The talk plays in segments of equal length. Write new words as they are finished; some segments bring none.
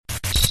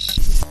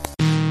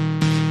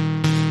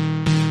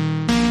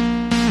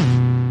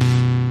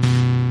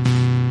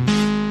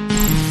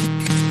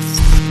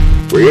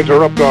We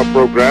interrupt our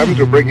program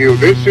to bring you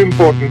this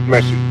important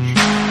message.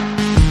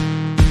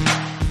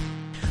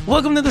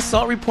 Welcome to the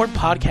Salt Report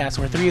podcast,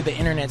 where three of the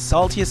internet's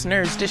saltiest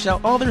nerds dish out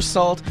all their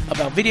salt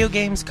about video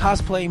games,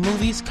 cosplay,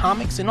 movies,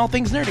 comics, and all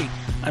things nerdy.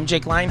 I'm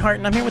Jake Lionheart,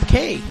 and I'm here with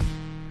Kay.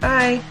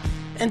 Hi.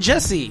 And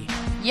Jesse.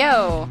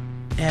 Yo.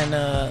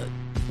 And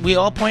we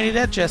all pointed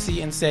at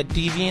Jesse and said,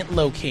 Deviant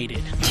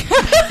located.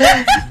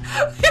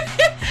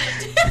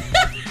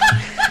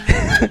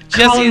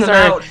 Jesse's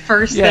our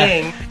first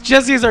thing.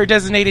 Jesse is our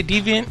designated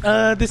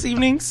deviant this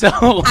evening, so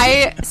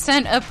I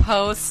sent a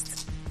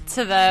post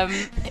to them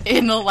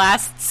in the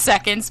last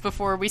seconds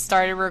before we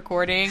started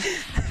recording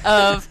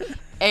of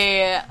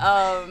like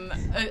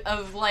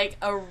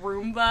a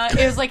Roomba.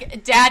 It was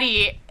like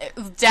Daddy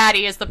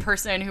is the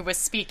person who was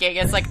speaking.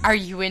 It's like, are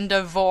you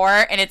into vor?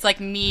 And it's like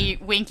me,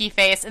 winky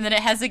face, and then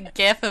it has a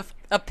gif of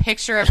a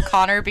picture of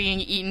Connor being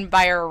eaten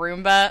by a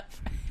Roomba.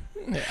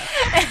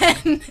 Yeah.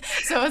 And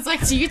so it's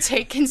like, do you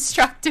take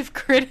constructive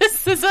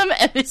criticism?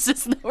 And it's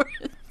just no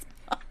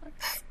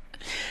response.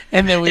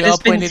 And then we all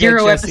pointed at Jesse. It's been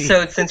 0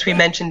 episodes since we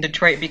mentioned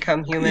Detroit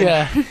Become Human.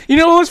 Yeah. You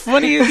know what was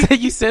funny is that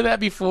you said that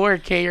before,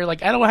 Kay. You're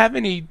like, I don't have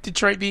any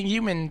Detroit Being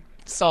Human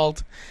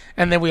salt.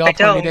 And then we all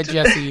pointed at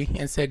Jesse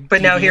and said,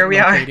 but now here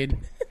we located.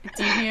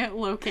 Deviant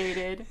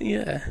located.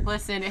 Yeah.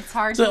 Listen, it's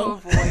hard to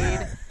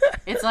avoid.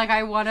 It's like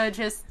I want to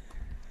just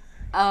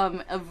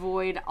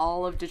avoid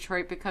all of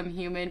Detroit Become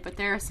Human, but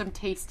there are some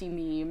tasty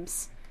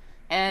memes,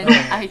 and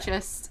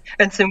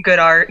and some good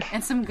art.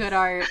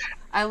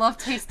 I love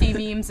tasty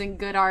memes and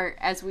good art,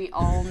 as we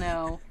all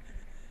know.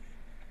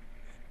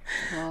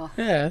 Ugh.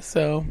 Yeah,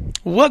 so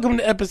welcome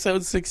to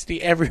episode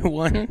 60,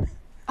 everyone.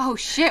 Oh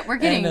shit, we're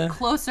getting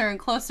closer and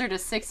closer to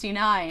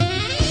 69.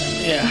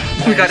 Yeah,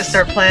 nice. We got to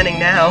start planning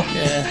now.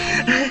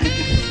 Yeah.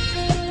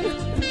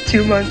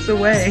 2 months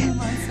away.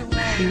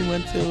 2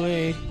 months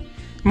away.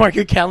 Mark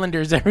your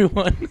calendars,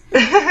 everyone.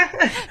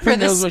 For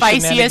the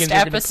spiciest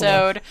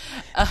episode.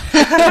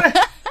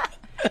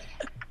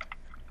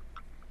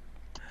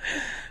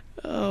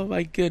 Oh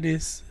my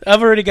goodness.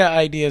 I've already got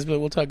ideas, but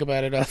we'll talk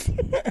about it off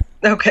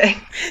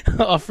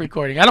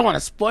recording. I don't want to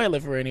spoil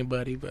it for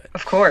anybody, but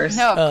of course.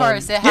 No, of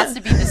course. It has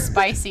to be the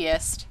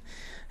spiciest.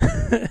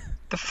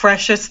 The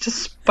freshest,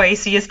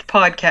 spiciest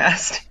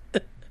podcast.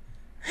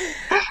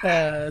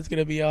 It's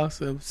gonna be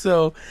awesome.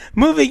 So,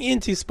 moving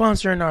into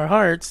sponsoring our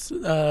hearts,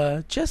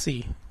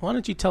 Jesse, why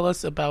don't you tell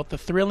us about the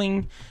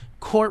thrilling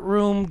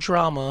courtroom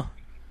drama,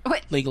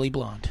 Legally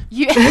Blonde?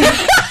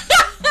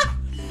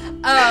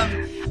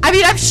 I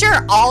mean, I'm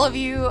sure all of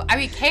you. I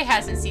mean, Kay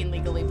hasn't seen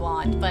Legally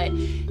Blonde, but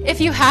if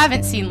you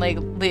haven't seen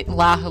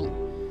Legolas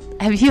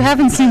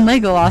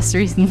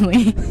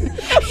recently,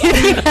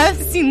 if you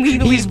haven't seen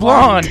Legally He's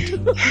blonde.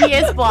 He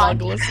is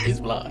blonde. He's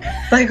blonde.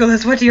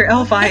 Legolas, what do your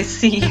elf eyes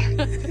see?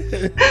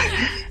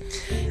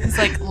 It's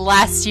like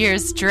last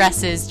year's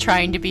dresses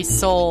trying to be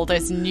sold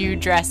as new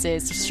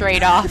dresses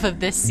straight off of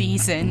this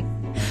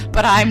season.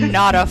 But I'm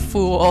not a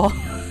fool.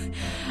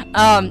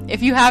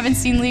 If you haven't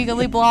seen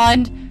Legally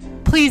Blonde,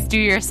 please do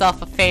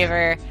yourself a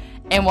favor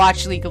and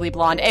watch Legally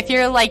Blonde. I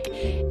feel like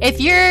a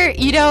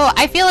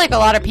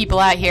lot of people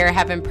out here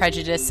have been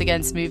prejudiced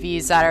against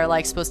movies that are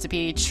like supposed to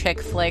be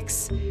chick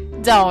flicks.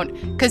 Don't,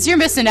 because you're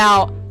missing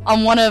out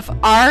on one of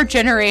our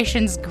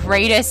generation's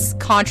greatest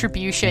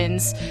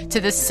contributions to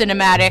the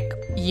cinematic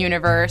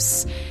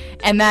universe,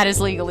 and that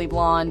is Legally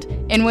Blonde,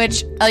 in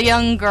which a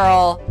young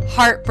girl,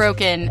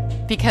 heartbroken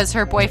because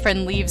her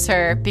boyfriend leaves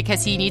her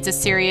because he needs a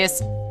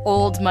serious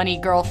old money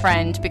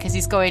girlfriend because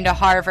he's going to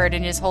Harvard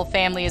and his whole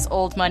family is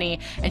old money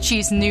and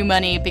she's new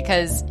money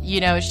because,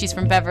 she's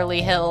from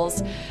Beverly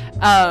Hills.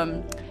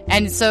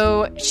 And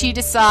so she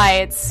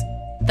decides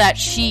that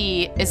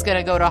she is going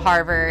to go to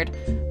Harvard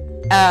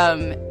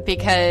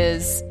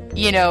because,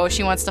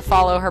 she wants to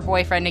follow her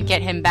boyfriend and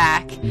get him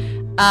back.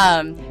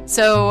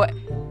 So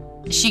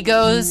she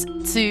goes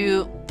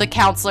to the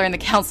counselor, and the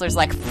counselor's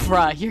like,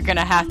 bruh, you're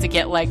gonna have to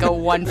get like a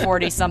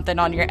 140 something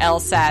on your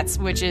LSATs,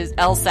 which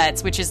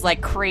is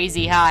like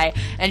crazy high.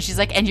 And she's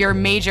like, and your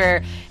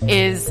major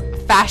is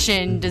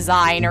fashion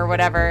design or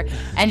whatever.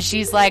 And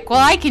she's like, well,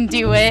 I can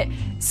do it.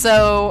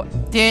 So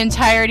the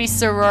entire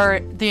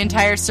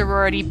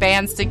sorority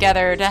bands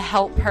together to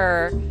help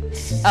her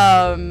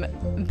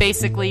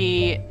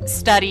basically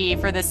study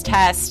for this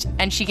test,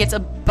 and she gets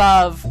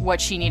above what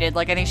she needed.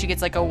 Like, I think she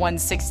gets like a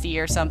 160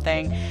 or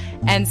something.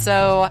 And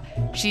so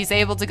she's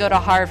able to go to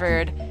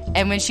Harvard.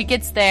 And when she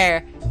gets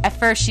there, at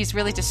first she's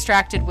really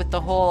distracted with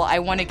the whole I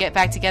want to get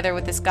back together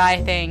with this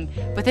guy thing.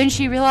 But then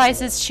she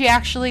realizes she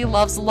actually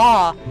loves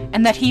law,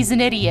 and that he's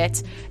an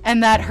idiot,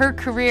 and that her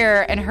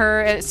career and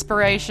her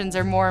aspirations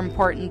are more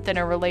important than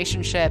a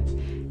relationship.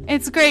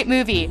 It's a great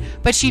movie,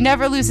 but she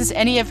never loses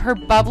any of her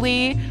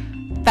bubbly,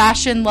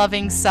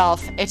 fashion-loving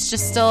self. It's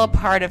just still a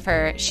part of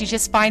her. She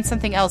just finds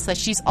something else that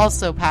she's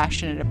also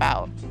passionate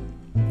about.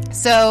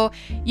 So,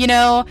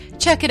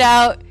 check it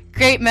out.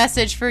 Great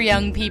message for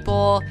young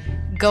people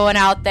going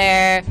out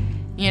there,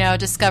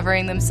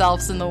 discovering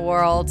themselves in the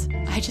world.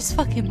 I just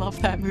fucking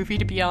love that movie,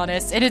 to be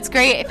honest. And it's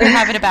great if you're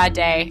having a bad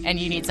day and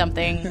you need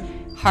something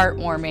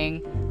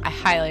heartwarming. I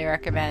highly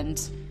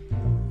recommend.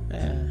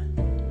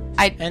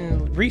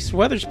 And Reese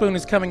Witherspoon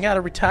is coming out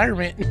of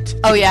retirement to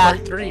Oh, yeah.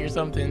 part 3 or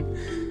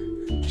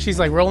something. She's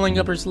like rolling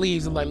up her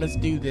sleeves and like, let's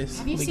do this.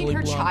 Have you seen Legally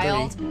her Blonde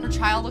child? 3. Her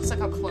child looks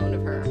like a clone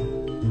of her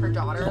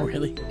daughter. Oh,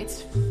 really?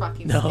 It's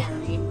fucking No.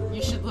 scary.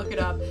 You should look it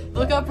up.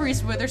 Look up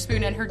Reese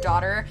Witherspoon and her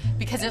daughter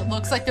because it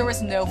looks like there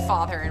was no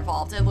father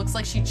involved. It looks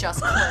like she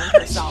just cloned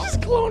herself. She's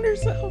cloned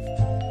herself.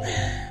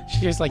 She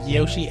just like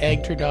Yoshi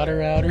egged her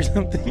daughter out or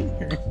something.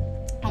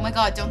 Oh my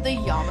god, don't they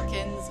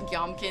Namkins?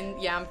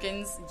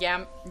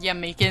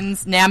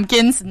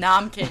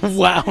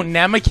 Wow,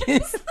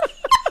 Namekins.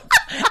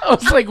 I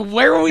was like,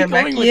 where are we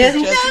going with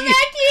this, Jesse?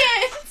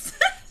 Namkins!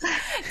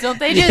 Don't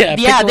they just, Yeah,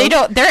 yeah, they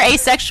Piccolo. don't, they're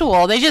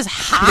asexual. They just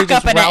hack just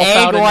up an Ralph egg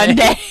out an one egg.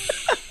 day.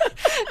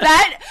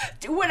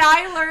 When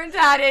I learned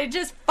that, it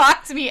just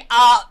fucked me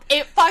up.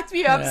 It fucked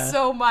me up Yeah.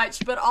 so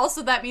much, but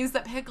also that means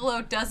that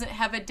Piccolo doesn't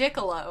have a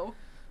dickolo.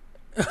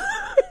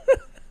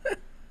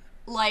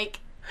 Like,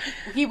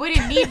 he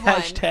wouldn't need one.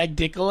 Hashtag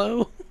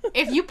Diccolo.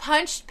 If you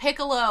punched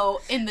Piccolo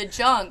in the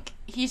junk,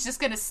 he's just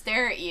gonna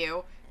stare at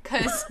you.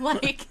 Cause,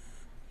 like,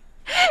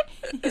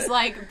 he's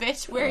like,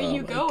 bitch, where are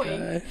you my going?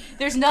 God.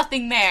 There's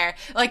nothing there.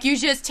 Like, you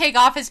just take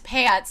off his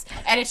pants,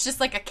 and it's just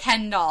like a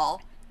Ken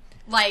doll.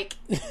 Like,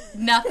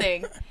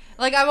 nothing.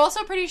 Like, I'm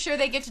also pretty sure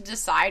they get to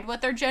decide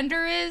what their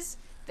gender is.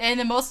 And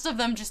then most of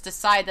them just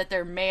decide that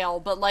they're male.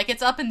 But, like,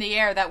 it's up in the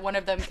air that one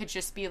of them could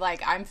just be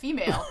like, I'm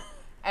female.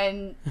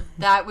 And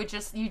that would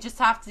just, you just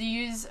have to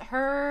use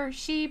her,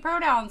 she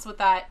pronouns with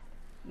that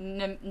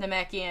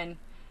Namekian.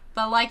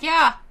 But, like,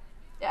 yeah,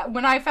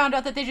 when I found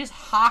out that they just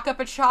hawk up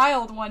a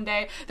child one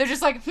day, they're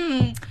just like,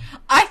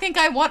 I think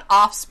I want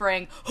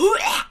offspring.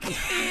 Could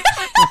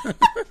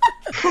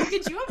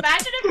you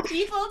imagine if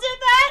people did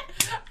that?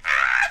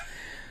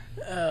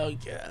 Oh,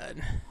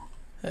 God.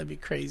 That'd be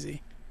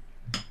crazy.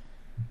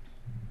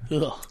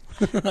 Ugh.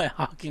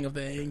 Hawking of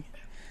the egg.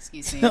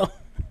 Excuse me. So,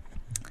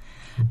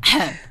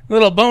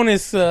 little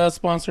bonus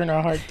sponsor in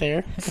our heart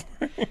there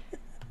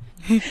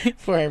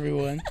for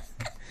everyone.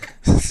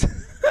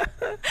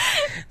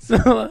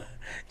 So,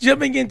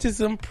 jumping into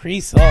some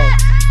pre-salt.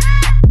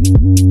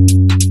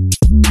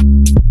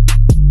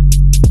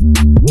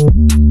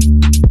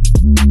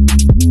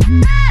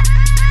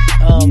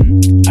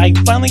 I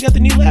finally got the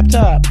new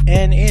laptop,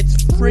 and it's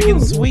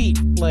friggin' sweet.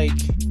 Like,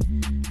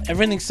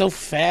 everything's so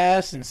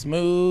fast and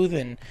smooth,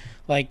 and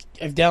like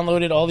I've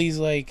downloaded all these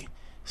like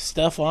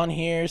stuff on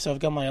here. So I've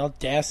got my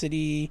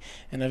Audacity,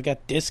 and I've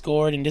got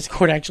Discord, and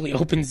Discord actually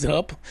opens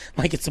up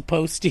like it's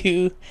supposed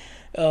to.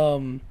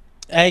 I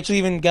actually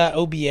even got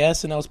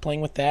OBS, and I was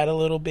playing with that a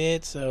little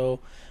bit, so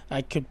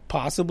I could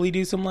possibly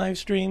do some live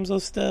streams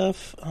of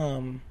stuff.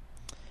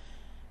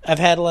 I've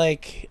had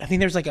like, I think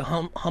there's like a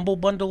Humble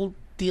Bundle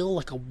deal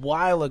like a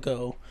while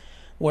ago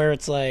where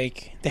it's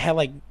like they had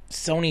like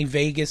Sony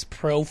Vegas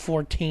Pro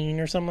 14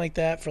 or something like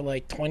that for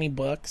like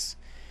 $20.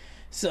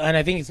 So, and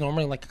I think it's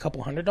normally like a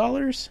couple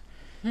 $100.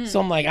 So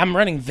I'm like, I'm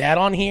running that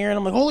on here, and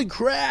I'm like, holy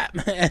crap.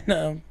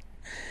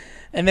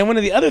 And then one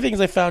of the other things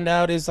I found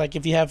out is like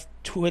if you have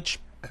Twitch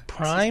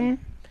Prime,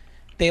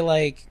 they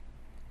like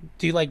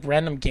do like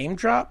random game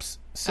drops.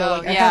 So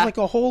like I have like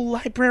a whole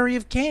library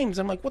of games.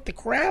 I'm like, what the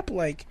crap?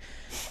 Like,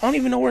 I don't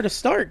even know where to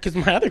start because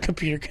my other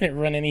computer couldn't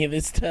run any of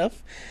this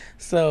stuff.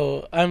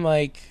 So I'm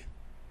like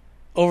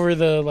over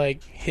the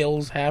like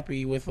hills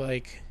happy with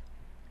like,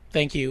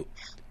 thank you,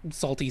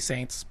 Salty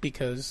Saints,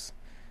 because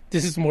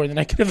this is more than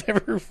I could have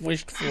ever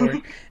wished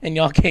for, and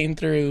y'all came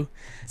through,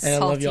 and I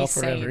love y'all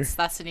forever. Saints.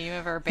 That's the name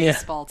of our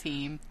baseball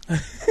team.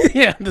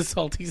 Yeah, the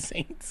Salty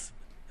Saints.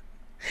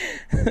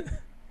 We're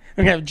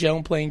gonna have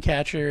Joan playing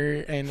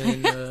catcher, and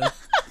then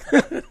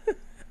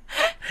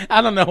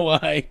I don't know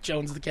why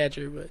Joan's the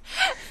catcher, but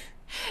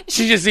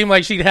she just seemed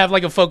like she'd have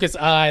like a focused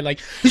eye, like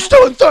he's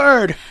still in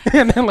third,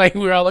 and then like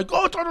we were all like,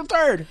 oh, it's on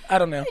third. I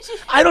don't know.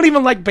 I don't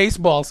even like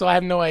baseball, so I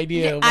have no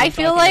idea. What I I'm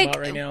feel talking like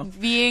about right now.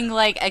 being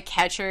like a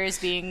catcher is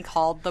being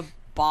called the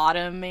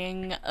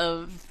bottoming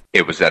of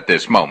It was at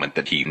this moment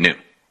that he knew.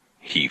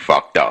 He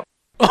fucked up.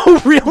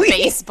 Oh, really?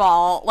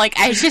 baseball. Like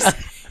I just.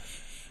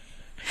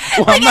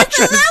 Well, I'm not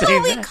trying to say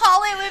we that.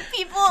 call it when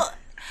people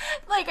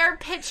like are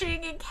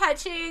pitching and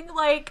catching.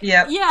 Like,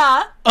 Yep.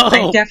 yeah,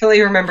 Oh, I definitely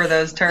remember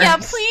those terms. yeah.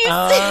 Please,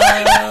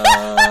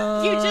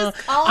 you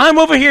just called. I'm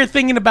over here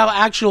thinking about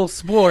actual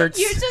sports.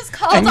 You just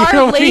called And you're our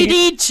over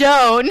Lady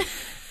Joan.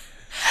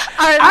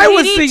 I Our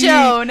was Lady thinking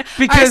Joan,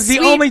 because our the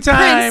sweet only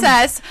time-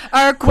 princess,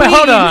 our queen, Wait,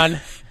 hold on.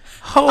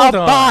 Hold a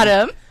on.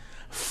 bottom.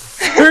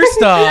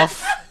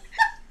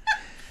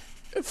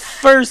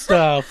 First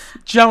off,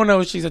 Joe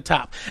knows she's a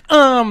top.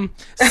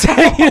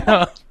 Second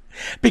off,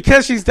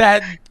 because she's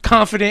that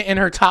confident in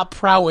her top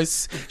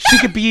prowess, she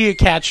could be a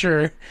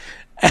catcher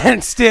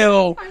and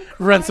still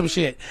run some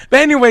shit.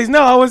 But anyways,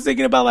 no, I was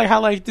thinking about like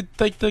how like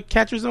the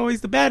catcher's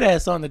always the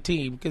badass on the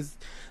team because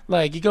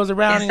like he goes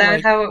around Is and that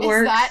like, how it Is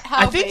works? that how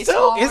I think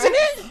baseball so, isn't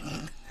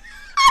works? it?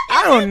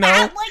 I don't know.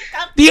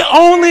 Like The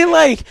only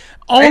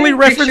I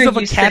reference picture of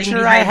a you sitting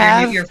catcher I behind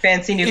have your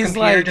fancy new is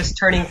computer like- just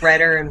turning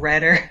redder and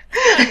redder.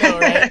 I know,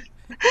 right?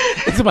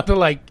 It's about to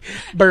like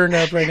burn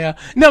up right now.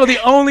 No,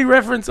 the only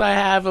reference I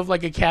have of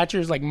like a catcher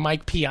is like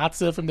Mike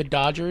Piazza from the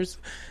Dodgers,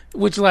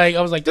 which like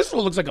I was like, this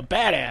fool looks like a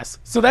badass.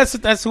 So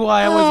that's who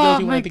I always go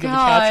to when I think of a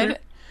catcher.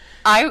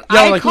 I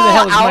Like, who the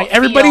hell is Mike? outfield.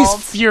 Everybody's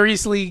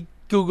furiously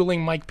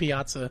Googling Mike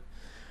Piazza.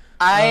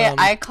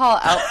 I call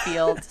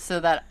outfield so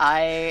that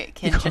I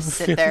can call just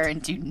sit outfield. there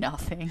and do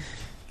nothing.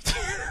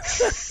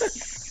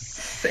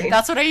 Same.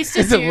 That's what I used to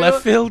Is do. it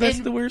left field? That's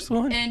in, the worst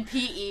one. in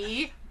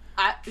PE.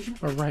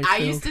 Or right I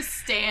field. used to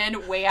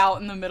stand way out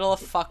in the middle of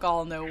fuck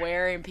all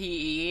nowhere in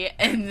PE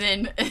and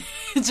then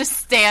just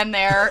stand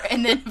there,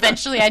 and then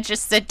eventually I'd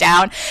just sit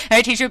down and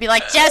our teacher would be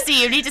like, Jesse,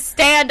 you need to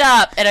stand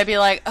up, and I'd be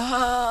like,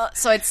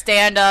 so I'd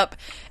stand up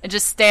and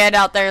just stand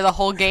out there the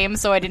whole game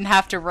so I didn't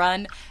have to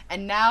run,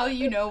 and now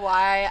you know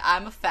why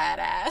I'm a fat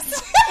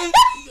ass.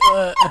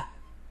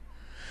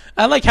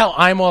 I like how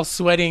I'm all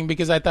sweating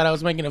because I thought I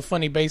was making a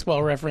funny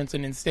baseball reference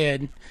and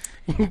instead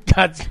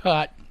got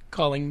caught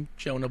calling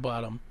Joan a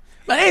bottom.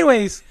 But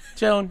anyways,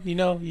 Joan, you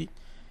know,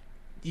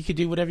 you could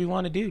do whatever you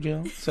want to do,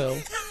 Joan. So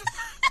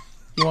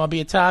you want to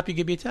be a top, you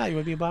could be a top. You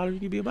want to be a bottom, you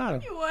could be a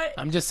bottom. What?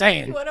 I'm just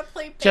saying. You want to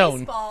play Joan.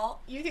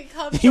 baseball? You can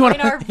come You join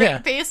wanna- our yeah.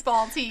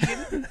 baseball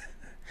team.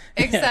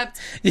 Except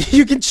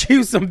You can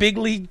choose some big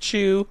league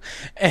chew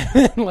and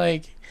then,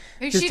 like,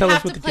 just she'd tell us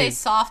have what to to play do.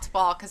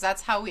 softball because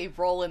that's how we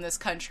roll in this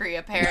country,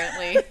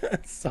 apparently.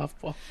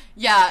 Softball.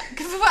 Yeah,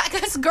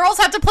 because girls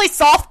have to play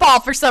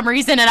softball for some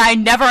reason, and I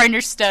never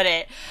understood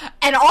it.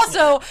 And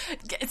also,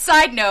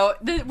 side note,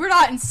 we're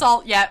not in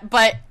salt yet,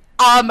 but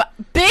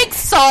big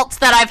salt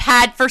that I've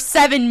had for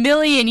 7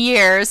 million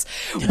years.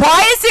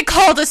 Why is it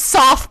called a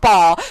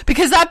softball?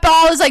 Because that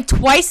ball is like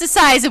twice the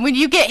size, and when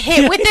you get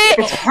hit with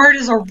It's it, hard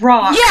as a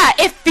rock.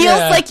 yeah, it feels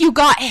Yeah. like you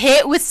got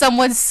hit with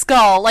someone's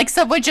skull. Like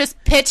someone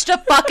just pitched a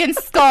fucking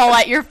skull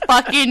at your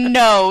fucking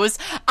nose.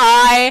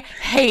 I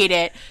hate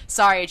it.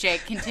 Sorry,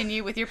 Jake.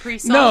 Continue with your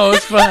pre-salt. No,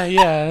 it's fine.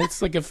 Yeah,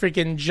 it's like a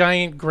freaking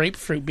giant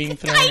grapefruit being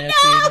thrown at you,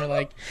 and you're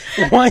like,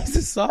 why is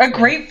this softball? A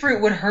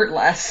grapefruit would hurt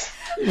less.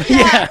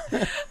 Yeah.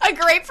 A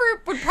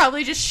grapefruit would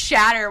probably just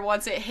shatter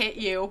once it hit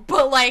you.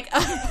 But like,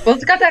 Well,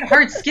 it's got that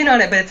hard skin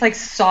on it, but it's like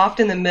soft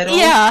in the middle.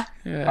 yeah,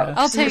 Yeah.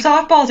 I'll take.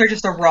 Softballs are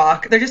just a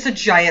rock. They're just a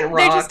giant rock.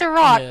 They're just a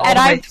rock, Yeah. and All the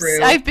way I've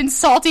through. I've been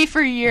salty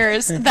for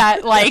years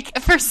that like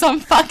for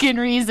some fucking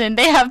reason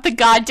they have the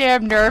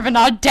goddamn nerve and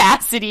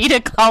audacity to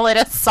call it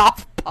a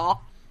softball.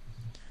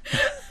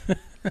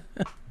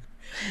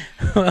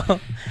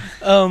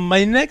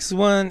 My next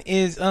one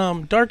is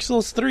Dark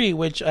Souls 3,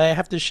 which I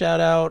have to shout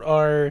out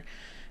our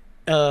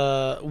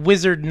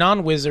wizard,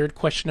 non-wizard,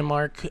 question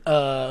mark,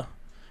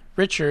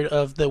 Richard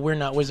of the We're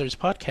Not Wizards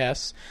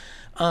podcast.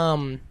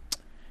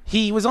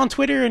 He was on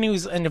Twitter,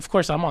 and of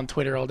course I'm on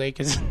Twitter all day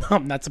because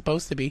I'm not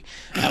supposed to be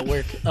at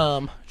work.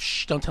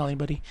 Shh, don't tell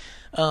anybody.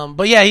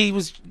 But yeah, he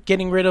was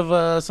getting rid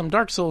of some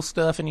Dark Souls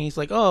stuff, and he's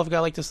like, "Oh, I've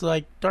got like this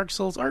like Dark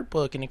Souls art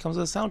book, and it comes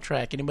with a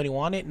soundtrack. Anybody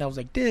want it?" And I was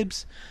like,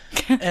 "Dibs."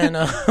 And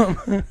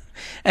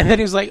and then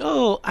he was like,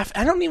 "Oh,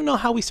 I don't even know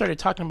how we started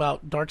talking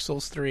about Dark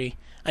Souls 3.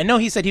 I know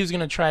he said he was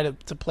gonna try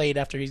to play it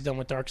after he's done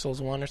with Dark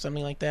Souls 1 or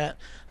something like that.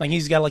 Like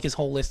he's got like his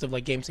whole list of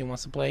like games he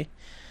wants to play."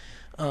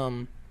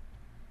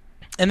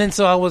 And then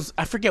so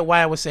I forget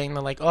why I was saying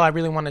that, like, oh, I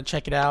really want to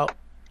check it out.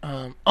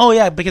 Oh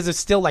yeah, because it's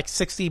still like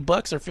 $60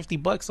 or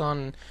 $50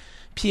 on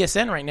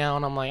PSN right now,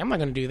 and I'm like, I'm not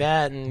gonna do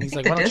that. And he's I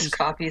like, think why the don't you disc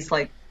copy's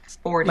like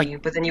 40,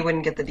 but then you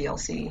wouldn't get the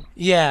DLC.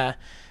 Yeah.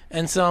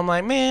 And so I'm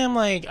like, man,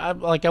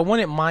 I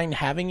wouldn't mind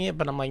having it,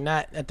 but I'm like,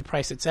 not at the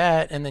price it's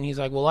at. And then he's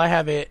like, well, I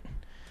have it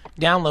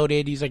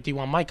downloaded. He's like, do you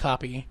want my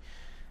copy?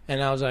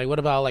 And I was like, what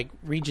about like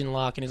region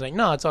lock? And he's like,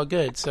 no, it's all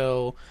good.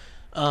 So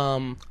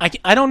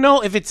I don't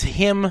know if it's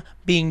him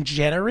being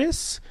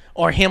generous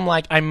or him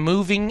like, I'm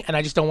moving and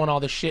I just don't want all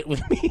the shit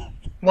with me.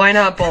 Why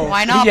not both?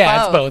 Why not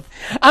Yeah, both?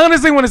 it's both. I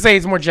honestly want to say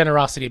it's more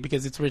generosity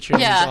because it's Richard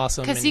and he's Yeah,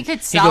 awesome. because and he could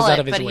goes sell out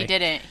it, of his but way. he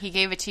didn't. He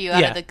gave it to you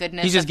out of the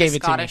goodness he just of gave his it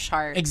to me. Scottish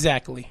heart.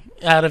 Exactly.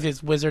 Out of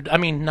his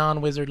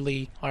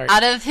non-wizardly heart.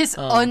 Out of his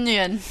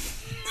onion.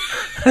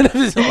 Out of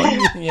his own,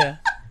 yeah.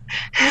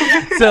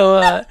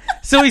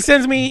 So he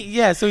sends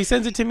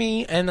it to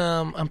me, and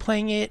I'm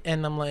playing it,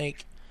 and I'm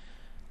like,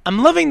 I'm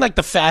loving like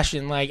the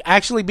fashion, like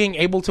actually being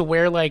able to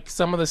wear like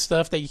some of the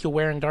stuff that you could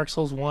wear in Dark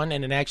Souls 1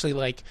 and then actually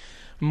like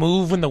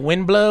move when the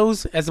wind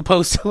blows, as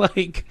opposed to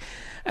like,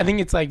 I think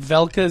it's like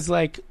Velka's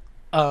like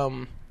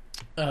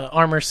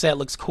armor set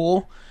looks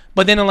cool,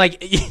 but then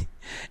like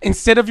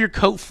instead of your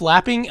coat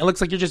flapping, it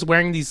looks like you're just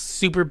wearing these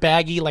super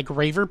baggy like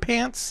raver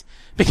pants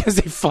because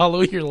they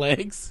follow your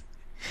legs.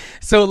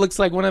 So it looks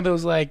like one of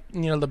those like,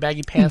 you know, the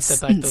baggy pants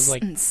that like those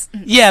like,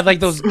 yeah,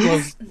 like those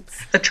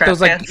The trap those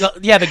like pants.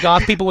 yeah, the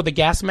goth people with the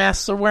gas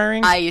masks are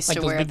wearing. I used like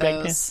to wear big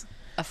baggy pants. those.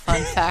 A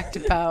fun fact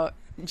about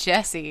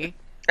Jesse.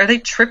 Are they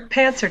trip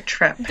pants or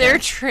trap pants? They're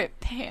trip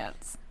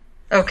pants.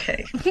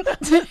 Okay.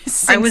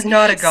 I was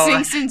not a goth.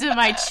 Sinks into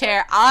my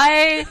chair.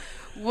 I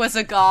was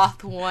a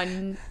goth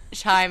one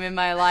time in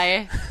my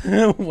life.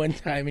 One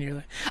time in your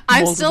life.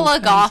 I'm Multiple still a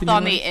times goth in your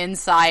on life. the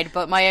inside,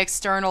 but my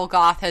external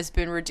goth has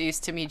been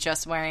reduced to me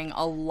just wearing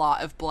a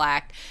lot of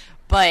black.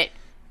 But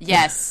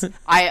Yes,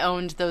 I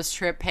owned those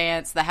trip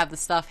pants that have the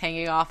stuff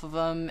hanging off of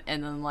them,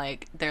 and then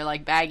like they're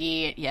like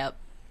baggy. Yep.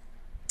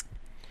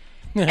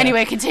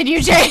 Anyway,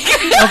 continue, Jake.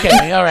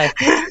 Okay, all right.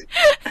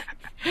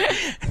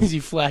 As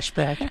you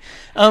flashback.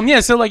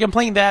 Yeah, so like I'm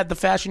playing that. The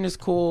fashion is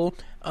cool.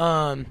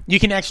 You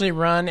can actually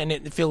run and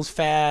it feels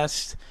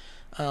fast.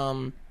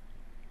 It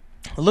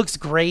looks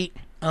great.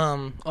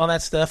 All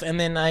that stuff. And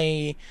then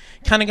I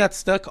kind of got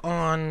stuck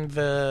on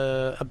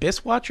the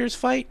Abyss Watchers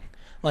fight.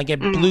 Like it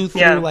blew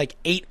through like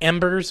 8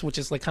 embers, which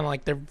is like kind of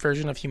like their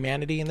version of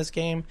humanity in this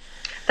game.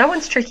 That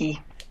one's tricky.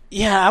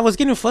 Yeah, I was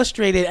getting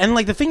frustrated. And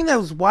like the thing that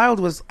was wild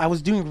was I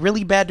was doing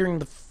really bad during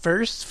the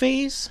first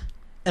phase.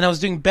 And I was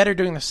doing better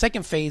during the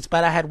second phase,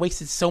 but I had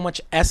wasted so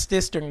much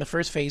Estus during the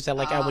first phase that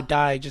like I would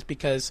die just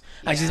because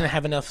I just didn't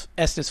have enough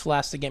Estus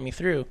flasks to get me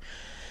through.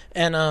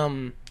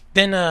 And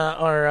then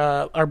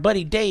our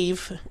buddy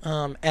Dave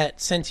at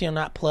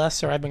Sentionaut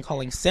Plus, or I've been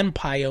calling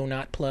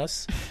Senpaionot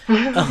Plus,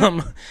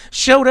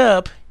 showed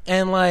up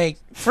and like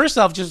first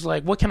off just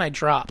like what can I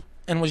drop?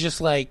 And was just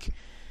like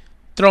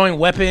throwing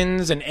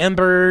weapons and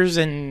embers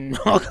and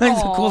all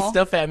kinds of cool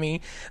stuff at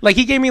me. Like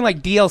he gave me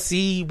like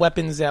DLC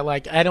weapons that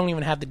like I don't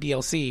even have the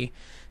DLC.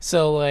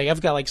 So like I've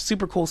got like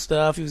super cool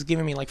stuff. He was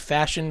giving me like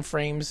fashion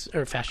soul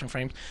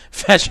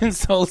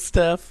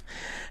stuff.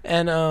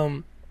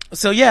 And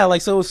so yeah,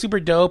 like so it was super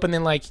dope. And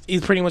then like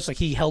he pretty much like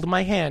he held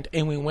my hand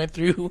and we went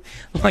through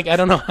like I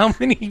don't know how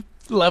many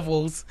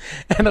levels.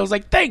 And I was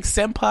like, thanks,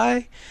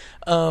 senpai.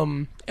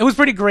 It was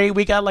pretty great.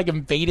 We got like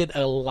invaded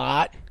a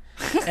lot.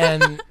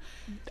 And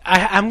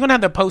I'm gonna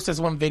have to post this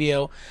one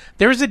video.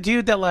 There was a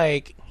dude that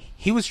like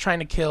he was trying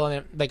to kill,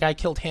 and the guy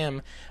killed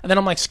him. And then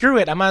I'm like, screw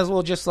it, I might as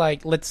well just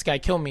like let this guy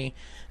kill me.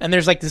 And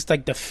there's like this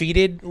like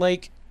defeated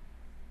like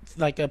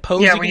a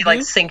pose. Yeah, where you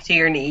like sink to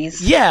your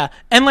knees. Yeah,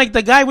 and like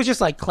the guy was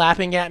just like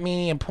clapping at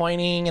me and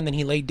pointing, and then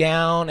he laid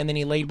down, and then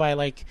he laid by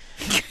like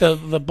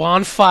the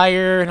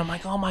bonfire, and I'm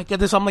like, oh my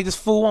goodness, I'm like this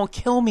fool won't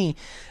kill me.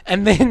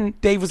 And then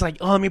Dave was like,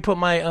 oh, let me put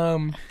my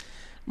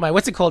my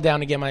what's it called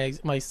down again,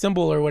 my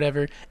symbol or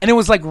whatever, and it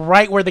was like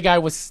right where the guy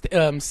was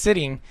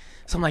sitting.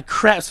 So I'm like,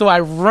 crap. So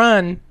I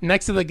run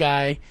next to the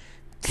guy,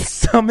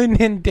 summon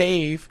in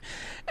Dave,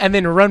 and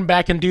then run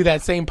back and do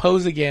that same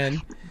pose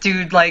again.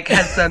 Dude like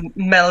has the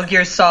Metal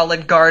Gear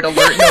Solid guard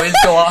alert noise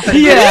go off. And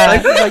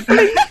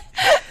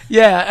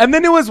yeah, and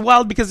then it was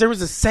wild because there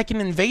was a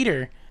second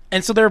invader.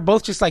 And so they were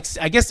both just like,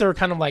 I guess they were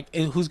kind of like,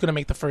 who's going to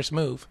make the first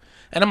move?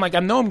 And I'm like, I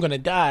know I'm going to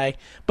die.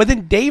 But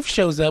then Dave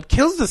shows up,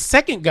 kills the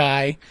second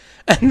guy.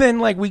 And then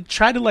like we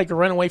tried to like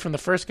run away from the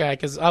first guy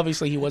because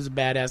obviously he was a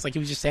badass. Like he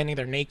was just standing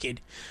there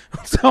naked.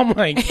 So I'm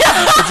like,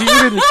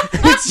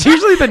 it's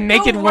usually the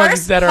naked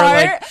ones that are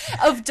like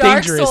of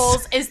Dark dangerous.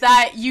 Souls is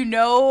that you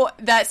know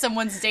that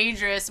someone's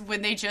dangerous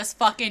when they just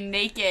fucking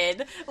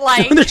naked.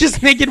 Like they're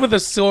just naked with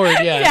a sword.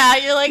 Yeah. Yeah,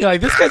 you're like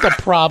this guy's a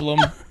problem.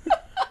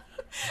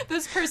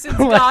 This person's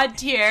god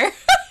tier.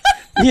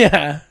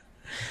 Yeah.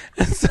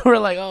 So we're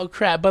like, oh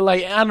crap. But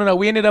like, I don't know.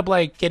 We ended up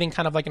like getting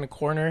kind of like in a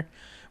corner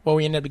where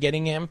we ended up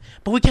getting him.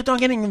 But we kept on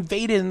getting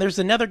invaded. And there's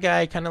another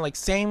guy kind of like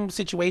same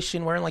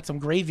situation. We're in like some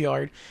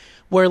graveyard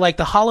where like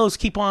the hollows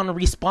keep on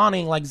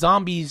respawning like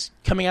zombies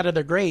coming out of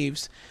their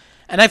graves.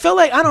 And I feel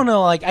like, I don't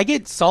know, like I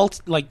get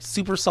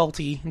super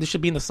salty. This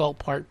should be in the salt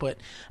part. But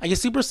I get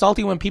super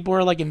salty when people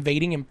are like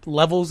invading in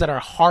levels that are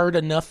hard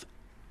enough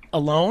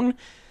alone.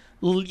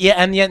 Yeah,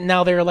 and yet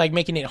now they're like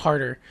making it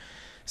harder.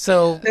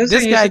 So those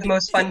this are guy, usually the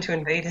most fun to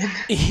invade in.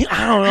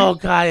 I don't know,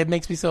 God, it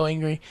makes me so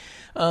angry.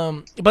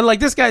 But like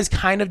this guy's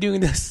kind of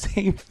doing the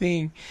same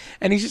thing,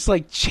 and he's just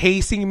like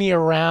chasing me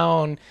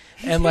around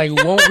and like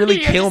won't really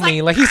kill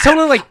me. Like he's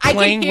totally like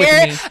playing with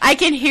me. I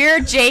can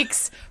hear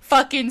Jake's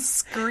fucking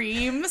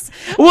screams.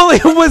 Well,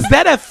 it was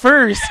that at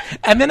first,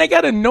 and then I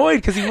got annoyed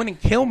because he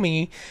wouldn't kill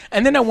me.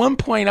 And then at one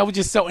point, I was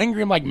just so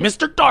angry. I'm like,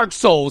 Mr. Dark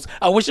Souls,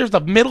 I wish there was a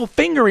middle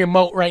finger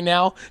emote right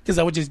now because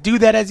I would just do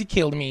that as he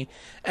killed me.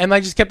 And I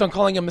just kept on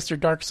calling him Mr.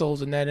 Dark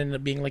Souls, and that ended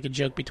up being like a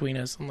joke between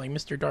us. I'm like,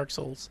 Mr. Dark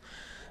Souls.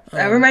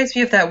 That reminds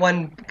me of that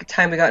one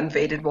time we got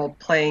invaded while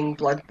playing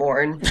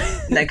Bloodborne.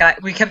 And that guy,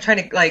 the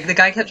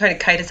guy kept trying to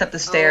kite us up the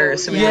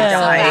stairs so we would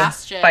die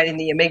fighting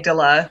the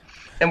amygdala.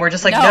 And we're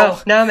just like,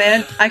 no,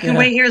 man, I can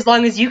wait here as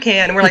long as you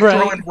can. And we're like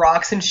throwing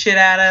rocks and shit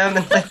at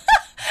him. And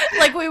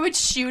like we would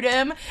shoot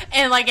him,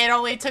 and like it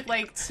only took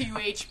like 2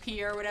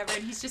 HP or whatever,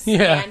 and he's just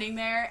standing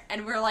there,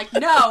 and we're like,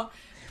 no,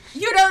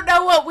 you don't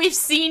know what we've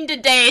seen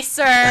today,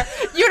 sir.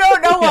 You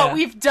don't know what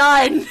we've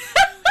done.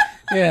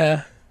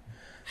 Yeah.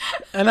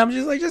 And I'm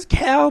just like, just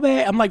kill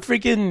me. I'm like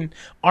freaking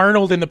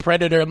Arnold in The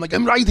Predator. I'm like,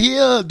 I'm right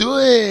here. Do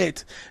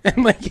it.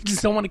 And like, you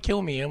just don't want to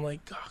kill me. I'm like,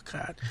 oh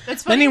god.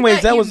 It's funny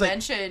that you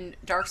mentioned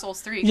Dark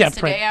Souls 3. Because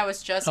today I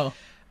was just. Oh.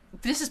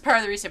 This is part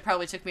of the reason it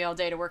probably took me all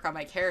day to work on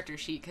my character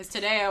sheet. Because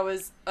today I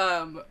was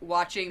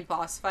watching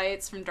boss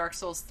fights from Dark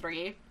Souls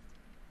 3,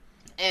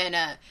 and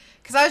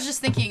because I was just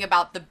thinking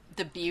about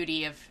the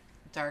beauty of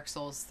Dark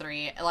Souls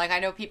 3. Like, I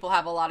know people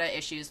have a lot of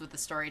issues with the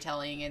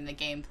storytelling and the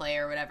gameplay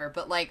or whatever,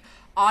 but like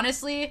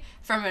honestly,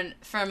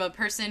 from a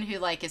person who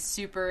like is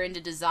super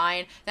into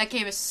design, that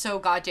game is so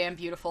goddamn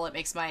beautiful. It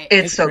makes my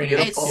it's so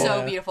beautiful. It's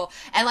so beautiful.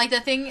 And like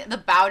the thing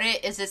about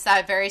it is it's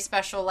that very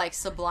special like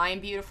sublime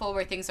beautiful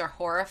where things are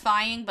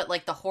horrifying, but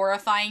like the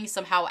horrifying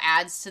somehow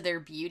adds to their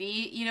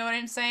beauty, you know what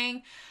I'm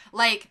saying?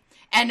 Like,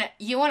 and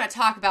you want to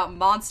talk about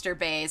monster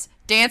bays,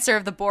 Dancer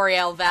of the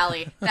Boreal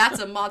Valley. That's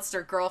a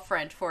monster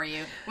girlfriend for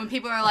you. When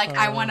people are like,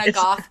 I want a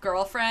goth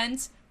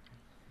girlfriend,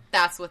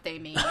 that's what they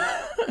mean.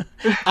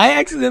 I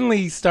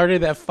accidentally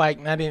started that fight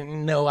and I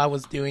didn't know I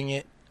was doing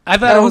it. I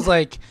thought it was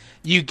like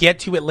you get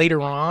to it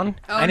later on.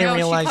 Oh, I didn't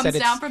realize she comes that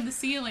it's down from the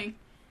ceiling.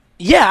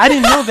 Yeah, I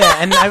didn't know that,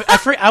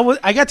 and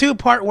I got to a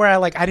part where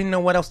I didn't know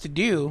what else to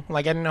do.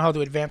 Like I didn't know how to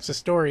advance the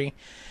story.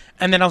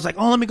 And then I was like,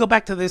 oh, let me go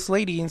back to this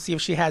lady and see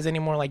if she has any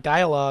more, like,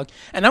 dialogue.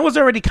 And I was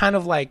already kind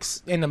of, like,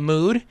 in the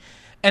mood.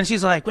 And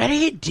she's like, what are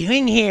you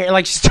doing here?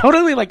 Like, she's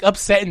totally, like,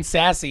 upset and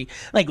sassy.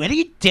 Like, what are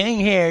you doing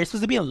here? You're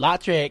supposed to be a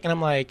Lotric. And I'm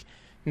like,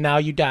 now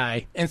you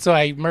die. And so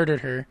I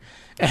murdered her.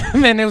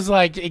 And then it was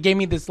like, it gave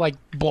me this, like,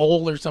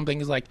 bowl or something.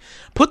 It's like,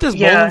 put this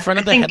bowl in front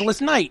of the Headless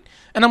Knight.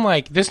 And I'm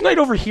like, this knight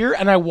over here?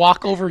 And I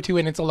walk over to it,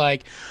 and it's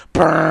like,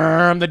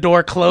 boom, the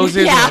door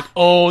closes. Yeah. Like,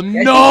 oh, no!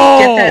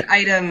 You get that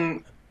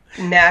item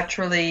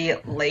naturally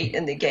late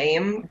in the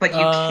game, but you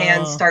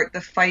can start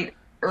the fight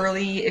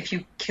early if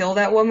you kill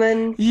that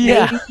woman.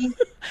 Yeah. Maybe.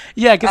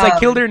 Yeah, because I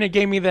killed her and it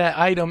gave me that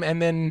item,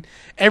 and then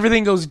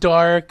everything goes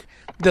dark.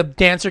 The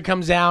dancer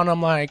comes down.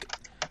 I'm like,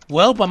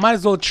 well, I might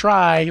as well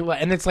try.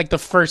 And it's like the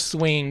first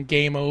swing,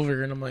 game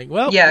over. And I'm like,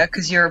 well. Yeah,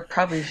 because you're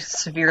probably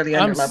severely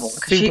under level.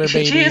 She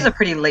is a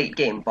pretty late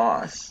game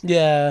boss.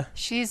 Yeah.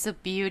 She's a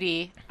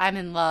beauty. I'm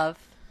in love.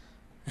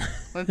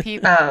 When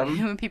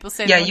people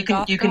say you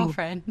can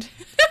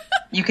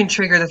you can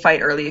trigger the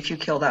fight early if you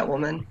kill that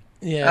woman.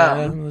 Yeah,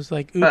 I was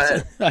like,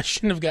 oops, I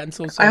shouldn't have gotten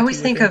so salty. I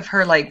always think of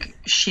her like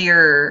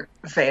sheer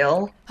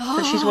veil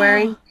that she's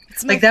wearing.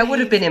 Like that would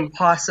have been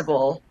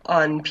impossible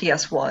on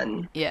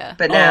PS1. Yeah,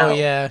 but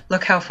now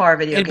look how far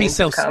video games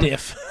have come. It'd be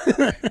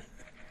so stiff.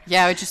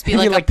 Yeah, it would just be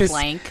like a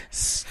plank.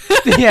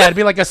 Yeah, it'd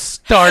be like a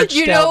starched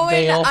out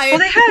veil.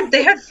 Well,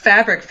 they had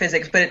fabric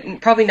physics, but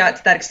probably not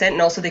to that extent,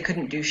 and also they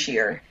couldn't do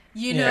sheer.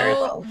 You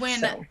know,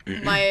 when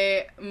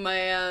my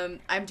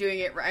I'm doing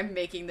it, I'm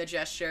making the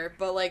gesture,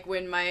 but like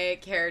when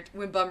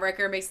when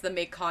Bumwrecker makes the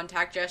make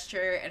contact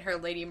gesture and her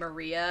Lady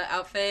Maria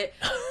outfit,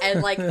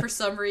 and like for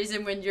some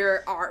reason when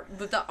your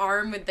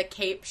arm with the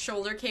cape,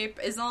 shoulder cape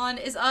is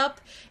up,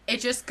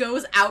 it just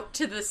goes out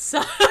to the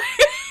side.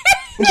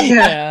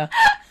 Yeah.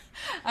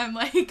 I'm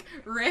like,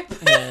 rip.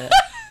 Yeah.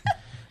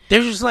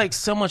 There's just like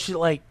so much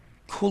like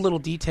cool little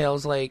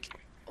details, like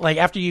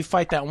after you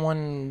fight that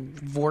one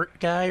Vort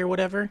guy or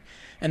whatever,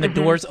 and the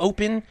doors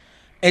open,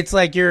 it's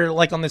like you're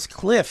like on this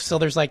cliff, so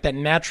there's like that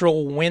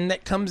natural wind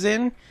that comes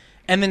in,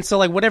 and then so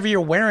like whatever you're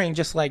wearing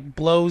just like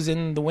blows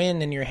in the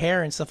wind in your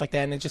hair and stuff like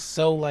that, and it's just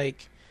so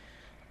like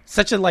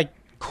such a like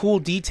cool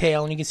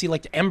detail, and you can see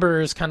like the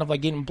embers kind of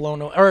like getting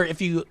blown over, or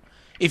if you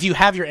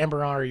have your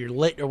ember on or you're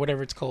lit or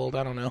whatever it's called,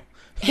 I don't know.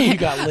 You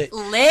got lit.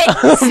 Lit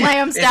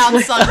slams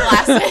down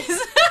sunglasses.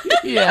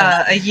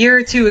 Yeah. A year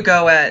or two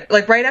ago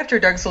right after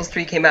Dark Souls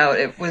 3 came out,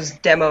 it was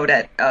demoed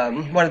at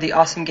one of the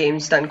Awesome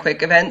Games Done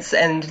Quick events,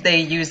 and they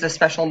used a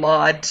special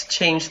mod to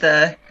change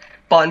the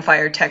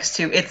bonfire text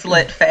to "It's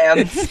lit, fam."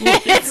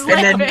 It's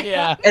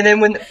lit.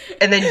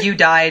 And then you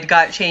died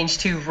got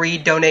changed to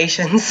 "Read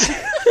donations."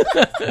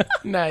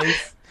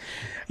 Nice.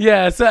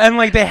 Yeah, so and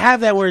like they have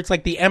that where it's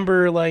like the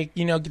ember like,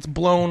 you know, gets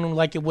blown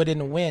like it would in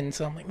the wind.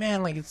 So I'm like,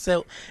 man, like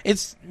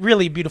it's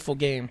really beautiful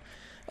game.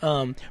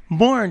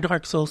 More on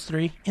Dark Souls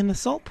 3 in the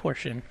salt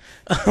portion.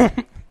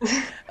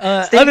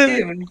 Stay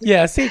tuned.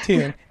 Yeah, stay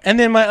tuned. And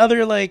then my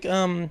other like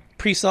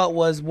pre-salt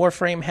was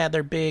Warframe had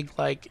their big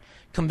like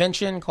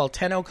convention called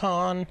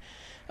TennoCon.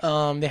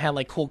 They had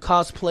like cool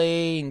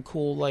cosplay and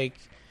cool like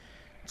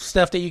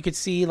stuff that you could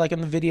see like in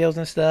the videos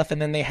and stuff,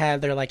 and then they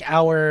had their like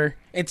hour.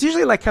 It's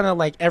usually like kind of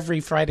like every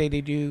Friday they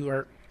do,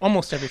 or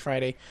almost every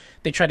Friday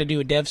they try to do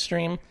a dev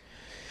stream.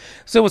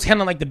 So it was kind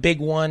of like the big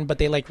one, but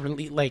they like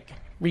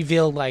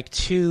revealed like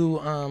two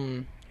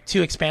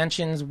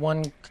expansions.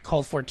 One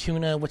called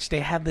Fortuna, which they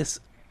have this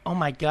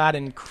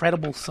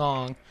incredible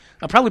song.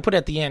 I'll probably put it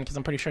at the end because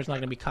I'm pretty sure it's not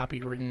going to be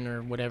copywritten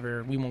or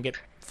whatever. We won't get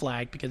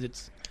flagged because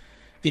it's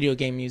video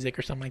game music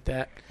or something like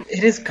that.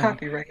 It is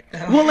copyright,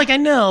 though. Well, like I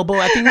know, but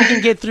I think we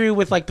can get through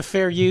with like the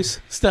fair use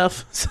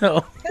stuff.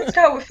 So that's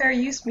not what fair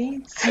use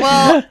means.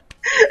 Well,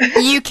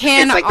 you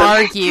can like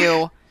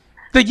argue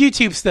the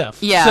YouTube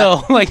stuff. Yeah.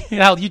 So like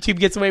how YouTube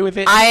gets away with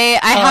it. I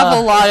have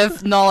a lot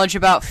of knowledge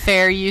about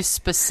fair use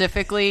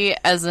specifically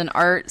as an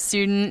art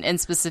student,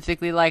 and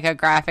specifically like a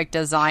graphic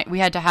design. We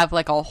had to have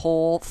like a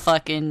whole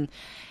fucking,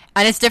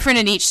 and it's different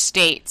in each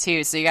state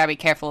too, so you gotta be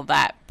careful of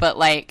that. But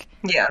like,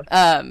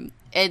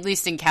 at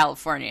least in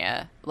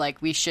California,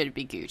 like, we should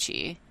be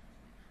Gucci.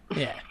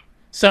 Yeah.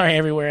 Sorry,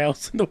 everywhere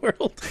else in the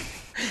world.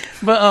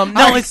 But,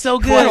 no, it's so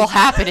good. What'll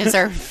happen is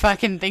our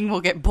fucking thing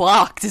will get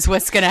blocked, is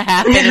what's gonna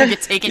happen, or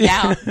get taken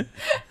down.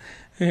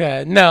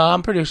 Yeah, no,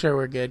 I'm pretty sure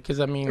we're good, because,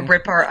 I mean...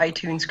 Rip our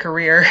iTunes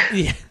career.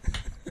 Yeah.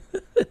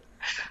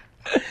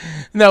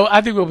 No,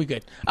 I think we'll be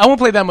good. I won't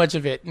play that much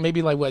of it.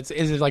 Maybe like what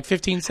is it like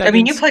 15 seconds? I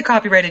mean, you play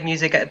copyrighted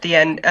music at the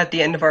end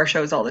of our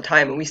shows all the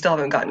time, and we still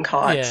haven't gotten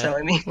caught. Yeah, so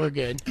I mean, we're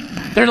good.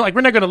 They're like,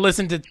 we're not going to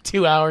listen to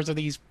 2 hours of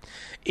these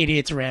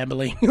idiots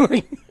rambling.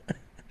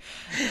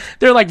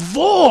 They're like,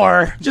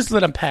 Vor, just let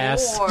them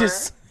pass. Vor.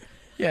 Just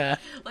yeah.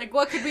 Like,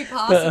 what could we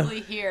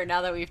possibly hear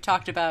now that we've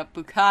talked about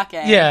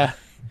Bukake? Yeah.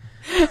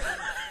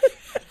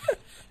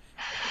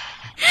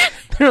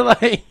 They're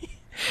like,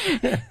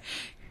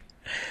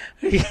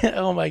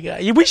 oh my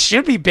god, we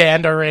should be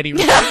banned already.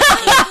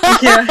 Right?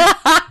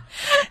 yeah.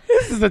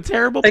 This is a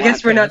terrible. I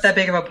guess podcast. we're not that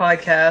big of a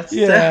podcast.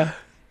 Yeah. So.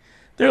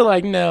 They're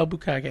like, no,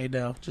 Bukake,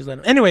 no, just let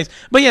them. Anyways,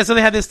 but yeah, so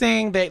they had this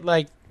thing that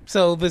like,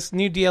 so this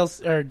new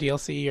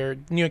DLC or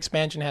new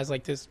expansion has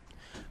like this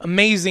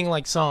amazing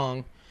like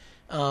song,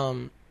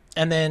 and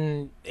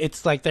then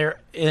it's like they're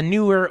in a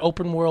newer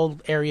open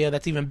world area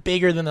that's even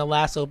bigger than the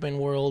last open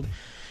world.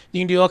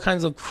 You can do all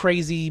kinds of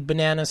crazy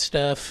banana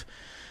stuff.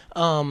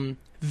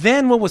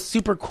 Then what was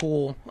super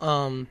cool,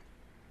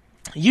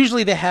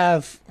 usually they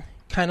have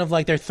kind of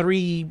like their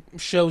 3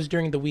 shows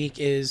during the week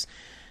is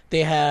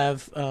they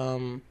have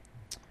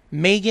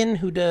Megan,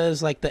 who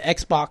does like the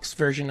Xbox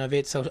version of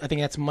it. So I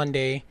think that's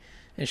Monday.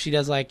 And she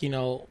does like,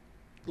 a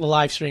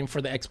live stream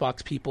for the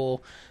Xbox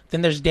people.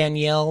 Then there's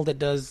Danielle that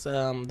does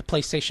the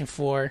PlayStation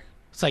 4.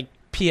 It's like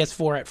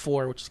PS4 at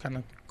 4, which is kind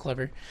of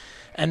clever.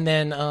 And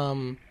then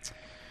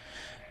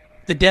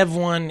the dev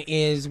one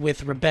is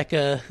with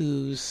Rebecca,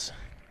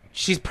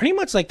 she's pretty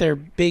much like their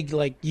big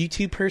like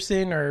YouTube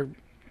person or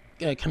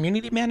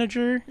community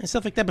manager and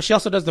stuff like that. But she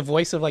also does the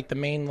voice of like the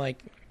main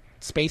like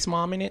space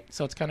mom in it,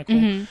 so it's kind of cool.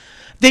 Mm-hmm.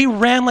 They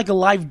ran like a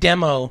live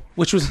demo,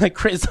 which was like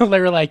crazy. So they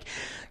were like,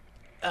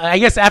 I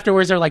guess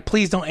afterwards they're like,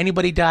 please don't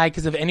anybody die,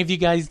 because if any of you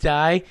guys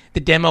die, the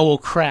demo will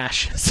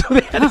crash. So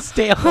they had to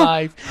stay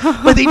alive.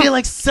 But they did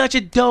like such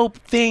a dope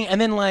thing.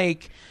 And then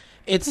like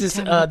it's this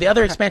the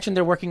other expansion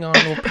they're working on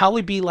will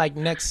probably be like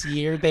next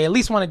year. They at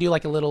least want to do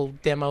like a little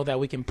demo that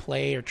we can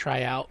play or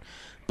try out.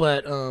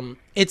 But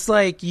it's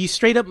like you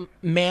straight up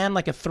man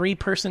like a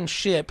 3-person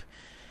ship,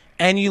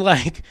 and you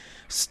like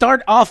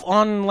start off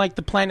on like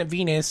the planet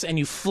Venus, and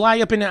you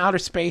fly up into outer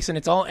space, and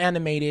it's all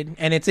animated,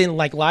 and it's in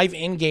like live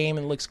in game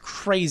and looks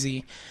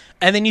crazy.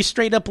 And then you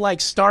straight up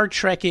like Star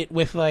Trek it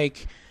with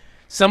like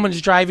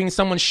someone's driving,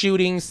 someone's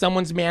shooting,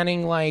 someone's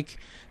manning like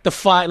the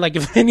fire, like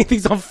if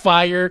anything's on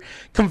fire,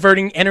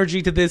 converting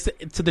energy to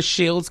the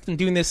shields and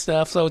doing this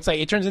stuff. So it's like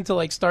it turns into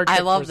like Star Trek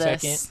for a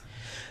second.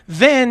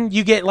 Then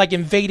you get like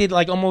invaded,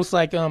 like almost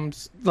like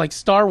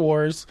Star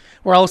Wars,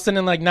 where all of a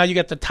sudden like now you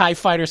got the TIE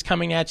fighters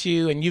coming at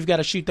you, and you've got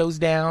to shoot those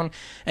down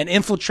and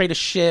infiltrate a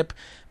ship.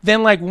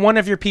 Then like one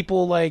of your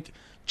people like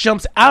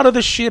jumps out of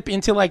the ship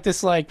into like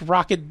this like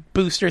rocket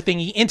booster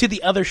thingy into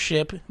the other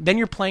ship. Then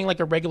you're playing like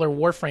a regular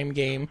Warframe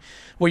game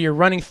where you're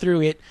running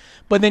through it,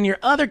 but then your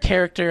other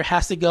character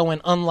has to go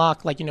and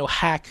unlock like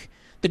hack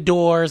the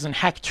doors and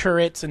hack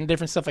turrets and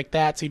different stuff like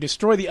that. So you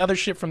destroy the other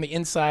ship from the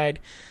inside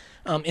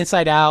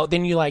out.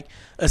 Then you like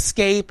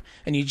escape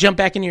and you jump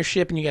back in your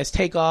ship and you guys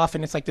take off,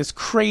 and it's like this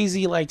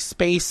crazy like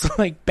space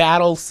like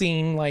battle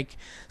scene like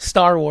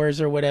Star Wars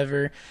or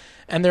whatever.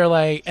 And they're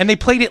like, and they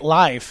played it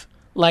live,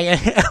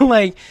 like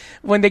like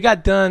when they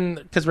got done,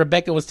 because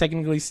Rebecca was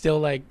technically still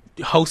like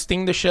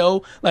hosting the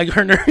show, like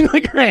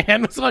her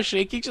hand was all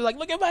shaky. She's like,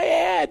 look at my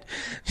hand.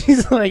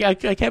 She's like,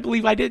 I can't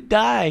believe I didn't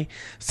die.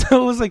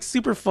 So it was like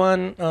super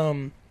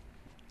fun.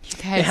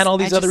 Guys, they had all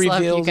these other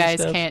reveals. You guys and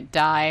stuff. Can't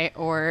die,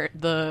 or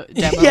the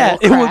demo yeah, will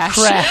crash. It will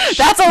crash.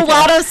 That's a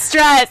lot of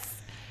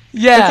stress.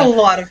 Yeah, it's a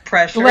lot of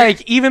pressure.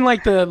 Like even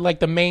like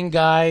the main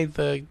guy,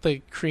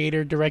 the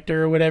creator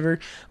director or whatever,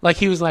 like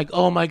he was like,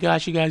 oh my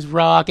gosh, you guys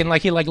rock, and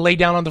like he like lay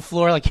down on the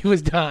floor like he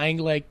was dying.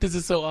 Like this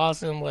is so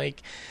awesome.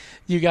 Like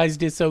you guys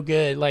did so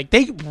good. Like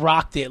they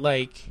rocked it.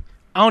 Like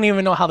I don't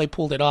even know how they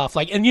pulled it off.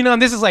 Like and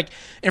and this is like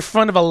in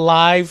front of a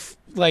live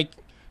like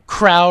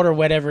crowd or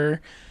whatever.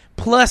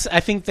 Plus, I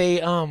think they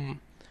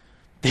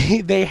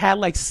had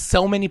like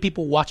so many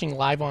people watching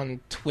live on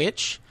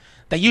Twitch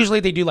that usually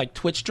they do like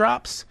Twitch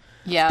drops.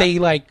 Yeah.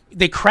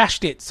 They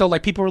crashed it. So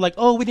like people were like,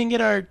 "Oh, we didn't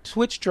get our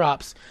Twitch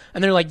drops."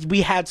 And they're like,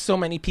 "We had so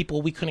many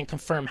people, we couldn't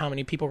confirm how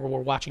many people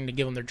were watching to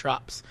give them their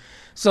drops."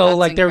 So that's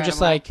like incredible. they were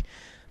just like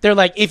they're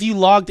like, if you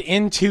logged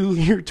into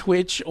your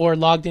Twitch or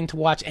logged in to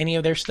watch any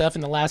of their stuff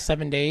in the last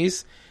 7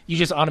 days, you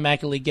just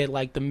automatically get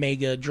like the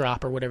mega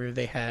drop or whatever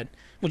they had,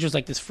 which was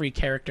like this free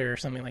character or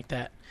something like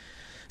that.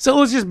 So it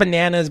was just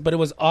bananas, but it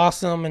was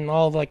awesome, and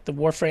all of like the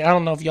Warframe. I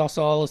don't know if y'all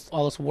saw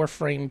all this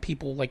Warframe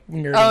people like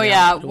nerding out. Oh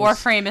yeah, It was...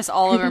 Warframe is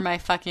all over my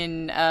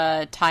fucking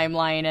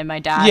timeline and my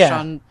dash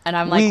on, and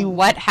I'm like,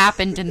 what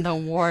happened in the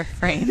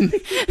Warframe?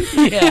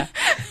 Yeah,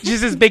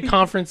 just this big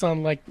conference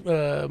on like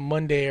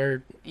Monday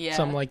or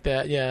something like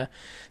that. Yeah,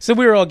 so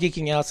we were all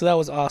geeking out, so that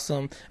was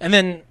awesome. And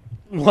then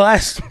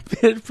last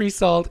bit of free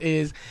salt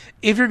is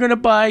if you're gonna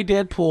buy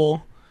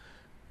Deadpool,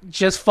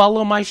 just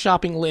follow my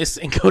shopping list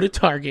and go to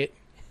Target.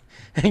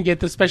 and get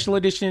the special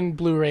edition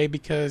Blu-ray,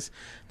 because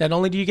not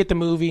only do you get the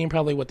movie and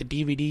probably the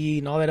DVD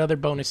and all that other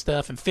bonus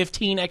stuff and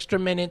 15 extra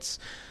minutes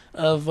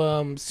of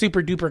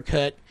super duper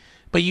cut,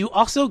 but you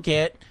also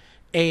get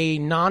a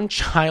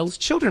non-child's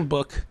children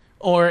book,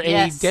 or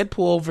a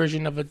Deadpool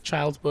version of a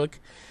child's book.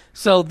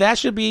 So that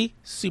should be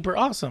super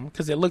awesome,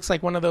 because it looks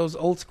like one of those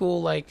old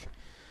school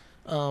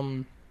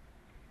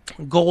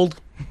gold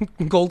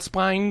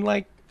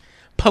spine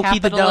Pokey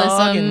the dog.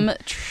 Capitalism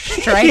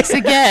strikes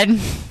again.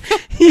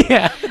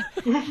 Yeah.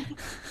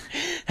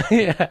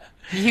 Yeah.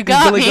 You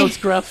got Billy me. Goat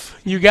Scruff.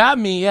 You got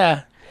me,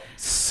 yeah.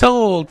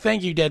 Sold.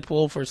 Thank you,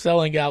 Deadpool, for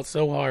selling out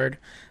so hard.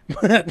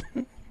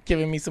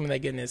 Giving me some of that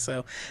goodness.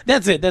 So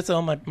that's it. That's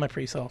all my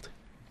pre-salt.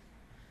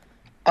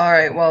 All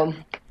right, well,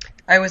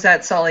 I was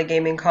at Solid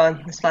Gaming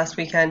Con this last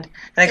weekend,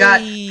 and I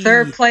got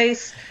third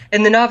place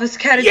in the novice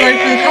category for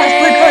the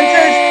cosplay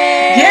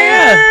contest.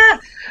 Yeah!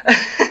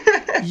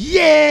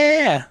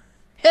 Yeah!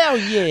 Hell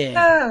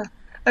yeah!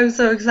 I'm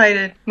so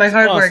excited. My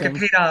hard work, it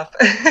paid off.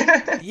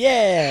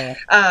 Yeah!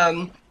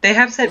 They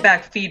have sent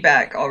back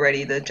feedback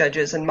already, the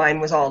judges, and mine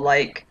was all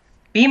like,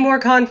 be more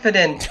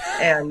confident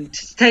and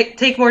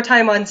take more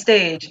time on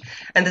stage.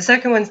 And the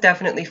second one's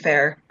definitely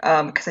fair,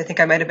 because I think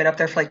I might have been up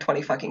there for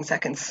 20 fucking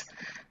seconds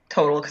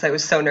total, because I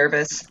was so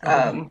nervous.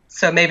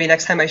 So maybe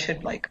next time I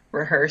should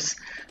rehearse.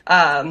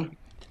 And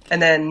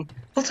then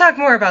we'll talk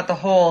more about the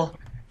whole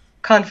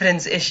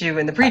confidence issue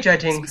in the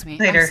prejudging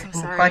later in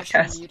the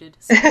podcast.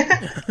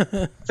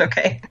 It's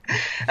okay.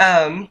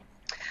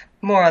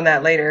 More on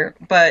that later.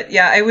 But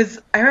yeah, I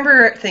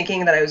remember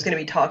thinking that I was going to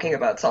be talking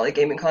about Solid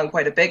Gaming Con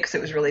quite a bit because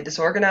it was really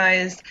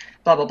disorganized,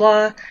 blah, blah,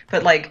 blah.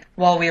 But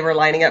while we were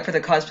lining up for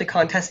the cosplay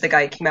contest, the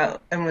guy came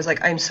out and was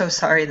like, I'm so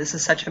sorry, this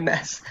is such a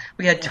mess.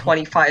 We had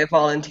 25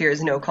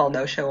 volunteers, no call,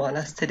 no show on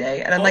us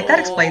today. And I'm like, that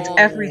explains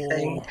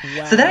everything.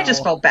 Wow. So then I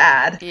just felt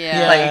bad.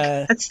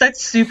 Yeah. That's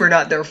super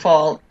not their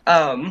fault.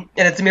 And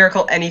it's a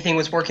miracle anything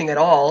was working at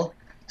all.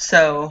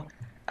 So,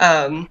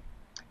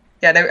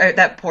 yeah,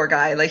 that poor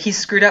guy, he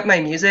screwed up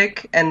my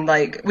music, and,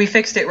 we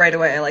fixed it right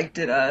away. I,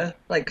 did a,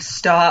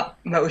 stop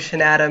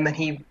motion at him, and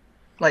he,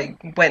 went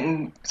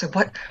and said,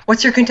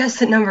 what's your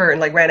contestant number?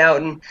 And, ran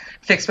out and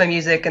fixed my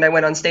music, and I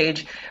went on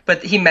stage.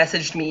 But he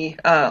messaged me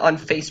on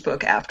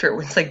Facebook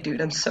afterwards, dude,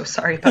 I'm so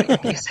sorry about your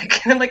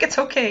music. And I'm like, it's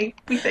okay.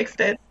 We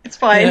fixed it. It's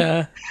fine.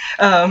 Yeah.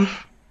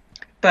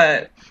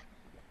 But,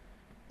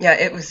 yeah,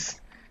 it was...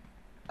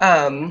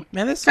 Man,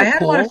 that's so I had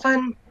cool. a lot of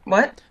fun.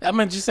 What? I'm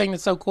just saying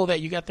it's so cool that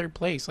you got third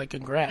place.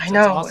 Congrats. I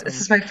know. That's awesome. This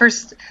is my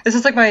first. This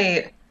is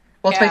my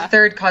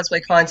third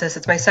cosplay contest.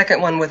 It's my second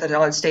one with an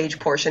on-stage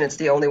portion. It's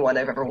the only one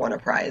I've ever won a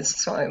prize.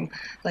 So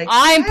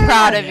I'm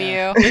proud of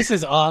you. This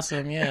is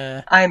awesome.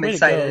 Yeah. I'm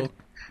excited.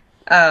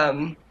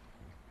 And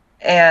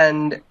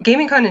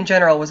Gaming Con in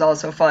general was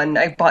also fun.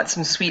 I bought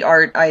some sweet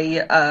art.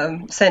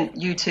 I sent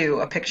you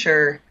two a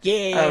picture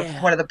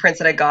of one of the prints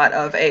that I got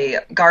of a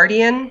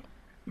Guardian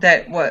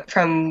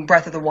from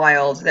Breath of the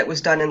Wild that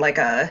was done in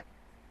a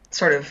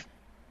sort of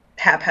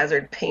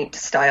haphazard paint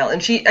style.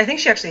 And I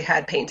think she actually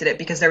had painted it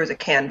because there was a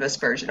canvas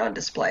version on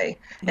display,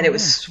 and it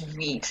was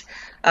sweet.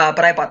 But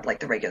I bought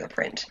the regular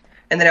print.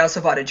 And then I also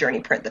bought a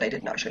Journey print that I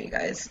did not show you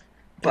guys.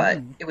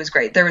 But it was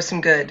great. There was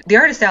some good. The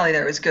artist alley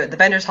there was good. The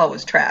vendors hall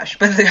was trash,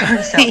 but the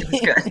artist alley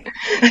was good.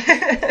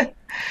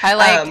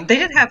 They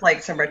did have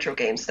some retro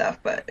game stuff,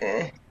 but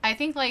I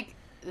think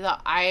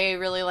I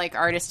really like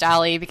Artist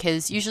Alley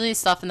because usually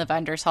stuff in the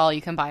vendors hall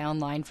you can buy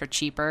online for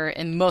cheaper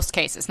in most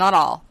cases, not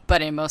all,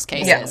 but in most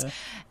cases. Yeah.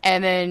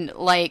 And then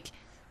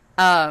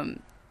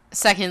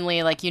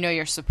secondly,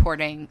 you're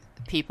supporting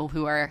people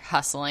who are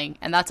hustling,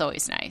 and that's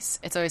always nice.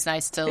 It's always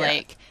nice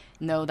to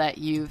know that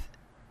you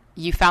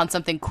found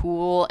something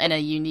cool and a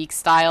unique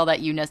style that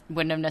you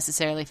wouldn't have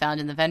necessarily found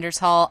in the vendors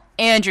hall,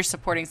 and you're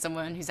supporting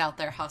someone who's out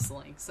there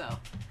hustling. So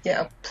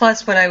yeah.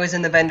 Plus, when I was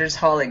in the vendors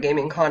hall at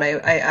Gaming Con,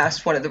 I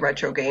asked one of the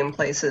retro game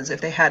places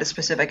if they had a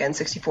specific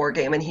N64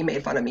 game, and he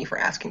made fun of me for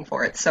asking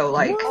for it. So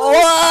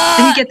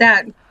didn't get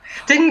that.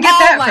 Didn't get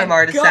that from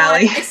Artist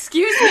Alley.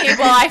 Excuse me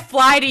while I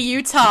fly to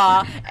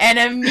Utah and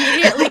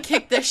immediately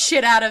kick the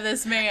shit out of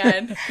this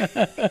man.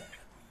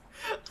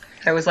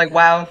 I was like,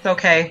 wow,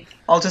 okay,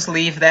 I'll just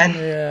leave then.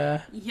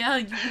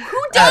 Yeah,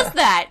 who does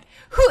that?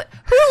 Who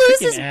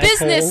loses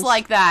business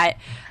like that?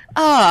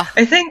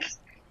 I think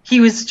he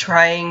was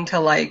trying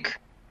to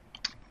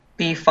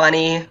be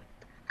funny,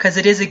 because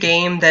it is a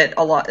game that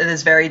it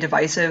is very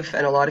divisive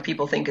and a lot of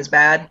people think is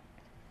bad.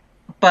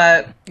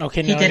 But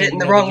he did it in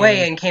the wrong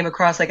way and came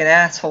across like an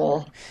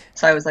asshole.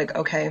 So I was like,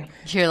 okay.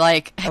 You're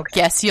like, I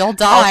guess you'll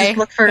die.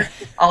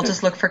 I'll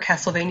just look for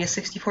Castlevania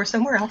 64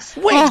 somewhere else.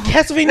 Wait,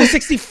 Castlevania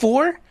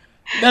 64?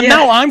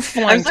 Now I'm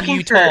flying to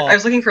Utah. I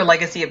was looking for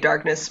Legacy of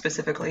Darkness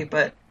specifically,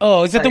 but...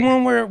 Oh, is that the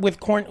one where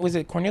was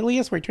it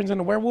Cornelius, where he turns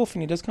into a werewolf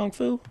and he does Kung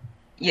Fu?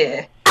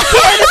 Yeah.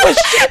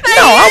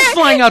 No, I'm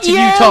flying out to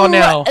Utah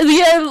now.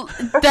 Yeah,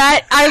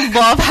 that I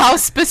love how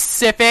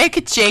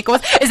specific Jake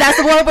was. Is that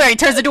the one where he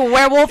turns into a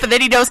werewolf and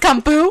then he knows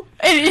kung fu?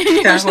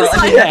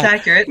 That's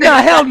accurate. No,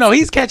 hell no,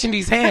 he's catching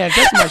these hands.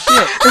 That's my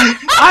shit.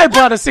 I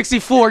bought a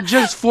 64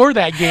 just for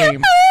that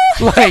game.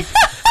 Like,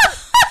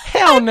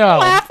 hell no. I'm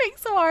laughing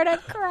so hard I'm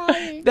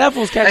crying. That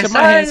fool's catching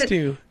my hands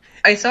too.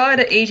 I saw it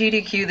at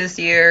AGDQ this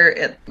year.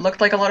 It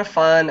looked like a lot of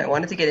fun. I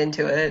wanted to get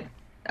into it,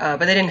 but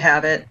they didn't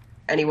have it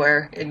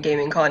anywhere in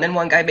Gaming Con, and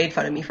one guy made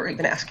fun of me for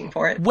even asking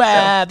for it.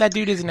 Wow, that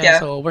dude is an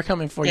asshole. We're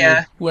coming for you,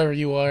 whoever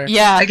you are.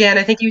 Yeah. Again,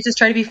 I think he was just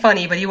trying to be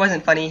funny, but he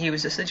wasn't funny. He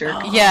was just a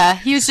jerk. Yeah,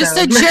 he was just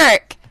a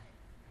jerk.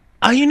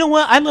 You know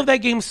what? I love that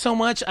game so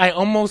much. I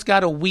almost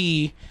got a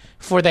Wii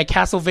for that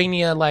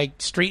Castlevania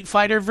like Street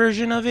Fighter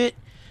version of it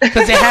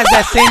because it has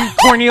that same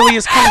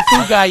Cornelius Kung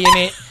Fu guy in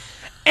it,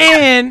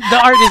 and the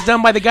art is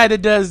done by the guy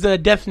that does the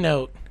Death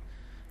Note.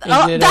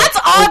 That's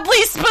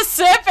oddly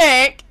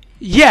specific.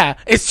 Yeah,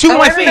 it's two of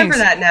my I remember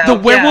things. That now. The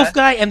werewolf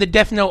guy and the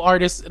Death Note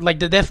artist. Like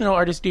the Death Note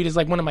artist dude is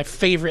like one of my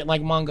favorite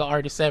like manga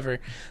artists ever.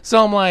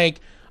 So I'm like,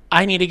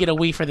 I need to get a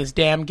Wii for this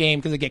damn game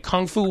because I get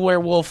Kung Fu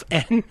Werewolf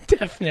and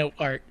Death Note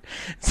art.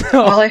 So,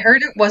 well, I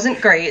heard it wasn't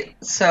great,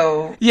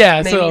 so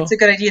maybe it's a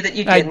good idea that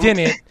you didn't. I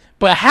didn't.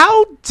 But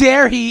how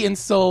dare he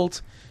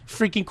insult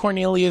freaking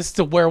Cornelius,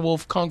 the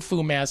werewolf Kung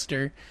Fu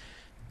master?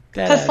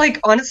 Plus, like,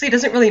 honestly, it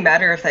doesn't really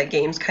matter if that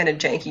game's kind of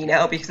janky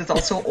now because it's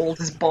also old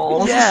as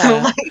balls. Yeah. So,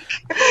 like...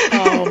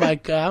 Oh my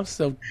god, I'm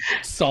so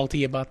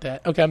salty about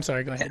that. Okay, I'm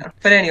sorry, go ahead. Yeah.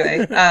 But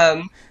anyway,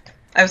 I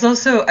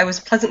was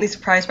pleasantly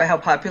surprised by how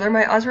popular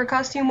my Ozra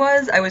costume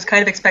was. I was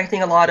kind of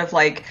expecting a lot of,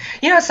 like,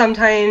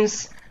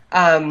 sometimes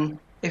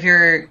if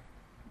you're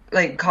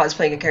like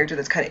cosplaying a character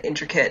that's kind of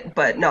intricate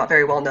but not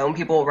very well known,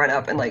 people will run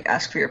up and like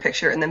ask for your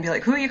picture and then be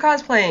like, "Who are you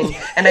cosplaying?"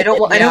 And I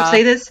don't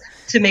say this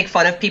to make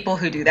fun of people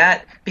who do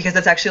that because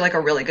that's actually like a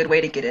really good way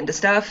to get into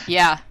stuff.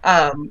 Yeah.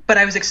 But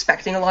I was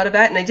expecting a lot of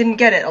that and I didn't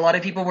get it. A lot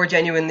of people were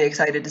genuinely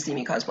excited to see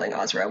me cosplaying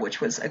Ozra,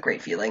 which was a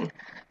great feeling.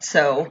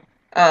 So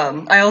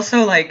I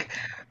also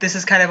this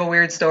is kind of a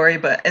weird story,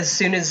 but as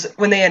soon as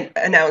when they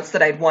announced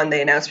that I'd won,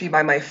 they announced me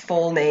by my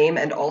full name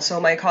and also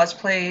my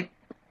cosplay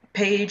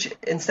page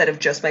instead of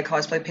just my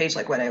cosplay page,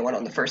 like when I went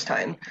on the first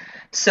time.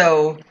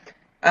 So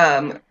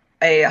a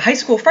high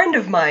school friend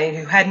of mine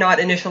who had not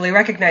initially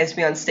recognized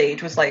me on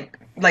stage was like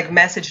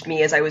messaged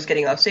me as I was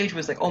getting off stage,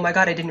 was like, "Oh my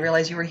god, I didn't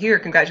realize you were here,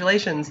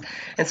 congratulations."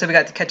 And so we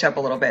got to catch up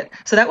a little bit,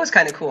 so that was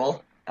kind of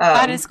cool.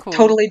 That is cool.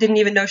 Totally didn't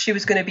even know she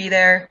was going to be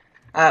there.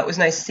 It was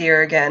nice to see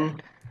her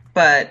again,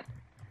 but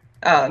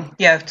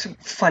it's a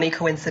funny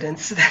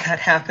coincidence that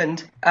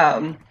happened.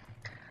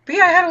 But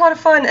yeah, I had a lot of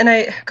fun, and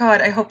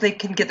I hope they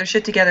can get their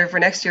shit together for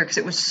next year because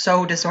it was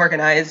so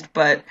disorganized,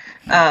 but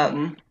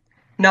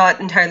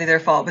not entirely their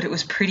fault, but it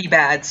was pretty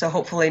bad, so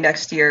hopefully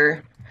next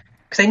year,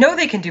 because I know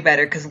they can do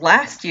better, because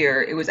last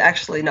year it was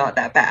actually not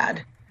that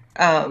bad.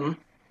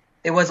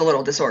 It was a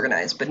little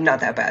disorganized, but not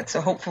that bad, so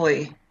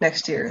hopefully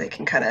next year they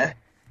can kind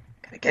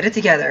of get it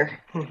together,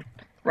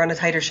 run a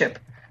tighter ship.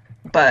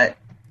 But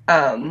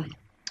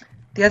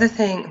the other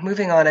thing,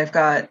 moving on, I've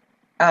got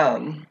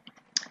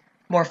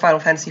more Final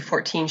Fantasy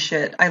XIV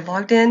shit. I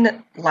logged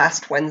in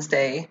last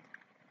Wednesday,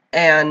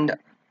 and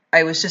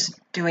I was just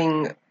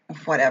doing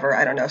whatever,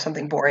 I don't know,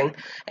 something boring.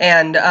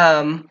 And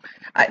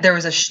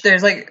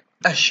there's like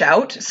a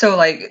shout. So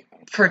like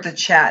for the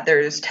chat,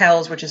 there's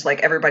tells, which is like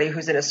everybody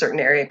who's in a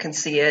certain area can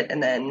see it,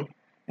 and then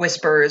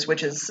whispers,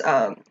 which is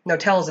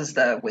tells is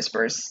the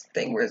whispers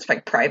thing where it's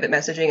like private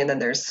messaging, and then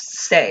there's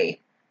say,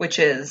 which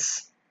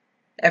is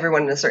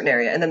everyone in a certain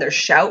area, and then there's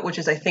shout, which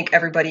is I think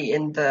everybody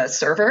in the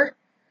server.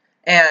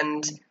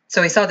 And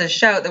so I saw this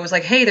shout that was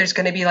like, "Hey, there's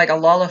going to be like a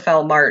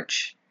Lalafell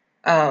march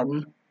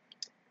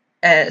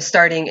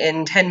starting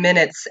in 10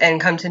 minutes,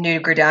 and come to New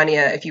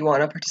Gridania if you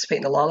want to participate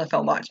in the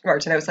Lalafell march."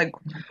 And I was like,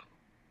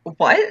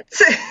 what?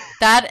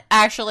 That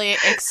actually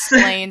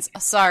explains...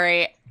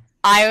 Sorry.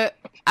 I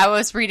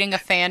was reading a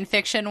fan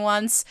fiction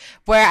once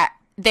where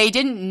they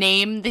didn't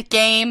name the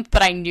game,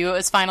 but I knew it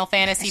was Final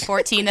Fantasy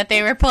XIV that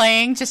they were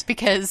playing just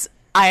because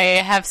I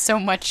have so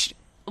much...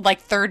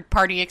 like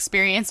third-party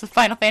experience with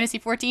Final Fantasy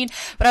XIV,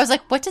 but I was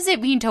like, what does it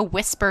mean to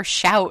whisper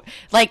shout?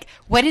 Like,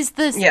 what is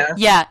this?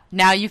 Yeah,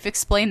 now you've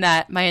explained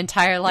that my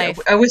entire life.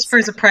 Yeah, a whisper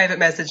is a private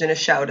message, and a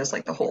shout is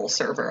like the whole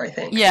server, I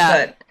think. Yeah.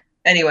 But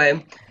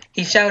anyway,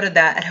 he shouted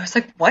that, and I was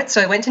like, what? So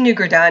I went to New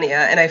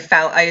Gridania, and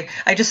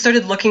I just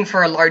started looking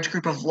for a large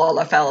group of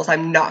Lalafells,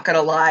 I'm not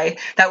gonna lie.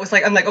 That was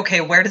like, I'm like,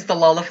 okay, where does the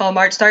Lalafell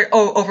march start?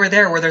 Oh, over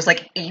there, where there's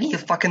like 80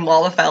 fucking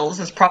Lalafells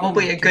is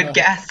probably a good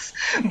guess.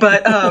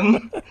 But,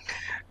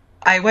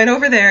 I went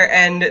over there,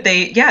 and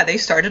they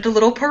started a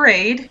little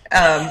parade.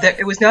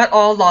 It was not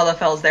all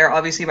Lalafells there.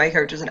 Obviously, my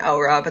character's an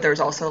Aura, but there was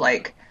also,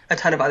 like, a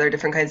ton of other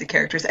different kinds of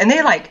characters. And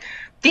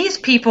these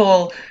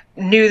people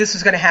knew this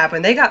was going to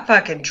happen. They got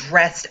fucking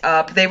dressed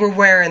up. They were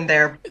wearing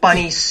their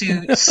bunny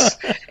suits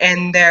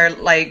and their,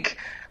 like,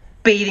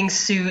 bathing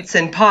suits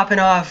and popping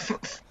off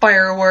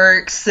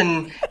fireworks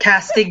and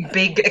casting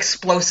big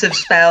explosive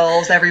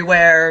spells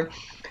everywhere.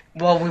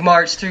 well, we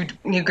marched through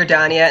New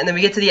Gridania, and then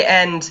we get to the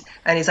end,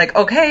 and he's like,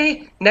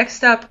 okay,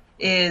 next up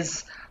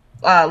is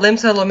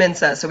Limsa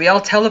Lominsa. So we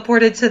all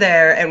teleported to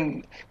there,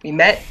 and we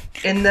met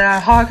in the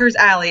Hawker's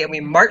Alley, and we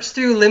marched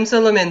through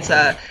Limsa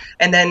Lominsa,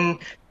 and then,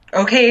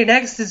 okay,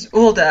 next is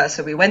Ul'dah.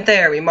 So we went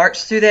there, we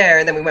marched through there,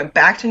 and then we went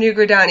back to New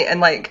Gridania,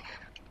 and, like,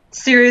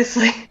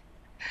 seriously,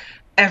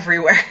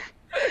 everywhere.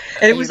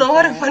 And it was a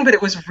lot of fun, but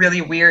it was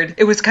really weird.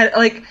 It was kind of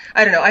like,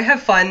 I don't know, I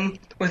have fun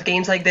with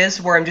games like this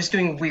where I'm just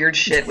doing weird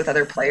shit with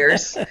other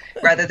players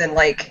rather than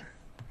like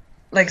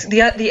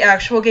the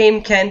actual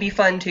game can be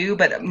fun too,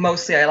 but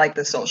mostly I like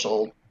the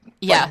social,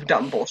 like,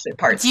 dumb bullshit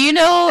parts. Do you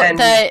know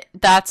that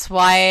that's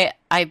why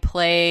I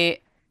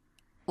play,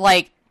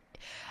 like,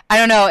 I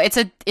don't know, it's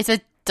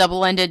a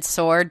double-ended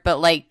sword, but,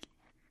 like,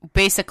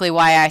 basically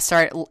why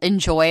I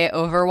enjoy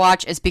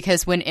Overwatch is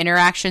because when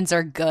interactions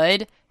are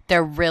good,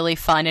 they're really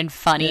fun and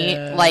funny.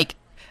 Yeah. Like,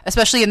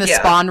 especially in the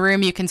spawn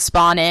room, you can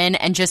spawn in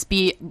and just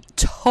be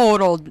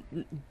total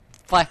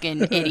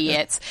fucking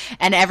idiots,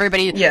 and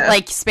everybody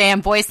like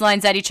spam voice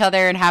lines at each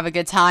other and have a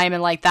good time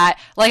and like that.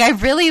 Like, I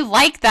really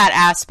like that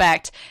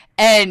aspect.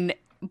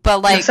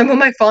 But like, some of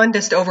my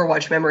fondest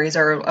Overwatch memories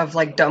are of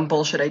like dumb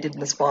bullshit I did in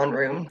the spawn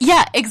room.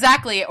 Yeah,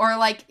 exactly. Or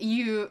like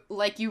you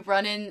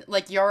run in,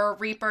 like, you're a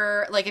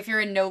Reaper, like if you're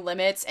in No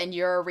Limits and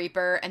you're a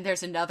Reaper and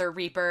there's another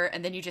Reaper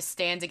and then you just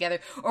stand together.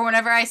 Or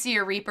whenever I see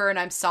a Reaper and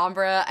I'm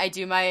Sombra, I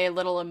do my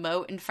little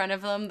emote in front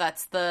of them.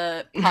 That's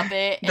the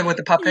puppet. With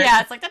the puppet?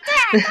 Yeah, it's like the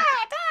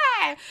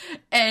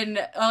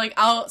and like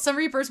some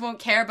Reapers won't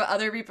care, but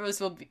other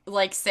Reapers will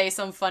like say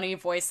some funny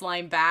voice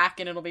line back,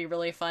 and it'll be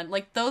really fun.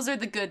 Like, those are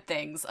the good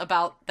things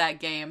about that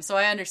game. So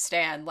I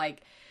understand,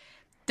 like,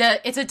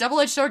 it's a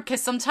double-edged sword,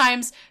 because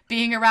sometimes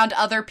being around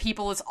other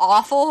people is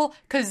awful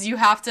because you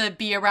have to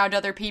be around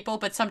other people,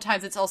 but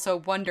sometimes it's also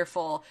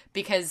wonderful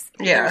because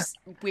there's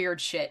weird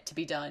shit to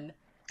be done.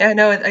 Yeah,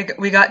 no,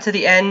 we got to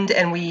the end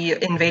and we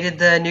invaded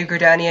the New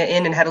Gridania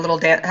Inn and had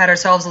had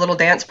ourselves a little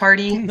dance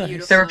party.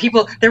 Nice. There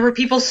were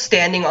people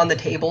standing on the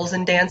tables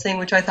and dancing,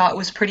 which I thought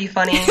was pretty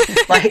funny.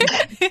 Like,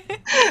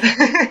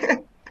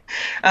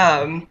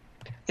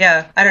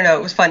 yeah, I don't know,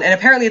 it was fun. And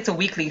apparently it's a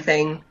weekly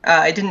thing.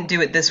 I didn't do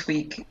it this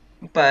week,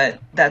 but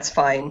that's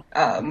fine.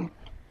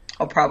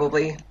 I'll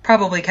probably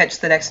catch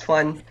the next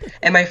one.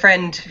 And my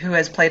friend who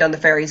has played on the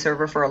Fairy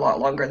server for a lot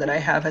longer than I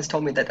have has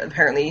told me that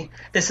apparently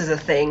this is a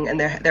thing, and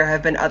there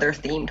have been other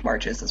themed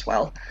marches as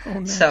well. Oh,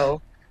 nice.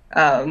 So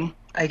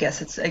I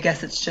guess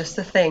it's just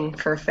a thing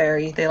for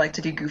Fairy. They like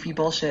to do goofy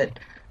bullshit.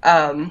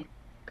 And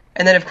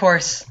then of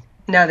course,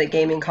 now that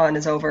Gaming Con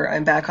is over,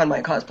 I'm back on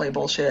my cosplay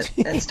bullshit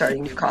and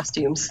starting new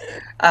costumes.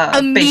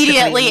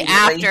 Immediately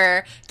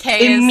after,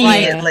 Kay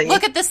is like,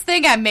 look at this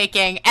thing I'm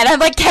making. And I'm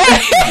like,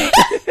 Kay!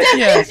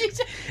 Yeah.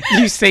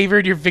 You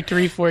savored your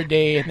victory for a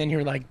day, and then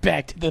you're like,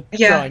 back to the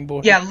drawing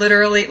board. Yeah,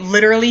 literally,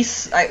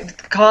 last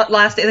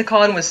day of the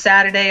con was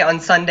Saturday. On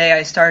Sunday,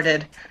 I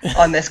started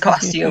on this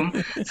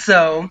costume.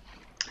 So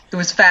it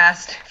was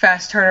fast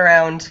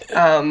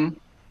turnaround.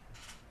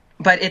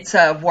 But it's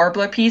a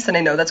Warbler piece, and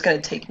I know that's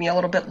going to take me a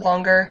little bit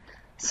longer.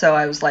 So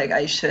I was like,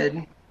 I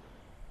should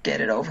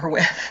get it over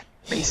with,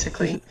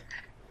 basically.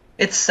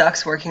 It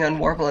sucks working on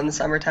Warble in the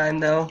summertime,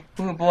 though.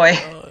 Oh, boy.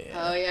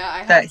 Oh, yeah.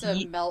 I have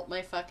to melt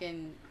my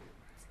fucking...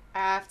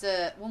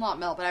 well, not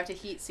melt, but I have to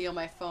heat seal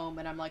my foam,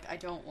 and I'm like, I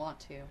don't want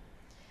to.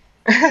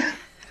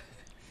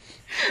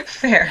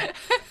 Fair.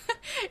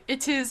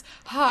 It is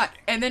hot.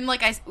 And then,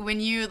 like,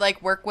 when you,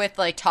 like, work with,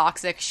 like,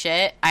 toxic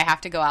shit, I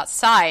have to go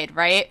outside,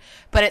 right?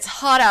 But it's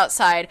hot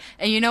outside.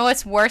 And you know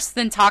what's worse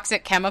than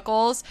toxic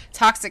chemicals?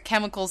 Toxic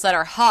chemicals that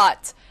are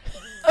hot.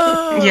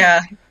 Ugh.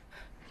 Yeah.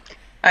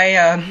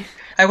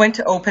 I went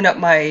to open up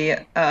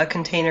my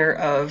container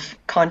of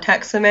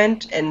contact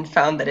cement and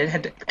found that it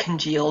had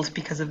congealed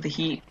because of the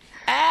heat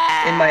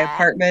in my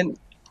apartment.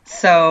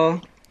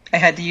 So I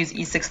had to use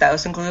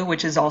E6000 glue,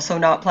 which is also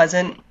not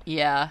pleasant.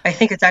 Yeah. I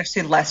think it's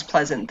actually less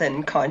pleasant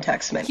than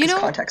contact cement, because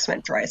contact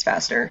cement dries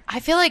faster. I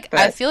feel like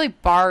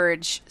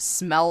Barge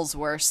smells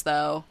worse,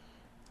 though.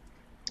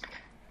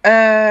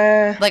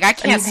 Like, I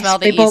can't smell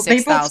the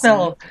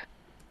E6000.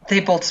 They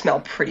both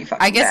smell pretty fucking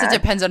bad. I guess it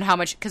depends on how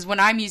much, because when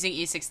I'm using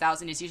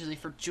E6000, it's usually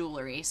for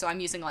jewelry, so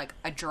I'm using, like,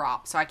 a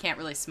drop, so I can't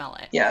really smell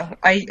it. Yeah,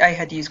 I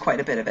had to use quite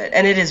a bit of it,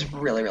 and it is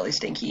really, really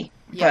stinky.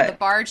 Yeah, but the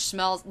Barge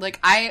smells, like,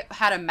 I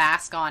had a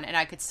mask on, and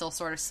I could still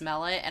sort of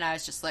smell it, and I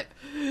was just like,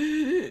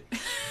 maybe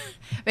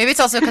it's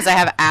also because I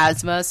have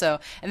asthma,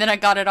 and then I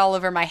got it all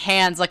over my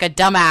hands like a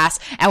dumbass,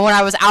 and when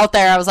I was out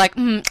there, I was like,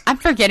 I'm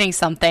forgetting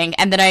something,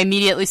 and then I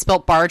immediately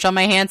spilt Barge on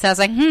my hands, and I was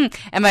like,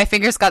 and my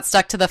fingers got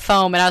stuck to the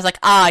foam, and I was like,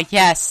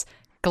 yes,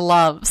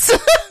 gloves.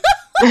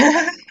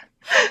 Yeah,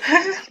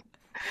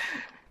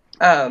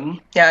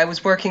 I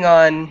was working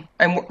on,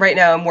 right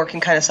now I'm working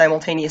kind of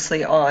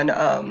simultaneously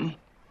on,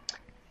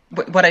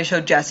 what I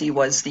showed Jesse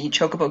was the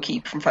Chocobo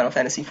Keep from Final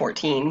Fantasy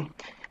XIV,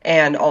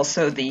 and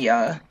also the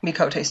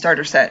Mikote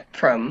starter set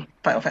from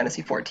Final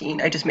Fantasy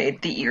XIV. I just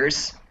made the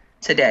ears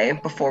today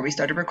before we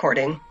started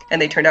recording,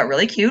 and they turned out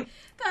really cute.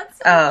 That's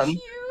so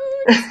cute.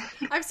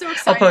 I'm so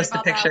excited post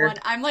about a picture. that one.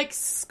 I'm like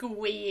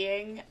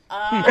squeeing.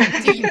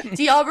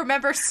 Do y'all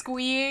remember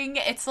squeeing?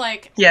 It's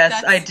like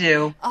yes, I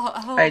do.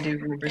 Oh, I do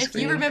remember. If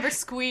you remember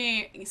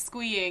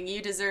squeeing,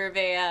 you deserve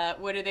a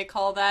what do they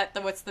call that?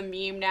 What's the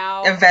meme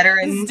now? A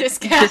veteran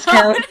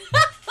discount.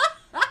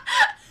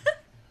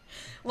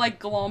 Like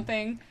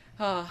glomping.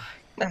 Oh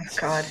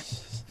God.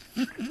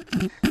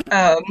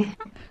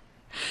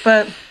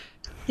 But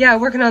yeah,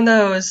 working on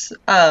those.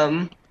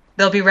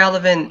 They'll be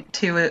relevant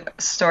to a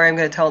story I'm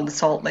going to tell in the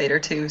Salt later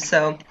too.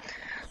 So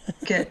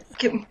get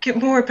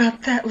more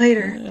about that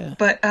later. Yeah.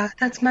 But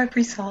that's my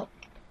pre-salt.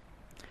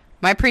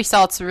 My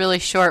pre-salt's really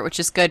short, which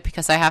is good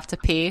because I have to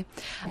pee.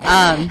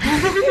 Y'all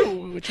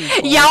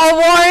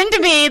warned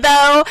me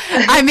though.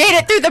 I made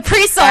it through the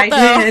pre-salt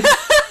though.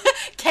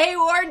 Kay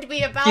warned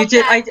me about you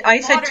did. that.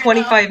 I said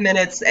 25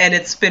 minutes, and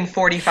it's been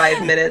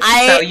 45 minutes.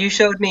 So you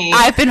showed me.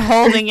 I've been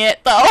holding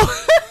it though.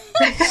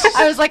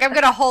 I was like, I'm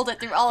gonna hold it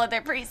through all of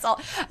their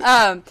pre-salt.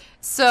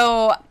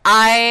 So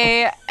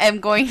I am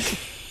going.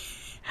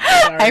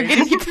 I'm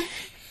gonna be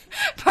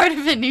part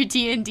of a new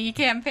D&D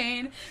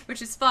campaign,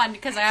 which is fun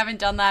because I haven't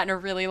done that in a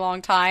really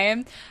long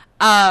time.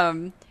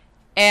 And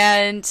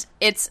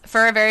it's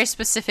for a very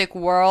specific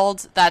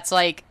world. That's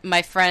like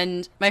my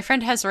friend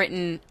has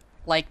written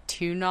like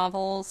 2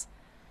 novels.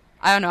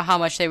 I don't know how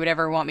much they would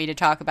ever want me to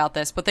talk about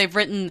this, but they've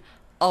written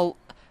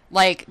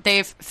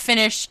they've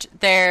finished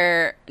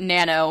their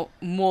Nano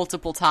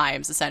multiple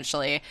times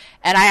essentially,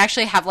 and I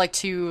actually have like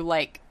 2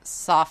 like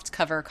soft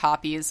cover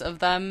copies of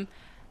them.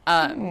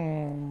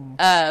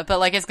 But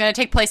like it's gonna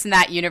take place in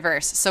that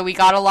universe, so we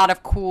got a lot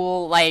of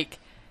cool like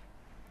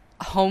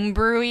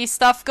homebrewy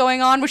stuff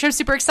going on, which I'm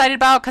super excited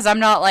about because I'm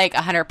not like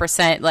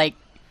 100% like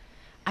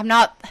I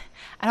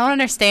don't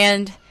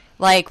understand.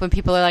 Like, when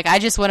people are like, I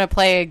just want to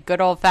play a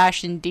good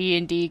old-fashioned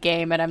D&D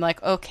game, and I'm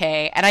like,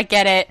 okay, and I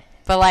get it,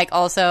 but, like,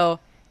 also,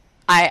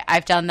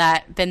 I've done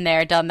that, been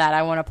there, done that,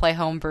 I want to play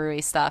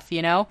homebrewy stuff,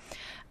 you know?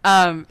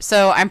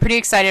 So I'm pretty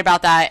excited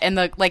about that, and,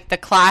 the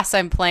class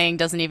I'm playing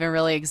doesn't even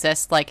really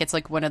exist, like, it's,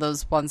 like, one of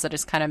those ones that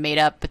is kind of made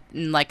up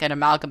in, like, an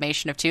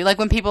amalgamation of 2, like,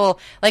 when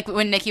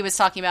Nikki was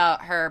talking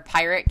about her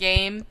pirate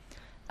game,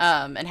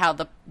 and how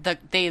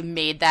they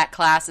made that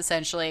class,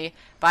 essentially,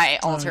 by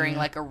altering,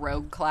 like, a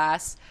rogue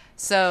class.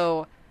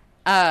 So,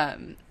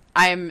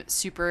 I'm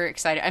super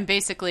excited. I'm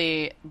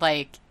basically,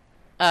 like,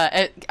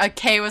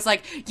 Kay was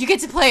like, you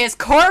get to play as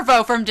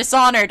Corvo from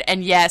Dishonored,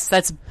 and yes,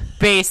 that's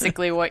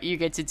basically what you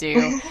get to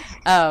do.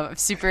 I'm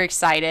super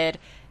excited.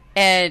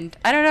 And,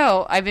 I don't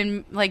know, I've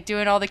been, like,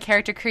 doing all the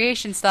character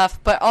creation stuff,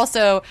 but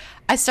also,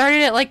 I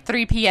started at, like,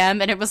 3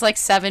 p.m., and it was, like,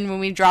 7 when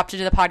we dropped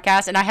into the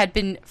podcast, and I had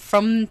been,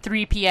 from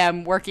 3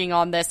 p.m., working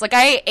on this. Like,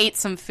 I ate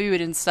some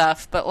food and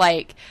stuff, but,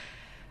 like,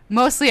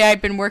 mostly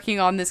I've been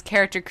working on this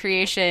character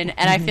creation,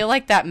 and I feel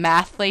like that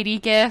math lady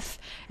gif,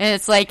 and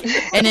it's like,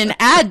 and then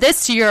add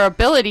this to your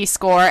ability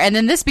score, and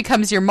then this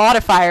becomes your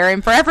modifier,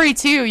 and for every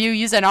 2, you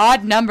use an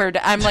odd number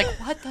I'm like,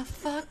 what the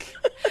fuck?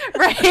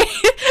 Right?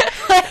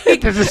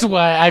 Like, this is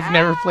why I've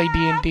never played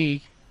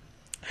D&D.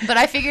 But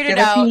I figured it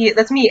out.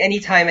 That's me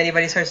anytime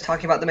anybody starts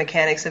talking about the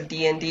mechanics of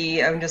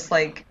D&D, I'm just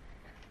like,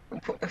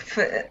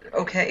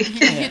 okay.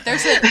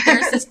 There's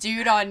this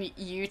dude on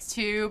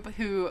YouTube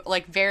who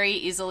like very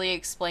easily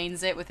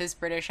explains it with his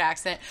British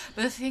accent.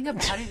 But the thing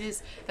about it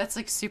is that's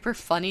like super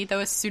funny though.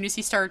 As soon as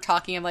he started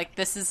talking, I'm like,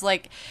 this is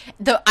like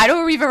I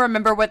don't even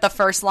remember what the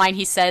first line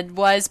he said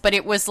was, but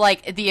it was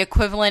like the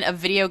equivalent of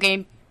video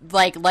game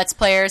like Let's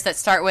Players that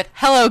start with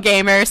 "Hello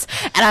gamers,"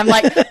 and I'm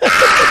like,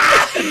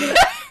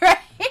 right?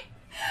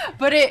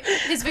 But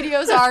his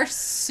videos are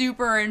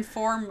super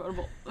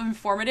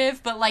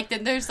informative, but, like,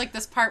 then there's, like,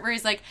 this part where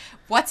he's like,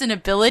 what's an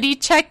ability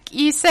check,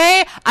 you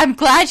say? I'm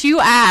glad you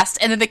asked.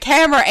 And then the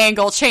camera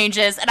angle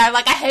changes, and I'm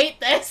like, I hate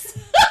this.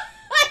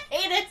 I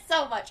hate it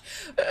so much.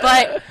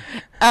 But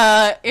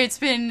it's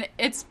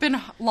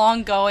been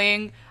long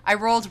going. I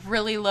rolled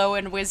really low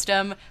in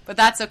wisdom, but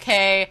that's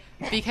okay,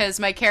 because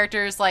my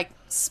characters, like,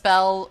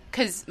 spell...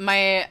 Because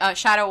my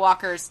Shadow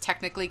Walkers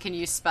technically can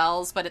use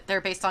spells, but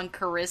they're based on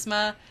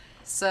charisma.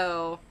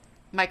 So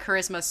my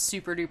charisma's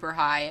super duper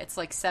high. It's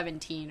like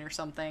 17 or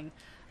something.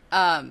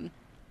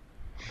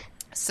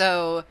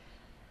 So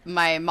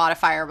my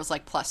modifier was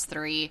like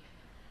 +3,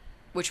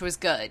 which was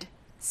good.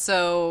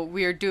 So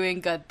we're doing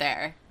good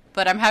there.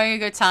 But I'm having a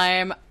good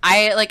time.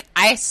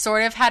 I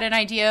sort of had an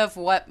idea of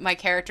what my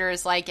character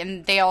is like,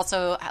 and they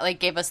also like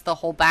gave us the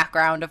whole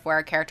background of where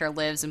our character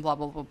lives and blah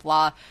blah blah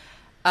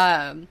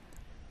blah.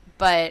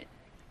 But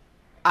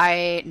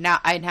I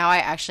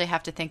actually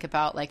have to think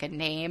about like a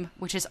name,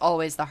 which is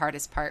always the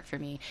hardest part for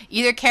me.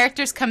 Either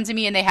characters come to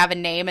me and they have a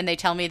name and they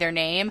tell me their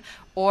name,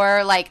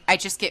 or like I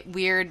just get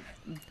weird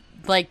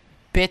like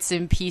bits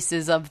and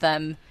pieces of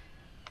them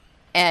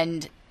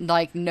and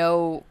like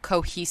no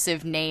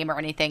cohesive name or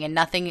anything, and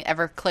nothing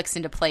ever clicks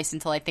into place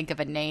until I think of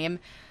a name.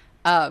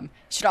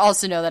 Should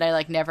also know that I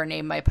like never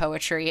name my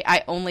poetry.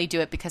 I only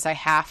do it because I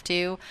have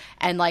to,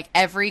 and like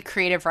every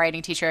creative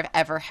writing teacher I've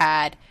ever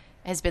had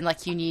has been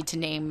like, you need to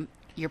name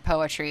your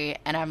poetry,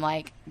 and I'm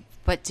like,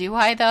 But do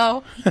I,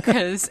 though?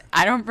 Because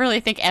I don't really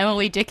think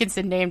Emily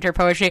Dickinson named her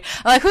poetry.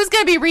 I'm like, who's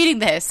going to be reading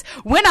this?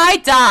 When I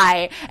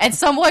die and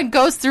someone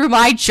goes through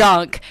my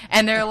junk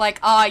and they're like,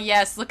 oh,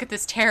 yes, look at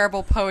this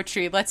terrible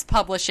poetry. Let's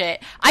publish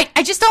it.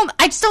 I just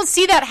don't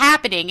see that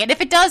happening. And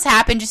if it does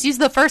happen, just use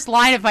the first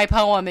line of my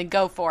poem and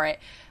go for it.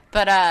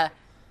 But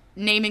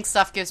naming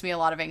stuff gives me a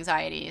lot of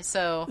anxiety.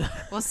 So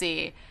we'll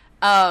see.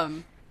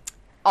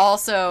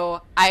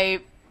 Also,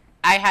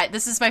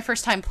 this is my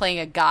first time playing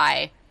a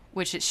guy,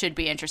 which it should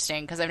be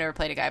interesting because I've never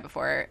played a guy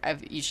before.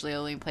 I've usually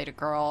only played a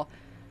girl.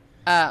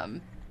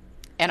 And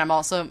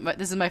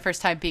this is my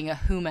first time being a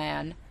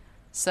who-man.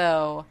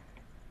 So,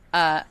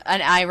 and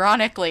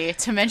ironically,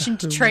 to mention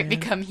Detroit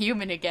Become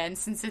Human again,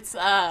 since it's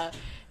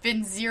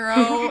been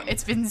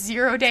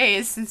 0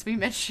 days since we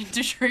mentioned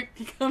Detroit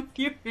Become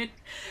Human.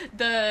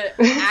 The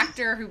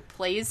actor who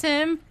plays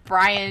him,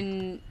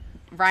 Brian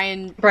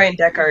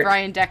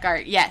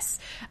Deckard, yes.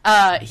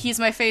 He's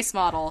my face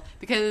model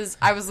because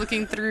I was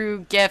looking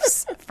through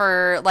GIFs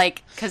for,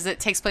 because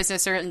it takes place in a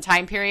certain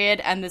time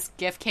period, and this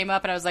GIF came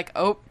up, and I was like,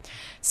 oh,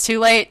 it's too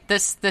late.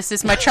 This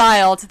is my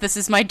child. This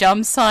is my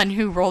dumb son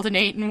who rolled an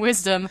 8 in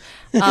wisdom.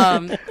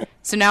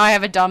 So now I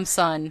have a dumb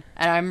son,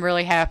 and I'm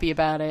really happy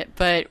about it.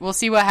 But we'll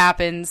see what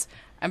happens.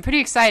 I'm pretty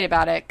excited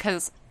about it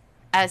because,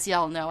 as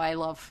y'all know, I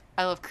love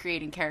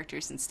creating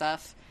characters and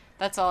stuff.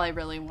 That's all I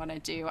really want to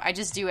do. I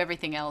just do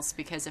everything else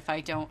because if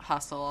I don't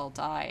hustle, I'll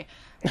die.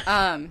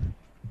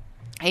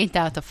 Ain't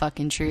that the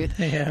fucking truth?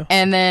 Yeah.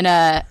 And then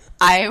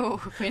I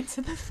went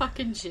to the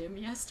fucking gym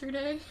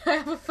yesterday. I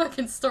have a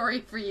fucking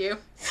story for you.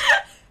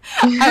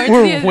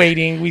 We're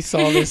waiting. We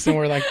saw this and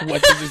we're like,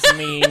 what does this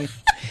mean?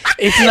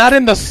 It's not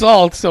in the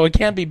salt, so it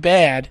can't be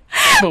bad.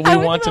 But we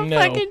want to know.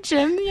 I went to the fucking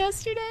gym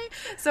yesterday.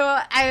 So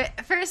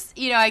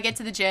I get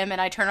to the gym and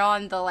I turn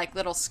on the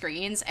little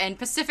screens and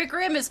Pacific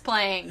Rim is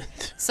playing.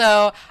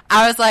 So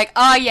I was like,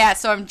 oh yeah.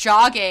 So I'm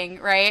jogging,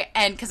 right?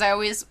 And because I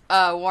always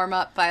warm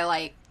up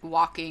by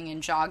walking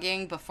and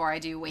jogging before I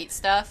do weight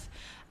stuff.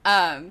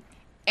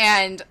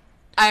 And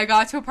I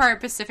got to a part of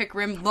Pacific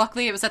Rim.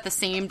 Luckily, it was at the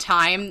same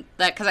time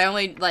because I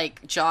only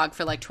jog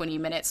for 20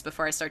 minutes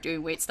before I start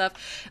doing weight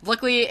stuff.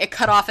 Luckily, it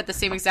cut off at the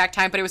same exact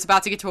time, but it was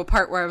about to get to a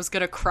part where I was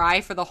going to cry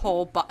for the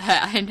whole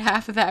and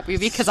half of that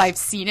movie because I've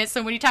seen it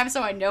so many times,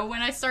 so I know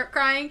when I start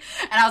crying.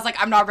 And I was like,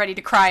 I'm not ready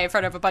to cry in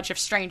front of a bunch of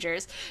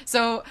strangers.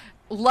 So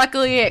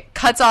luckily, it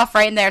cuts off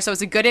right in there. So it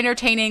was a good,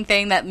 entertaining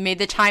thing that made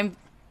the time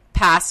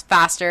pass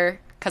faster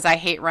because I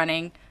hate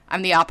running.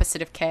 I'm the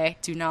opposite of Kay.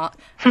 Do not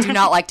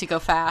like to go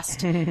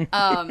fast.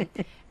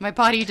 My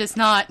body does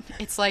not.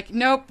 It's like,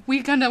 nope,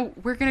 we're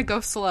gonna go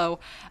slow.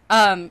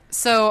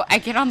 So I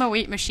get on the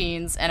weight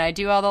machines and I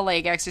do all the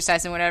leg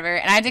exercise and whatever.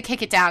 And I had to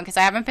kick it down because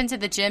I haven't been to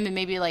the gym in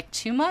maybe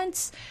 2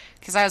 months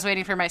because I was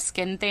waiting for my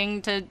skin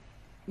thing to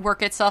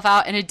work itself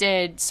out, and it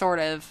did sort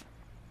of.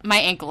 My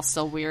ankle's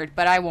still weird,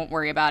 but I won't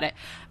worry about it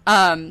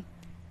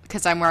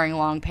because I'm wearing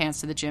long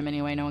pants to the gym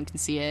anyway. No one can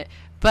see it.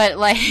 But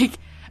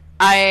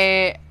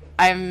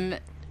I'm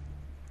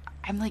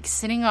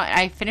sitting on.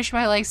 I finish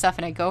my leg stuff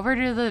and I go over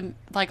to the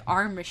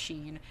arm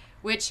machine,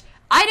 which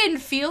I didn't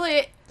feel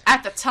it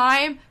at the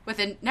time. But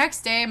the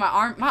next day, my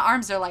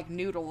arms are like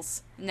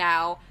noodles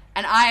now,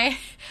 and I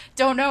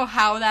don't know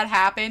how that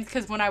happened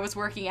because when I was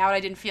working out, I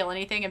didn't feel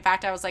anything. In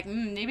fact, I was like,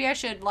 maybe I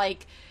should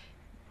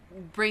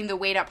bring the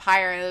weight up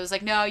higher. And it was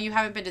like, no, you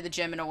haven't been to the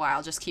gym in a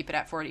while. Just keep it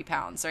at 40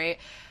 pounds, right?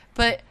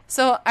 But,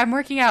 so, I'm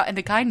working out, and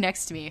the guy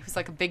next to me, who's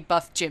a big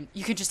buff gym,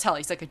 you can just tell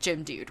he's a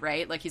gym dude,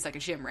 right? He's a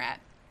gym rat.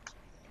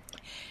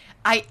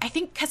 I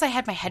think because I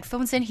had my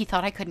headphones in, he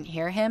thought I couldn't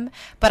hear him,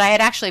 but I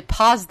had actually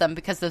paused them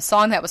because the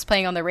song that was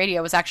playing on the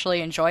radio was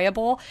actually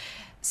enjoyable.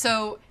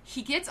 So,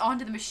 he gets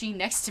onto the machine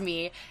next to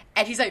me,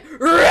 and he's like,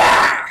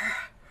 "Rawr!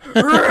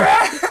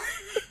 Rawr!"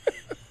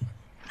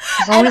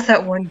 There's always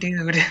that one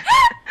dude.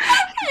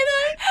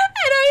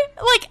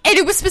 And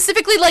it was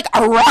specifically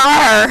a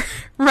roar,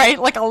 right?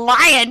 Like a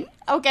lion,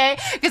 okay?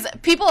 Because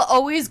people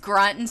always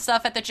grunt and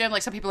stuff at the gym.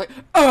 Some people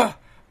are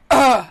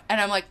and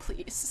I'm like,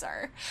 please,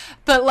 sir.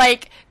 But,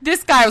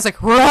 this guy was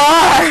like,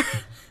 roar!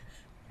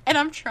 And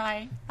I'm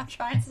trying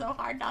so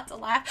hard not to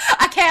laugh.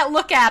 I can't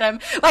look at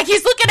him.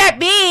 He's looking at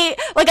me.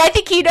 I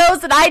think he knows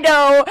that I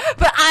know,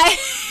 but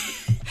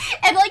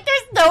and,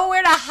 there's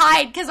nowhere to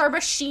hide because our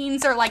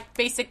machines are,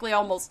 basically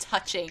almost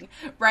touching,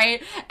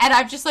 right? And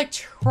I'm just,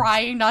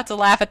 trying not to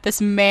laugh at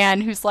this man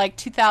who's,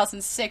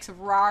 2006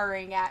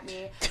 roaring at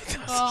me.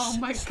 Oh,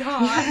 my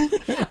God.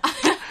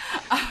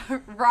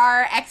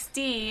 RAR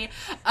XD.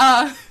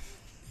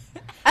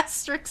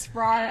 Asterisk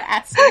RAR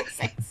asterisk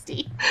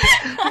XD.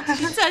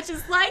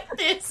 Touches like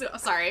this. Oh,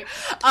 sorry.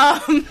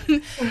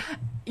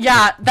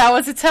 Yeah, that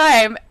was a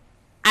time.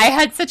 I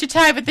had such a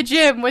time at the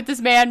gym with this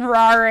man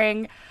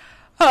roaring.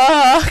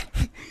 But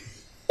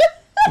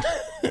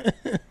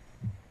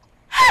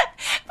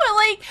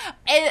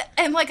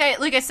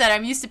like I said,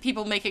 I'm used to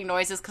people making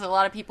noises because a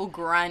lot of people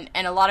grunt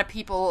and a lot of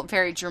people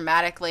very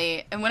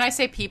dramatically. And when I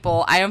say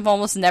people, I have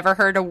almost never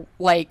heard a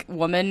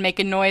woman make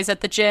a noise at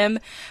the gym,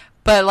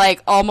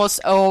 but almost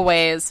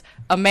always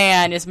a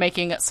man is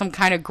making some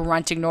kind of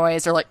grunting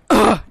noise or like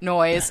ugh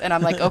noise, and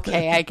I'm like,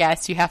 okay, I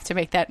guess you have to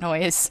make that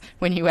noise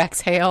when you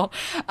exhale.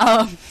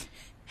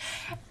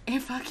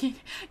 And fucking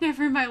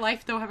never in my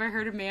life though have I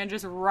heard a man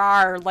just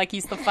roar like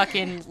he's the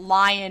fucking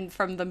lion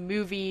from the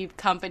movie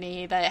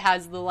company that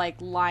has the like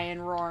lion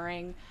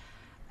roaring.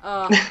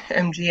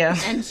 MGM.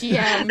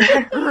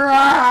 MGM.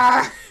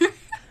 Roar.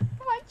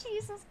 My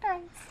Jesus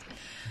Christ.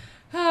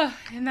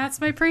 And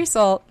that's my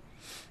pre-salt.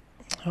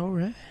 All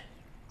right.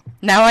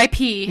 Now I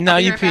pee. Now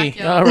you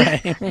pee. All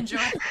right. Enjoy.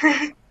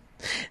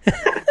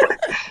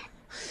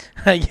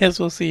 I guess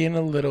we'll see you in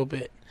a little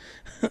bit.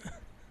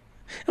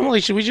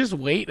 Emily, should we just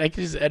wait? I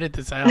can just edit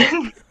this out.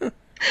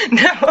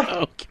 No.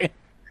 Okay.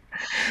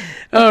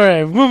 All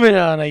right, moving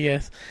on, I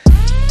guess.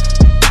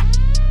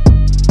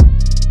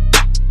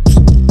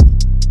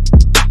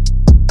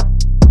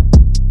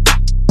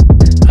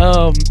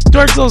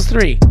 Dark Souls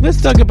 3.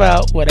 Let's talk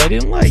about what I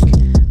didn't like.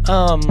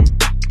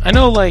 I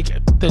know, like,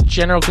 the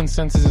general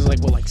consensus is,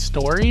 like, well, like,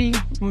 story,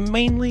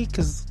 mainly,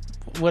 because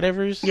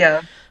whatever's...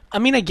 Yeah. I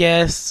mean, I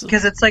guess...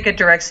 Because it's, like, a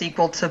direct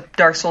sequel to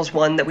Dark Souls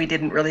 1 that we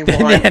didn't really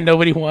want. Yeah,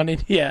 nobody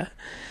wanted, yeah.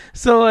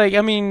 So, like,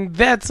 I mean,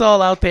 that's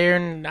all out there,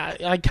 and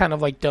I kind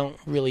of, like, don't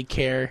really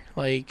care.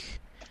 Like,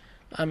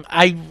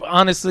 I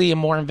honestly am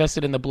more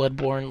invested in the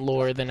Bloodborne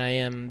lore than I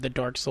am the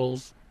Dark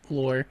Souls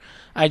lore.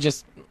 I'm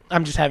just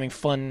having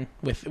fun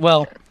with,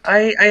 well...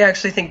 I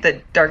actually think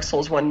that Dark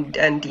Souls 1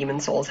 and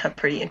Demon Souls have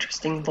pretty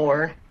interesting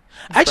lore.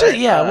 Actually,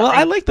 yeah, well,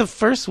 I like the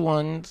first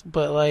one,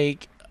 but,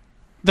 like,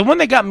 the one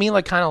that got me,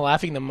 like, kind of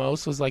laughing the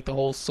most was, like, the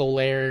whole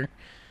Solaire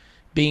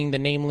being the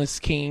nameless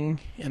king,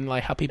 and,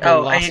 like, how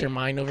people lost their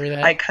mind over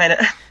that. I kind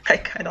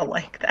of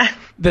like that.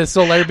 The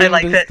Solaire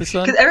being the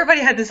son? Because everybody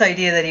had this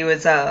idea that he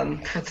was,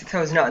 for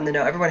those not in the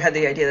know, everyone had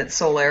the idea that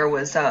Solaire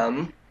was,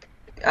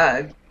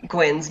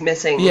 Gwyn's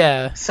missing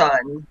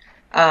son.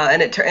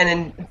 And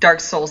in Dark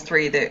Souls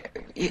 3,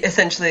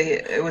 essentially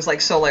it was like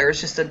Solaire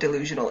is just a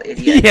delusional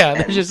idiot. Yeah,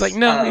 they're just like,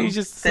 no, he's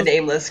just... The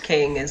Nameless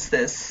King is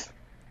this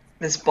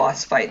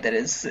boss fight that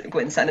is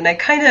Gwyn's son. And I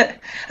kind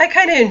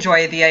of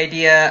enjoy the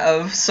idea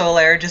of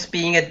Solaire just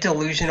being a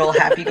delusional,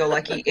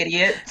 happy-go-lucky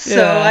idiot.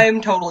 So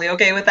I'm totally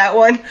okay with that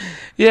one.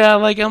 Yeah,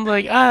 like,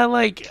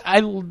 I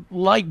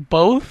like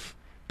both,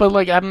 but,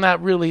 like, I'm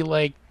not really,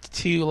 like,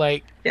 too,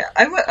 like... Yeah,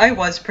 I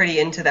was pretty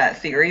into that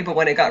theory, but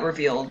when it got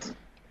revealed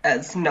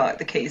as not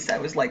the case, I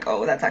was like,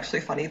 oh, that's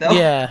actually funny, though.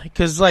 Yeah,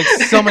 because, like,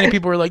 so many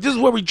people were like, this is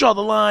where we draw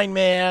the line,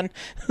 man.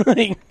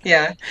 Like,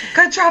 yeah.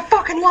 Gotta draw a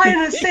fucking line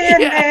in the sand,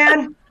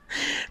 man!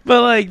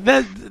 But, like,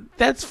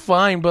 that's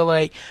fine, but,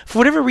 like, for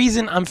whatever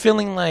reason, I'm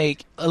feeling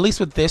like, at least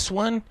with this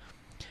one,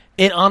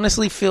 it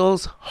honestly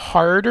feels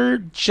harder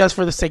just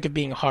for the sake of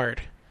being hard.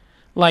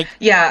 Like,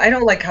 yeah, I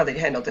don't like how they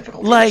handle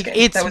difficulty. Like,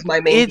 that was my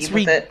main beef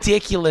with it. It's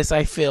ridiculous,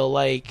 I feel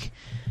like,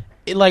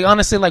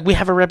 honestly, like, we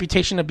have a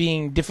reputation of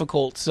being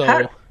difficult,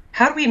 so...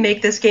 How do we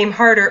make this game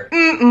harder?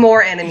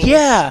 More enemies.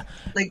 Yeah.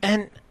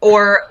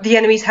 Or the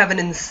enemies have an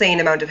insane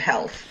amount of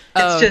health.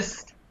 It's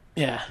just...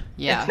 Yeah.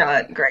 It's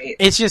not great.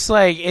 It's just,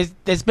 like,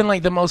 it's been,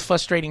 like, the most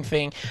frustrating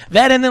thing.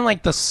 That and then,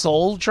 like, the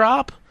soul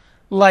drop,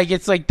 like,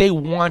 it's like they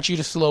want you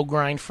to slow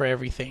grind for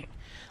everything.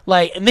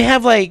 Like, and they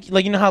have, like,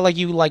 you know how, like,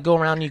 you, like, go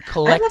around and you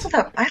collect...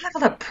 I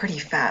leveled up pretty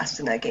fast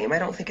in that game. I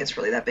don't think it's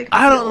really that big of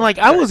a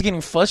deal, I was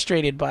getting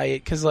frustrated by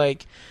it, because,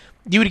 like...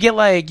 You would get,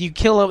 like, you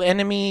kill an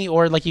enemy,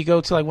 or, like, you go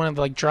to, like, one of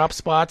the, like, drop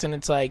spots, and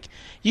it's like,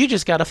 you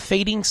just got a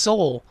fading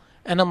soul.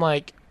 And I'm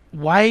like,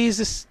 why is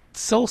this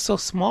soul so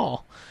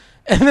small?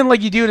 And then,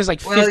 like, you do it as,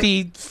 like,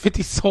 50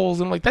 souls.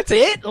 I'm like, that's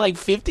it? Like,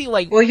 50?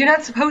 Like... Well, you're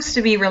not supposed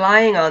to be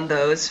relying on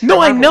those. No,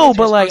 I know,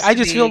 but, like, I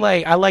just feel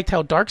like I liked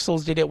how Dark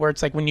Souls did it, where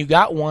it's like, when you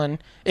got one,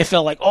 it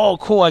felt like, oh,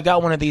 cool, I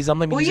got one of these. I'm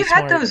gonna use it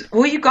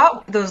smart. You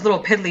got those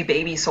little piddly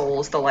baby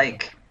souls, the,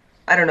 like...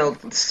 I don't know,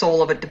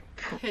 soul of a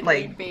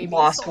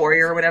lost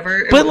warrior or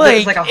whatever. But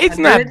like it's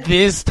not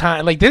this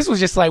time. Like this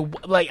was just like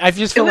I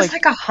just feel it was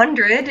like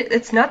 100.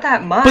 It's not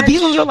that much. But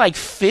these ones are like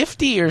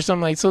 50 or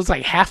something. Like so, it's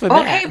like half of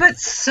that. Okay, but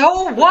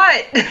so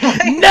what?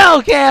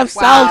 No, Cam,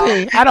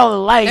 salty. I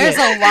don't like it.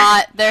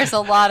 There's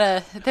a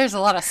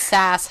lot of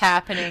sass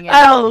happening.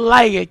 I don't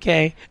like it,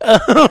 Kay.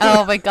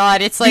 Oh my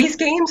god, it's like these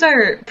games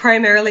are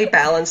primarily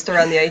balanced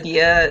around the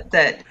idea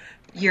that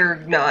you're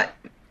not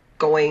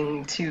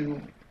going to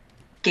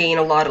gain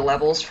a lot of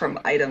levels from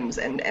items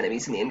and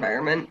enemies in the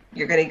environment.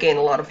 You're going to gain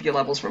a lot of your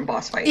levels from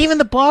boss fights. Even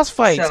the boss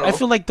fights. So, I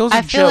feel like those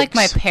are jokes. I feel like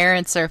my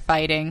parents are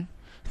fighting.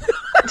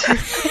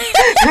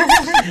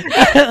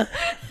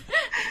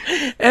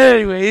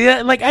 Anyway,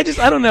 yeah, like I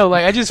don't know.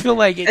 Like I just feel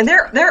like and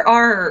there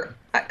are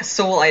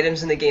soul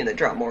items in the game that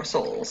drop more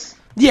souls.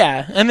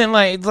 Yeah, and then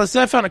like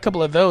so I found a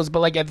couple of those, but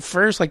like at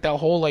first, like that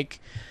whole like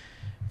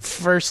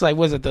first, like,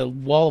 was it the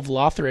Wall of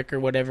Lothric or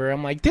whatever?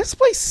 I'm like, this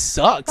place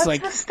sucks. That's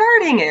like the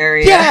starting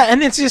area. Yeah,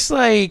 and it's just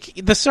like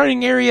the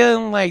starting area,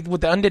 like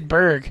with the Undead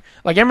Burg.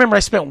 Like I remember I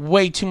spent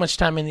way too much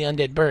time in the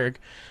Undead Burg,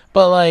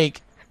 but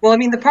like Well, I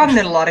mean, the problem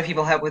that a lot of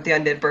people have with the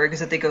Undead Burg is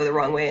that they go the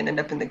wrong way and end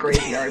up in the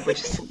graveyard, which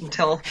is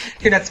until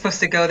you're not supposed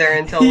to go there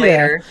until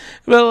later.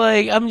 But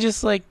like, I'm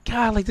just like,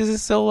 God, like this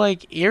is so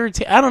like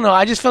irritating. I don't know.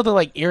 I just felt it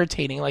like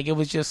irritating. Like it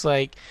was just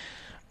like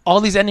all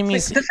these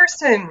enemies Like, the first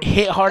time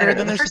hit harder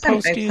than they're the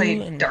supposed first to. time I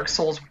played Dark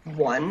Souls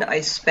 1,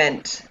 I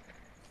spent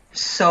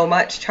so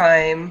much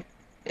time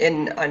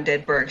in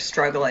Undead Burg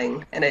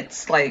struggling, and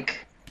it's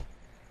like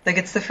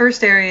it's the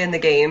first area in the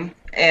game,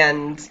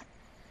 and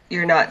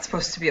you're not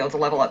supposed to be able to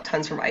level up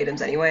tons from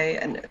items anyway,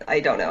 and I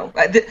don't know.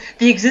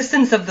 The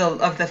existence of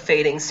the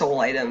fading soul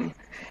item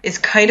is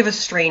kind of a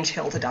strange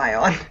hill to die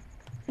on.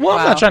 Well,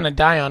 I'm not trying to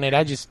die on it.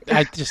 I just.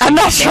 I'm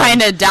not trying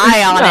to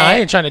die on it. I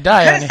ain't trying to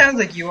die on It it. sounds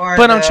like you are.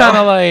 But though. I'm trying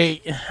to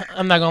like.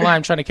 I'm not gonna lie.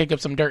 I'm trying to kick up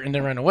some dirt and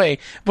then run away.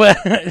 But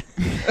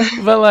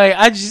like,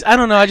 I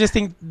don't know. I just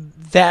think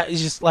that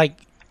is just like.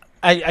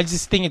 I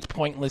just think it's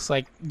pointless.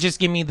 Like, just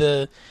give me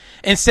the.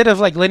 Instead of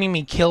like letting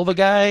me kill the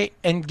guy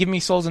and give me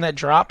souls in that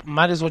drop,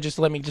 might as well just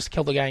let me just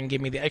kill the guy and give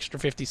me the extra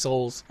 50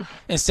 souls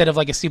instead of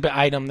like a stupid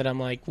item that I'm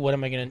like, what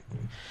am I gonna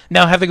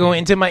now have to go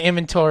into my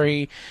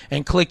inventory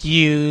and click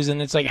use,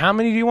 and it's like, how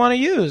many do you want to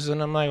use?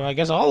 And I'm like, well, I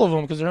guess all of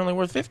them because they're only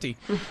worth 50.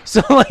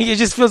 So like, it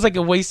just feels like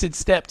a wasted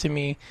step to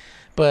me.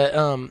 But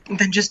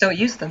then just don't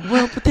use them.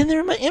 well, but then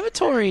they're in my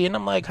inventory, and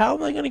I'm like, how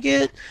am I gonna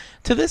get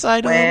to this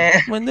item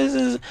when this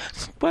is?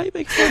 Why you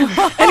make fun of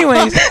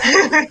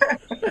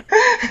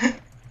me?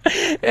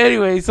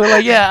 Anyways, so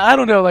like, yeah, I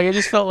don't know. Like, I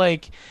just felt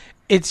like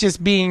it's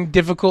just being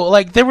difficult.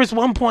 Like, there was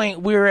one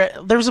point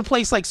there was a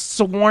place like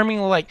swarming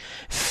like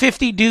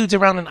 50 dudes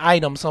around an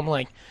item. So I'm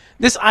like,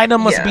 this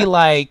item must be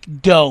like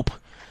dope.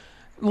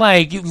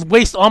 Like, you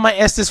waste all my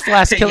Estus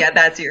flask, that's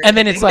irritating. and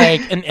then it's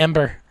like an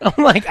ember.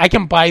 I'm like, I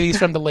can buy these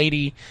from the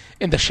lady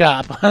in the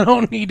shop. I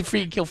don't need to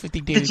free kill 50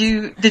 dudes.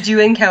 Did you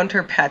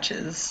encounter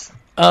Patches?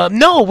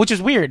 No, which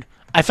is weird.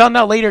 I found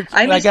out later.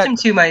 I missed him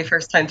too my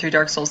first time through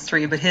Dark Souls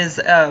 3, but his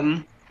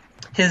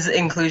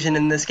inclusion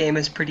in this game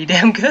is pretty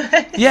damn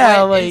good.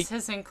 Yeah, what like is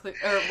his or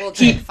we'll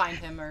try to find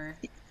him or.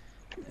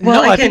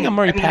 Well, I think I'm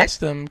already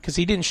past him because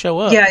he didn't show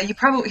up. Yeah,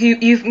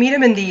 you meet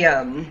him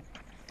in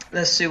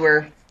the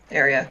sewer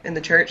area in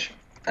the church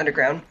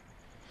underground.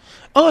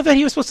 Oh, I thought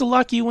he was supposed to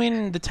lock you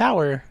in the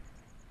tower.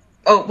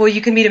 Oh, well, you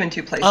can meet him in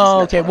two places.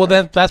 Oh, okay. Well,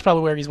 that's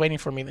probably where he's waiting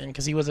for me then,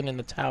 because he wasn't in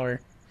the tower.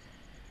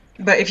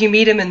 But if you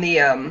meet him in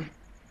the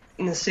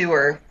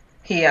sewer,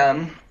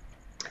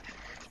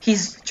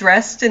 he's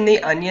dressed in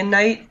the Onion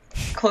Knight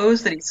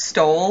clothes that he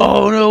stole.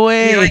 Oh, no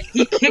way!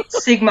 He kicked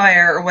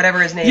Sigmire or whatever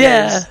his name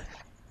is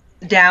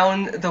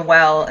down the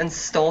well and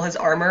stole his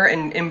armor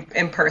and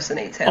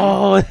impersonates him.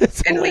 Oh,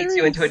 that's and hilarious. leads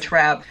you into a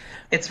trap.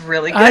 It's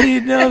really good. I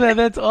didn't know that.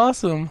 That's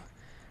awesome.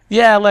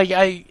 Yeah, like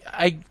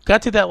I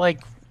got to that like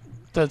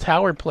the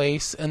tower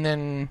place, and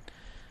then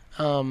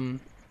I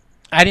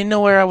didn't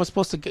know where I was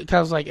supposed to go, 'cause I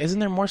was like, isn't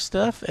there more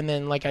stuff? And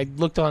then like I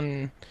looked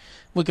on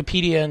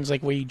Wikipedia and it's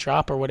like where you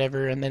drop or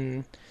whatever, and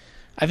then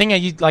I think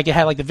it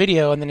had like the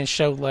video, and then it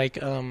showed like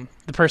the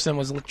person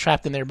was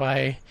trapped in there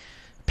by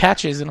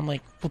Patches, and I'm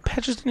like, well,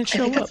 Patches didn't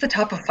show I think up. that's the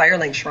top of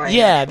Firelink Shrine.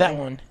 Yeah, actually. that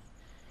one.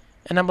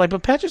 And I'm like,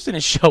 but Patches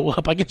didn't show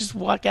up. I can just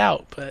walk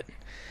out. But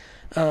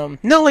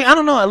no, like I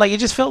don't know. Like it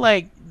just felt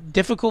like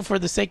difficult for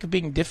the sake of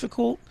being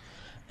difficult.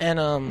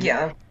 And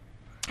yeah,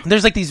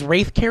 there's like these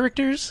wraith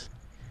characters.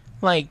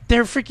 Like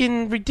they're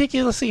freaking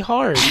ridiculously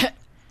hard.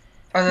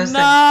 Are those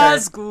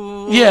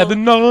Nazgul. Yeah, the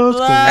Nazgul.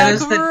 Are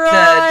those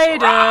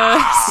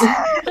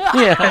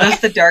Yeah, are those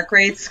the dark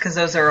wraiths? Because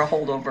those are a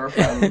holdover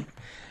from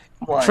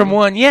one. From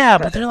one, yeah,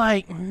 but they're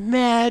like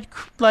mad,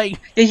 like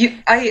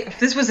yeah.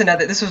 This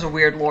was a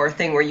weird lore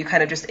thing where you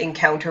kind of just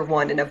encounter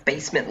one in a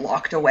basement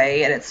locked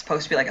away, and it's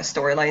supposed to be like a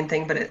storyline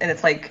thing, but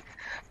it's like,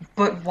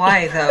 but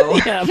why though?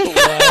 yeah, but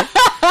why?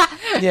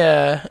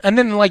 Yeah, and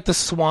then like the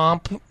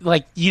swamp,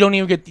 like you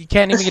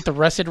can't even get the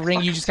rusted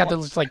ring. You just got to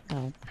just like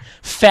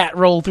fat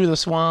roll through the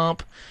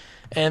swamp,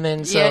 and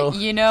then so yeah,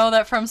 you know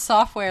that From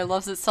Software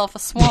loves itself a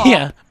swamp.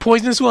 Yeah,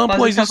 poison swamp,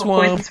 poison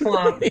swamp. Poison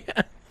swamp.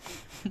 Yeah.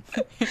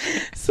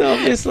 So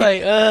I'm just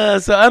like,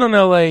 so I don't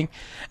know, like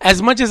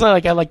as much as I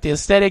like the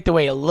aesthetic, the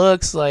way it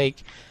looks, like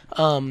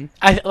I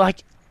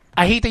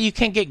hate that you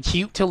can't get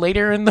cute till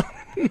later in the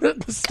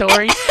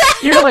story.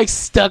 You're like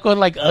stuck on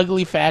like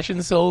ugly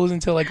fashion souls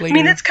until like later. I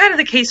mean, that's kind of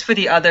the case for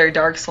the other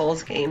Dark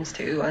Souls games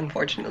too.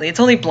 Unfortunately,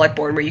 it's only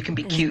Bloodborne where you can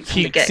be cute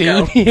from the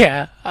get-go.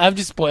 Yeah, I'm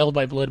just spoiled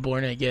by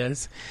Bloodborne, I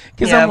guess.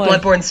 Yeah, I'm like,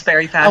 Bloodborne's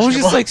very fashionable. I was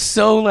just like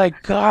so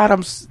like, God,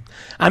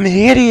 I'm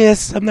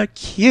hideous. I'm not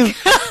cute.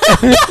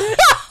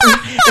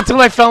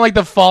 Until I found like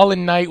the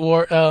Fallen Knight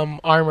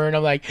armor, and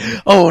I'm like,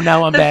 oh,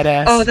 now I'm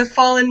badass. Oh, the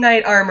Fallen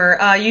Knight armor.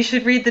 You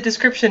should read the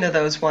description of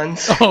those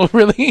ones. Oh,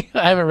 really?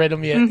 I haven't read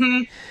them yet.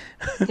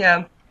 Mm-hmm.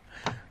 Yeah.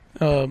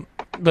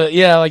 But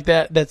yeah, like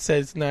that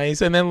says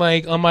nice. And then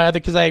like on my other,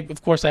 because I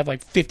have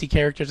like 50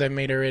 characters I've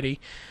made already,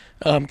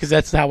 because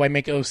that's how I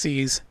make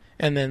OCs.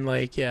 And then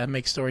like I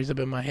make stories up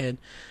in my head.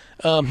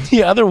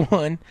 The other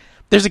one,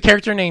 there's a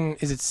character named,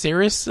 is it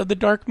Cirrus of the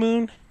Dark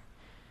Moon?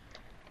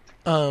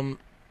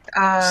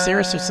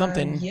 Cirrus or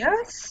something.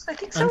 Yes, I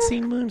think so.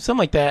 Unseen Moon, something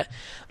like that.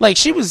 Like,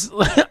 she was,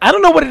 I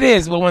don't know what it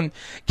is, but when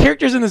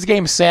characters in this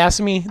game sass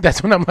me,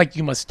 that's when I'm like,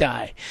 you must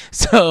die.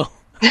 So,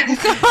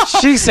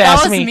 she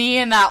sassed that was me. Me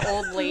and that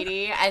old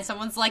lady, and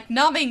someone's like,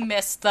 numbing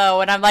mist,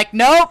 though, and I'm like,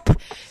 nope,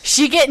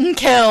 she getting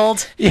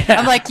killed. Yeah.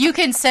 I'm like, you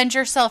can send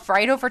yourself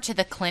right over to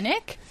the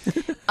clinic,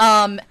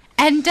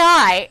 and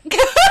die.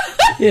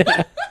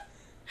 Yeah.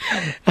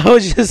 I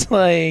was just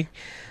like,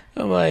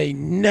 I'm like,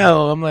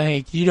 no. I'm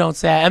like, you don't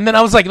say. And then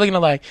I was like looking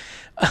at like,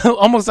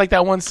 almost like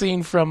that one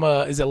scene from,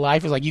 is it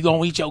Life? It's like, you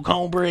gonna eat your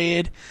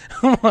cornbread?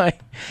 I'm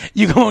like,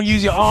 you gonna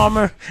use your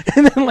armor?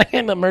 And then like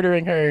end up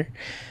murdering her.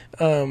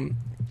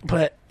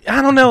 But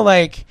I don't know,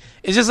 like,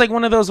 it's just like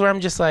one of those where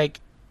I'm just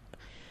like,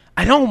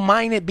 I don't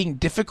mind it being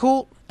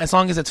difficult as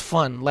long as it's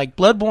fun. Like,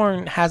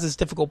 Bloodborne has its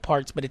difficult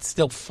parts, but it's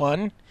still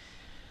fun.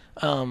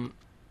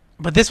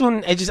 But this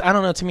one, I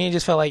don't know, to me it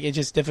just felt like it's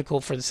just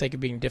difficult for the sake of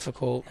being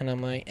difficult, and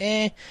I'm like,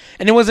 eh.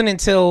 And it wasn't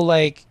until,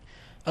 like,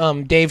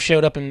 Dave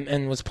showed up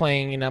and was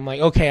playing, and I'm like,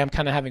 okay, I'm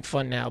kind of having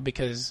fun now,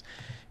 because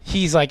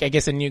he's, like, I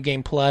guess a New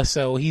Game Plus,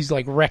 so he's,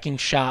 like, wrecking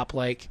shop,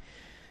 like,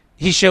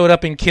 he showed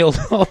up and killed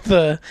all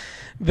the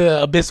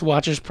Abyss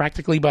Watchers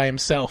practically by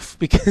himself,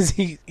 because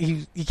he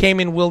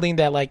came in wielding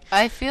that, like...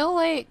 I feel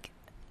like...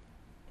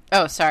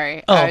 Oh,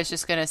 sorry. I was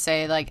just gonna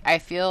say, like, I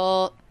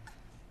feel...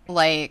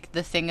 like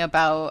the thing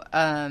about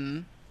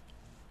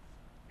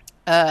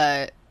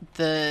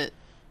the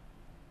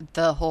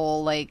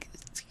whole like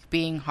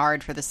being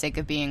hard for the sake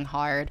of being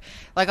hard,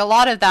 like a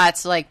lot of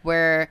that's like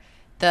where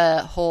the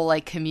whole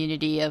like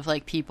community of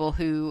like people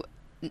who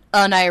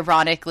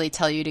unironically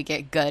tell you to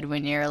get good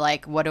when you're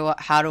like,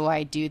 how do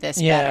I do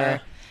this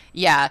better?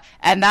 Yeah,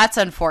 and that's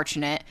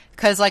unfortunate,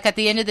 because, like, at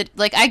the end of the...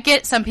 Like, I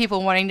get some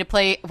people wanting to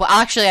play... Well,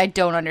 actually, I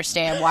don't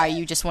understand why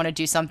you just want to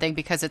do something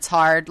because it's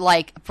hard.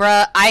 Like,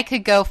 bruh, I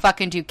could go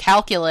fucking do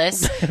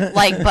calculus,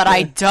 like, but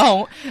I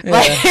don't.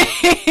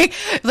 Yeah.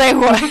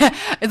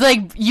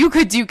 Like, you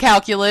could do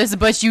calculus,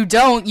 but you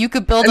don't. You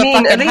could build a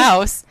fucking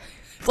house.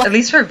 Like, at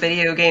least for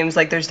video games,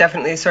 like, there's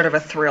definitely sort of a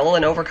thrill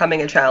in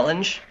overcoming a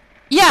challenge.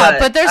 Yeah,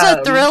 but there's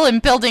a thrill in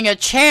building a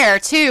chair,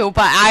 too,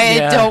 but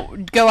I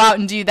don't go out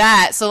and do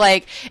that. So,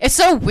 like, it's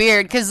so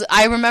weird, because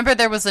I remember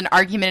there was an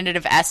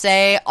argumentative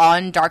essay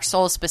on Dark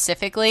Souls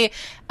specifically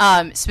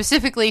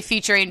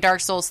featuring Dark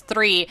Souls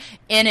 3,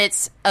 and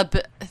it's a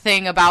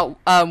thing about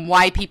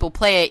why people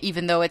play it,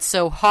 even though it's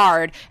so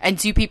hard, and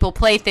do people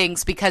play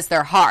things because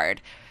they're hard?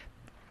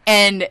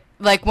 And,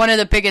 like, one of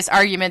the biggest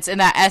arguments in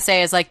that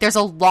essay is, like, there's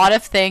a lot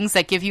of things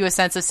that give you a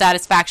sense of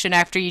satisfaction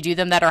after you do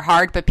them that are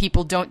hard, but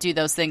people don't do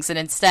those things, and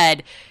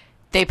instead,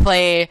 they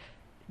play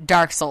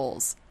Dark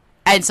Souls.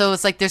 And so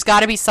it's, like, there's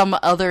gotta be some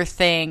other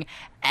thing,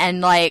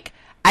 and, like,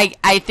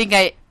 I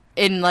think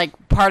in,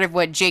 like, part of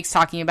what Jake's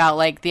talking about,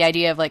 like, the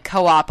idea of, like,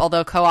 co-op,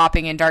 although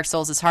co-oping in Dark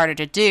Souls is harder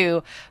to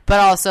do,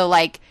 but also,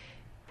 like,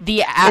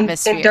 the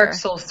atmosphere. In Dark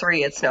Souls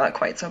 3, it's not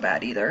quite so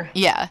bad either.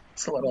 Yeah.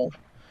 It's a little...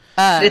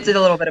 it's a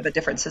little bit of a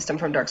different system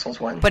from Dark Souls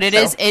 1. But it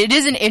is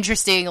an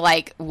interesting,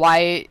 like,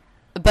 why...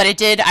 But it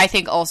did, I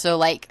think, also,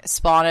 like,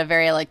 spawn a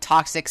very, like,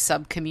 toxic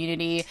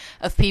sub-community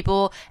of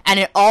people. And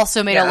it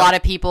also made a lot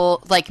of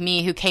people, like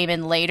me, who came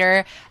in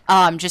later,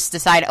 just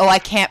decide, I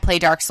can't play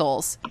Dark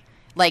Souls.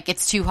 Like,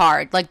 it's too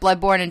hard. Like,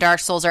 Bloodborne and Dark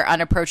Souls are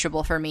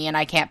unapproachable for me, and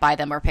I can't buy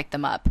them or pick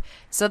them up.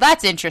 So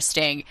that's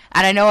interesting.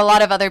 And I know a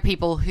lot of other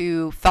people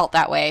who felt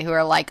that way, who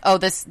are like,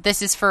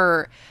 this is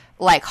for...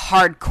 like,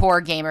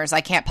 hardcore gamers,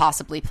 I can't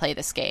possibly play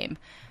this game.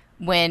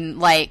 When,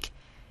 like,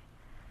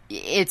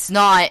 it's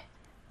not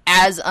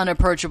as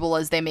unapproachable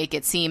as they make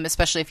it seem,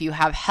 especially if you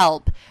have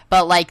help.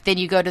 But, like, then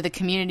you go to the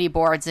community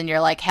boards and you're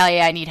like, hell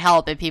yeah, I need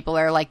help. And people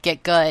are like,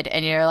 get good.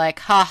 And you're like,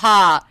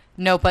 haha,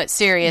 no, but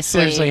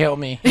seriously. Seriously, help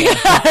me.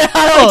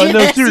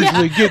 Yeah.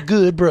 Seriously, get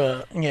good,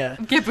 bruh. Yeah.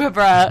 Get good,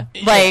 bruh.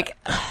 Like...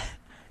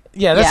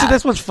 Yeah,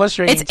 that's what's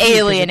frustrating. It's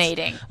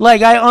alienating.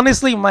 Like, I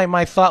honestly,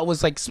 my thought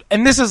was like,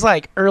 and this is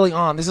like early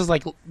on, this is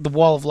like the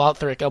Wall of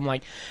Lothric. I'm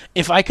like,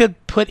 if I could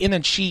put in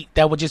a cheat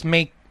that would just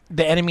make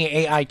the enemy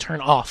AI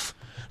turn off,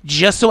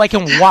 just so I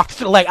can walk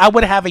through, like, I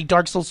would have a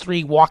Dark Souls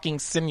 3 walking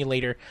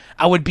simulator.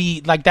 I would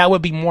be, like, that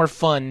would be more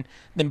fun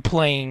than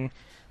playing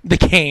the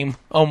game,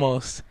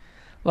 almost.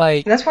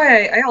 Like, that's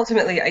why I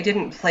ultimately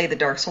didn't play the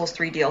Dark Souls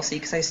 3 DLC,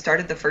 because I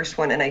started the first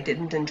one and I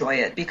didn't enjoy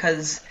it,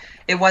 because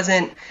it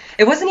wasn't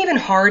even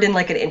hard in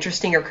like an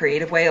interesting or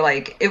creative way.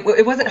 Like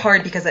it wasn't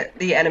hard because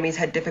the enemies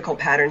had difficult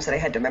patterns that I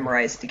had to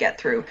memorize to get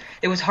through.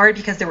 It was hard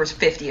because there was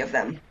 50 of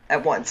them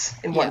at once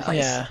in one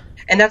place. Yeah.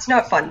 And that's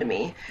not fun to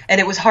me. And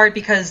it was hard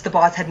because the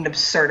boss had an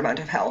absurd amount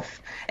of health.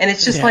 And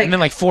it's just like, and then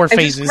like 4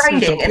 phases. I'm just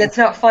grinding, and it's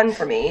not fun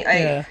for me.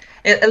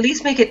 At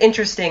least make it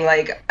interesting.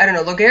 Like, I don't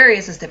know,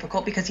 Logarius is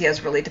difficult because he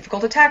has really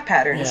difficult attack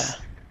patterns. Yeah.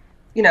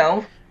 You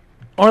know?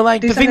 Or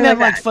like, the thing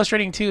that's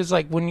frustrating too is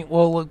like when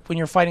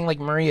you're fighting like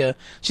Maria,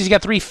 she's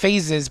got 3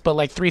 phases, but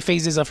like 3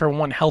 phases of her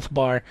 1 health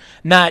bar.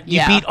 Not,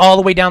 you beat all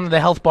the way down to the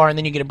health bar and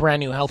then you get a brand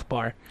new health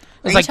bar.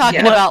 Are you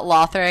talking about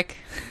Lothric?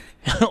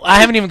 I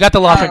haven't even got the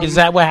Lothric. Is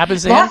that what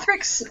happens to him?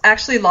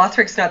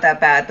 Lothric's not that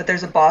bad, but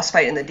there's a boss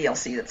fight in the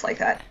DLC that's like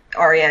that.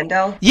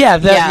 Ariandel.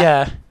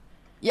 Yeah.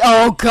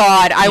 Oh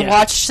god, I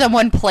watched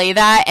someone play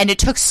that and it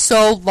took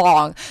so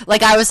long.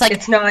 Like I was like,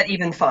 it's not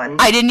even fun.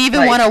 I didn't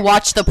even want to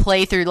watch the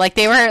playthrough. Like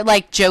they were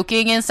like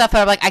joking and stuff, but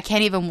I'm like, I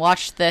can't even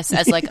watch this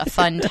as like a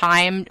fun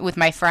time with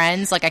my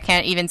friends. Like I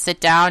can't even sit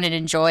down and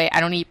enjoy.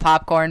 I don't eat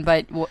popcorn,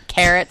 but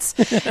carrots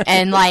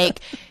and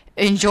like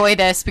enjoy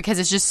this because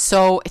it's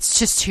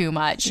just too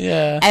much.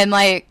 Yeah. And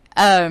like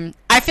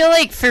I feel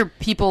like for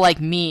people like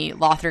me,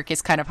 Lothric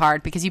is kind of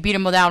hard because you beat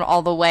him down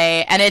all the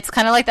way, and it's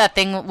kind of like that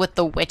thing with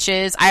the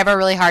witches. I have a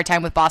really hard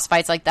time with boss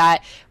fights like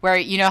that, where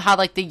you know how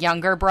like the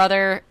younger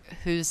brother,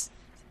 whose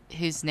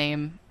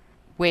name?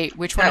 Wait,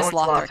 which one is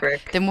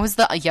Lothric? Then what was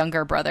the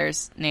younger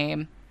brother's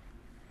name?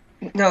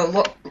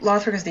 No,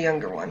 Lothric is the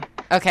younger one.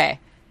 Okay,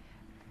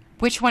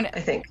 which one? I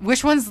think.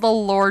 Which one's the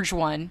Lorge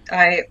one?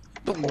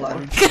 Hold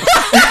on.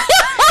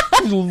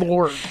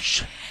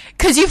 Lorge.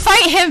 Because you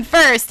fight him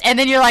first, and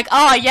then you're like,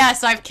 oh,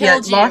 yes, I've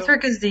killed you.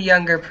 Lothric is the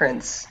younger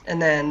prince, and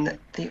then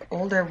the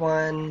older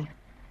one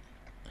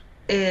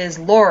is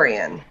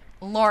Lorien.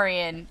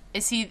 Lorien.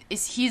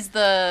 He's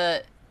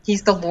the...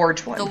 He's the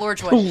Lorge one. The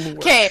Lorge one.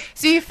 Okay,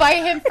 so you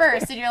fight him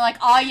first, and you're like,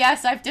 oh,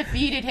 yes, I've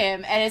defeated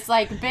him. And it's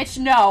like, bitch,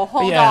 no,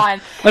 hold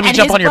on. Let me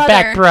jump on your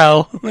back,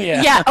 bro.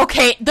 Yeah,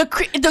 okay. The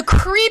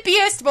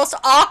creepiest, most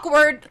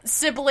awkward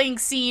sibling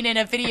scene in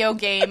a video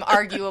game,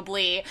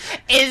 arguably,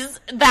 is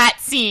that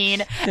scene.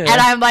 Yeah. And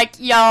I'm like,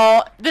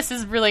 yo, this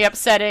is really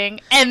upsetting.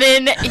 And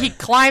then he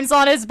climbs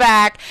on his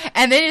back,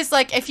 and then it's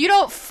like, if you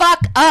don't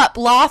fuck up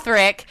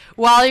Lothric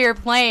while you're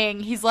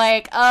playing, he's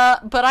like,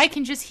 but I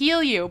can just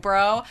heal you,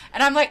 bro.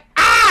 And I'm like,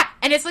 ah!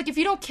 And it's like, if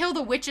you don't kill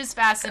the witches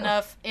fast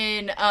enough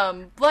in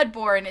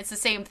Bloodborne, it's the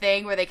same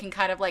thing where they can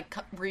kind of like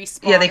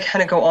respawn. Yeah, they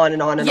kind of go on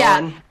and on and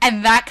on.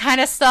 And that kind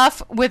of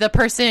stuff with a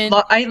person.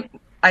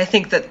 I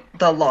think that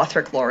the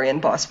Lothric Lorien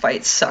boss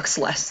fight sucks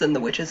less than the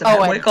witches of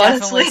Hemwick, it definitely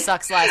honestly.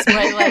 Sucks less.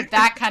 But like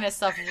that kind of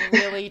stuff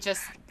really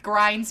just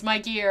grinds my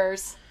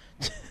gears.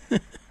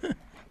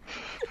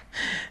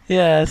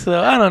 Yeah, so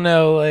I don't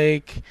know,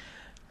 like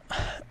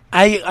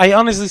I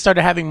honestly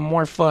started having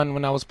more fun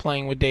when I was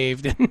playing with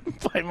Dave than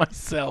by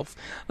myself.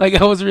 Like,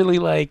 I was really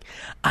like,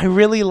 I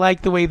really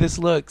like the way this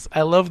looks.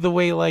 I love the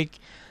way, like,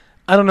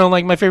 I don't know,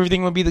 like, my favorite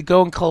thing would be to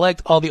go and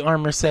collect all the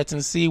armor sets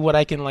and see what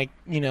I can, like,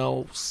 you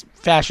know,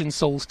 fashion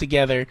souls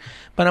together.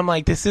 But I'm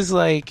like, this is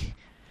like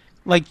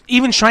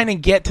even trying to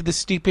get to the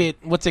stupid,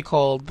 what's it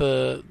called,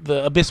 the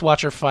Abyss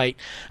Watcher fight.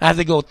 I have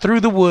to go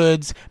through the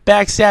woods,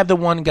 backstab the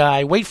one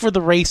guy, wait for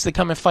the race to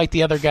come and fight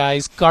the other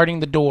guys guarding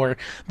the door,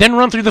 then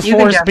run through the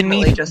forest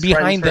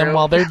behind them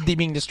while they're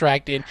being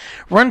distracted,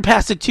 run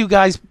past the two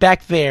guys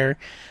back there,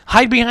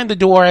 hide behind the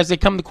door as they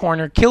come to the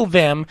corner, kill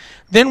them,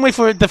 then wait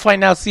for it to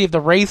find out, see if the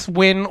Wraiths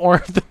win or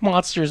if the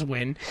monsters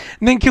win,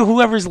 and then kill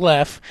whoever's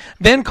left,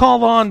 then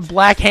call on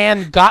Black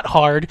Hand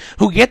Gotthard,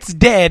 who gets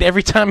dead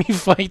every time you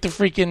fight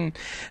the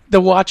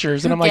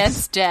Watchers. And I'm like,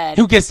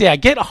 who gets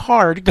dead? Get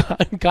hard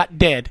got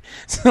dead.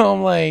 So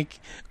I'm like,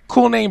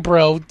 cool name,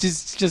 bro.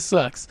 Just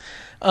sucks.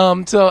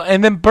 And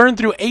then burn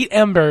through 8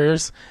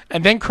 embers,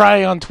 and then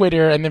cry on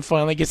Twitter, and then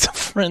finally get some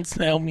friends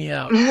to help me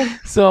out.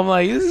 So I'm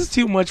like, this is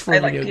too much for a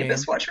video game. I like the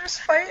Abyss Watchers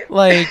fight.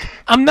 Like,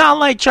 I'm not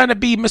like trying to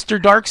be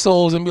Mr. Dark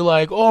Souls and be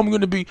like, oh, I'm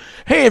gonna be,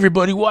 hey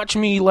everybody, watch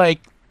me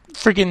like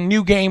freaking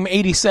New Game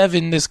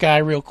 87 this guy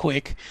real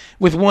quick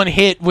with one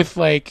hit with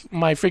like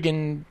my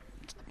freaking,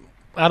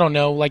 I don't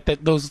know, like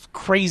those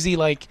crazy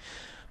like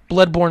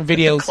Bloodborne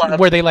videos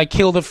where they like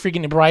kill the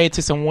freaking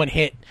Ebrietas in one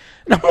hit.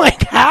 And I'm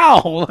like,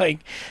 how? Like,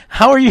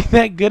 how are you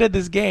that good at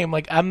this game?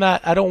 Like, I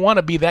don't want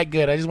to be that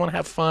good. I just want to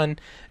have fun,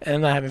 and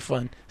I'm not having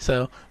fun.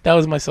 So that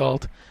was my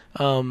salt.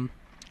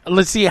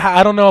 Let's see.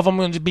 I don't know if I'm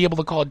going to be able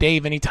to call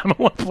Dave anytime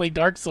I want to play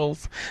Dark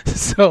Souls.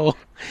 So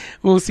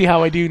we'll see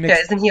how I do next.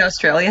 Yeah, isn't he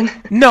Australian?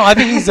 No, I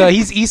think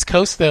he's East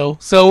Coast though.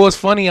 So it was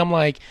funny. I'm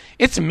like,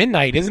 it's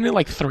midnight, isn't it?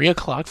 Like 3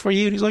 o'clock for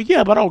you? And he's like,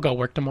 yeah, but I'll go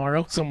work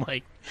tomorrow. So I'm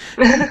like,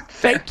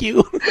 thank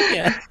you.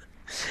 Yeah.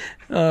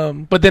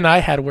 But then I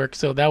had work,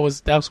 so that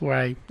was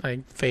where I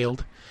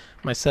failed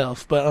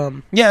myself. But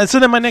yeah. So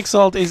then my next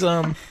salt is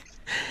that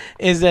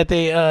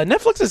they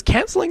Netflix is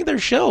canceling their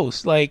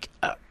shows. Like,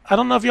 I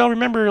don't know if y'all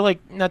remember,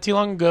 like, not too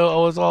long ago,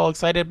 I was all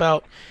excited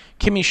about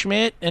Kimmy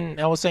Schmidt, and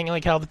I was saying,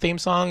 like, how the theme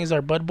song is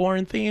our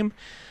Bloodborne theme.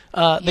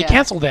 They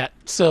canceled that.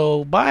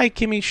 So, bye,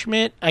 Kimmy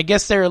Schmidt. I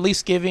guess they're at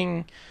least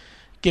giving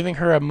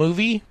her a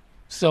movie.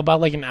 So, about,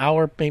 like, an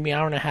hour, maybe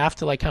hour and a half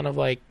to, like, kind of,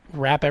 like,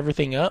 wrap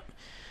everything up.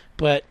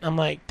 But I'm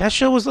like, that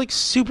show was, like,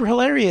 super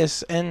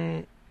hilarious,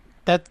 and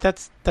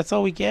that's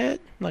all we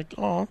get? Like,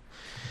 oh.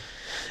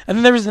 And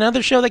then there was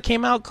another show that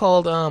came out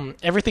called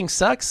Everything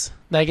Sucks,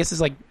 that I guess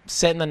is like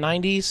set in the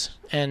 90s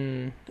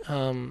and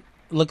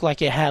looked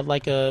like it had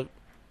like a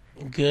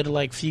good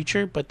like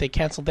future, but they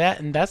canceled that,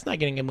 and that's not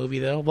getting a movie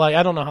though. Like,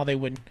 I don't know how they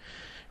would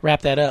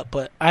wrap that up,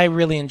 but I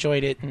really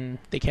enjoyed it, and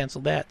they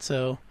canceled that.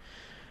 So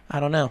I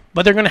don't know.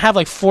 But they're going to have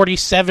like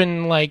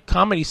 47 like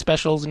comedy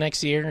specials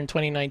next year in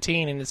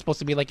 2019, and it's supposed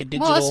to be like a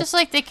digital. Well, it's just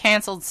like they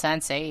canceled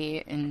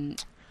Sense8,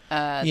 and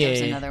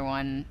there's another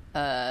one.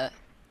 I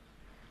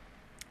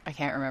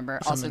can't remember.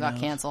 Also got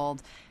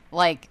canceled.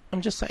 Like,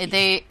 I'm just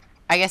saying.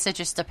 I guess it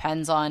just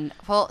depends on.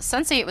 Well,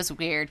 Sense8 was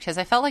weird because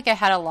I felt like I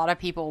had a lot of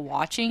people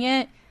watching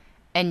it,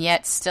 and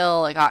yet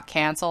still it got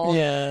canceled.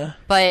 Yeah.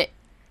 But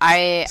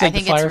I like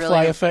think the Firefly it's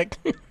really effect.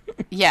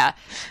 Yeah,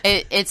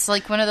 it's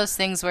like one of those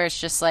things where it's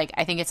just like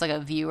I think it's like a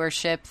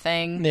viewership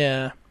thing.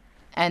 Yeah.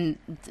 And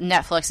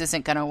Netflix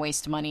isn't going to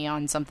waste money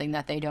on something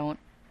that they don't.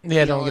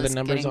 Yeah, don't get the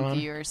numbers on.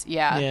 Viewers.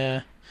 Yeah.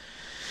 Yeah.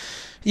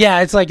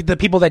 Yeah, it's like the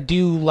people that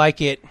do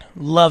like it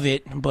love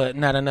it, but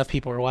not enough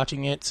people are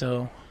watching it.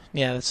 So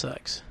yeah, that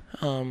sucks.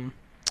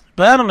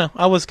 But I don't know.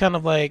 I was kind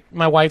of like,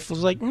 my wife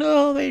was like,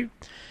 no, they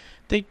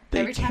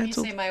Every time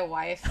canceled. you say my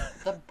wife,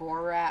 the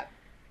Borat,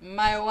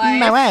 my wife.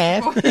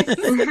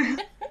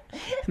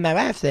 My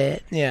wife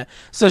said, yeah.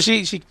 So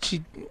she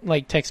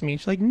like texted me.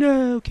 She's like,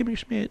 no, Kimmy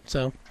Schmidt.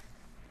 So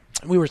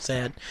we were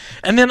sad.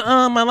 And then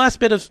my last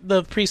bit of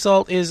the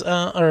pre-salt is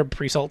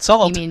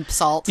salt. You mean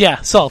salt?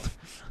 Yeah, salt.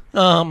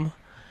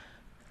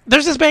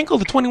 There's this band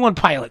called the 21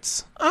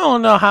 Pilots. I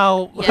don't know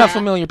how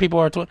familiar people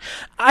are.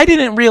 I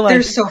didn't realize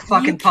they're so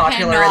fucking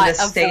popular in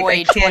this state.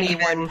 I can't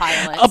even.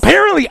 Pilots.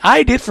 Apparently,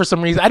 I did for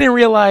some reason. I didn't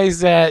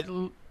realize that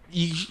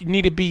you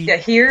need to be. Yeah,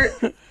 here's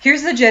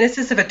the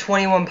genesis of a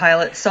 21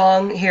 Pilots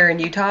song here in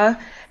Utah.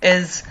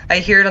 Is I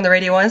hear it on the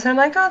radio once, and I'm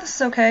like, oh, this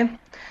is okay.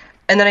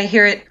 And then I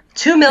hear it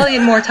 2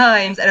 million more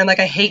times, and I'm like,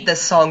 I hate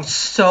this song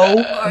so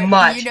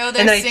much. You know, and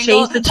then I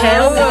change the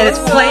channel, and it's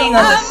playing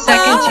on the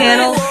second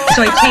channel,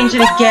 so I change it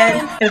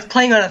again, and it's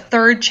playing on a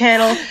third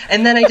channel,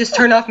 and then I just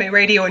turn off my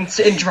radio and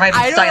drive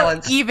in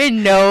silence. I don't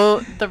even know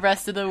the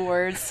rest of the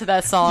words to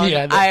that song.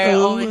 Yeah, I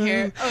only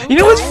hear. You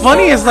know what's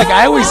funny is like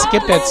I always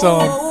skip that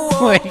song.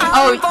 Like,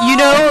 oh, you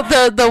know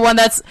the one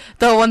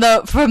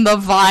from the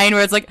Vine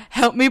where it's like,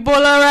 help me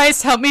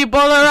polarize,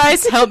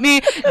 help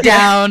me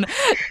down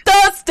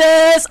the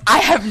stairs. I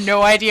have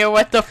no idea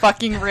what the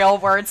fucking real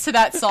words to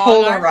that song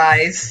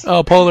Polarize.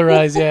 Oh,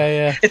 polarize,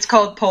 yeah. It's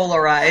called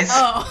Polarize.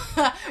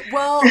 Oh,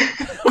 well,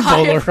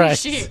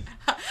 Polarize.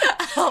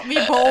 Help me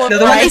polarize. No,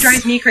 the one that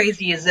drives me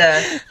crazy is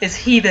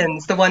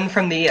Heathens, the one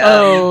from the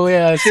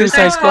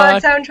Suicide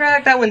Squad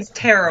soundtrack. That one's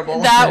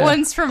terrible. That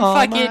one's from All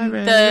fucking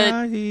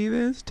the.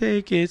 Heathens,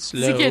 take it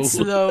slow. Take it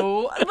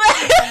slow.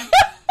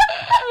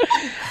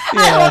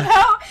 I love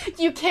how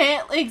you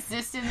can't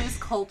exist in this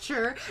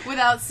culture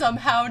without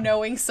somehow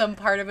knowing some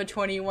part of a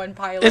 21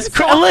 Pilots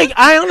song. Like,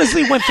 I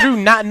honestly went through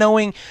not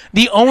knowing.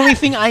 The only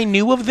thing I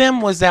knew of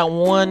them was that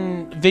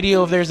one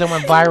video of theirs that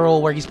went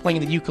viral where he's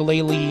playing the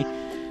ukulele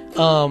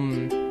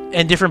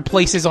in different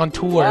places on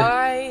tour.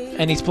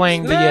 And he's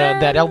playing the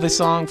that Elvis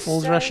song,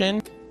 Fools Rush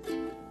In.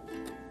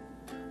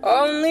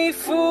 Only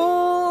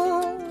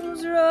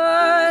fools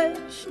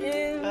rush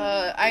in.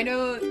 I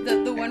know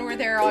the one where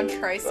they're on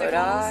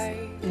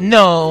tricycles.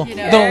 No, you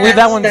know,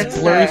 that one's that's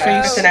Blurry Face.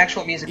 That's an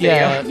actual music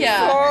video.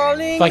 Yeah.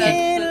 If I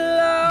could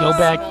go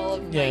back,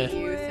 yeah.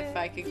 Youth, if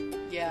I could,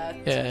 I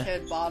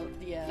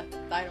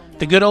don't know.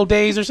 The good old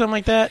days or something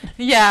like that.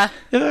 Yeah.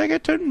 If I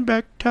could turn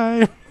back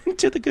time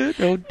to the good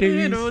old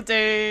days. Good old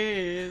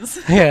days.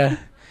 Yeah.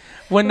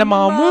 When the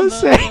mom was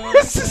saying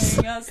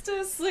us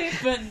to sleep,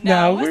 but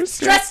now we're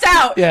stressed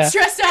out. Yeah.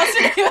 Stressed out.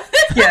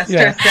 Yeah,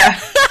 stressed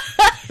out.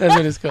 That's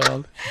what it's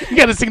called. You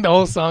got to sing the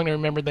whole song to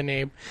remember the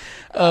name.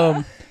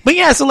 But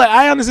yeah, so like,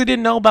 I honestly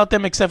didn't know about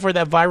them except for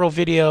that viral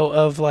video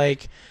of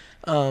like,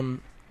 the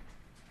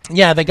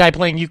guy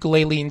playing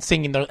ukulele and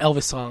singing the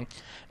Elvis song.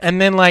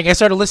 And then like I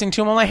started listening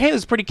to him. I'm like, hey, this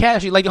is pretty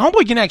catchy. Like,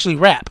 homeboy can actually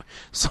rap.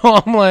 So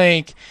I'm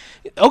like,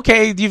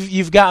 okay,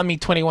 you've got me,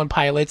 21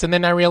 Pilots. And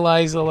then I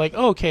realized, like,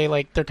 okay,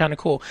 like they're kind of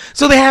cool.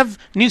 So they have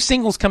new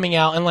singles coming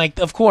out, and like,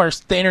 of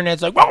course, the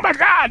internet's like, oh my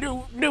god,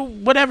 new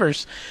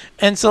whatevers.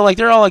 And so like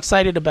they're all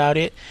excited about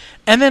it.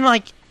 And then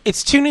like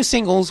it's two new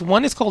singles.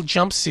 One is called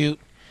Jumpsuit,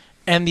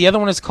 and the other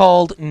one is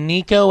called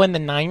Nico and the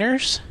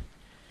Niners.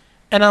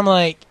 And I'm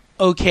like,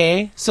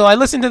 okay. So I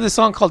listened to this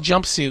song called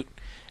Jumpsuit,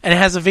 and it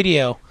has a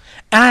video.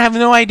 And I have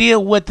no idea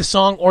what the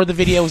song or the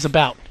video is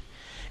about.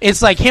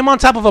 It's like him on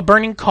top of a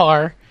burning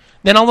car,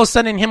 then all of a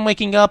sudden him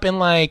waking up and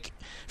like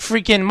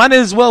freaking, might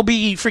as well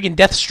be freaking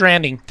Death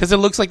Stranding, because it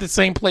looks like the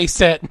same place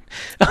that,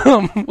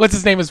 what's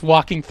his name is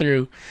walking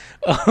through.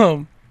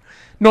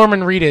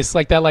 Norman Reedus,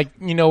 like that, like,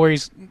 you know, where he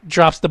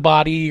drops the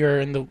body or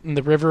in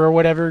the river or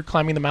whatever,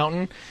 climbing the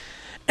mountain.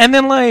 And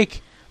then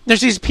like, there's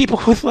these people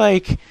with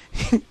like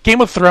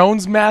Game of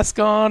Thrones mask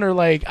on, or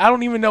like I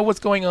don't even know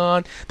what's going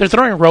on. They're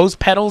throwing rose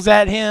petals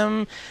at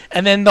him,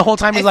 and then the whole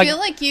time he's like, I feel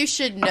like you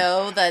should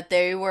know that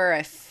they were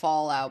a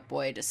Fall Out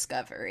Boy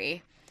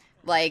discovery.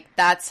 Like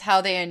that's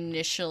how they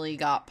initially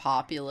got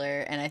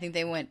popular, and I think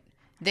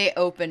they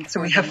opened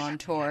for them on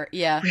tour.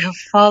 Yeah, we have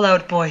Fall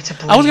Out Boy to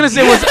blame. I was gonna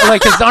say was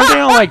like, cause aren't they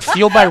on like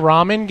Fueled by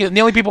Ramen? The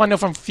only people I know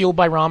from Fueled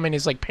by Ramen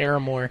is like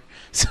Paramore.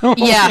 So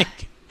yeah,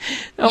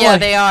 like,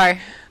 they are.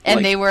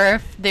 And like,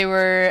 they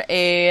were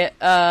a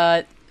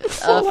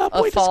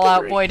a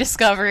Fallout Boy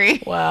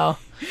discovery. Wow.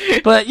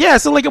 But yeah,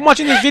 so like I'm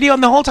watching this video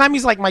and the whole time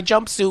he's like, my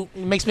jumpsuit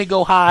makes me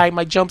go high,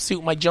 my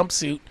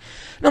jumpsuit.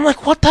 And I'm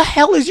like, what the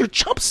hell is your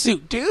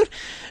jumpsuit, dude?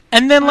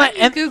 And then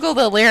and Google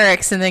the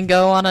lyrics and then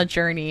go on a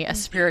journey, a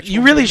spiritual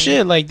You really journey.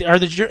 should. Like, are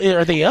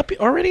they up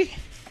already?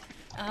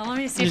 Let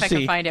me see if I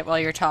can find it while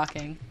you're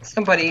talking.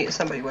 Somebody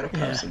would have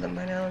posted them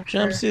by now. I'm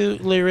sure.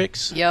 Jumpsuit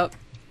lyrics. Yep.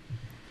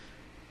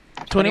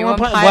 21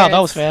 Pilots. Wow, that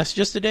was fast.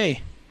 Just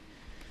today.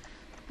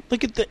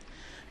 Look at the...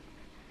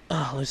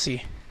 Oh, let's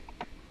see.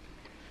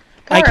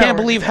 I can't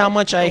believe how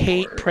much I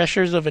hate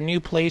pressures of a new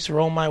place.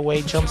 Roll my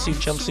way.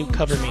 Jumpsuit,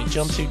 cover me.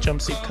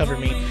 Jumpsuit, cover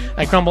me.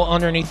 I crumble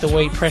underneath the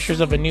weight.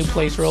 Pressures of a new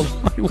place. Roll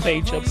my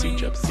way.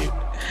 Jumpsuit.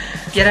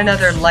 Yet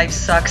another Life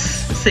Sucks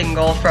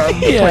single from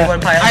 21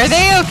 Pilots. Are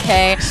they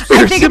okay?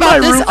 I think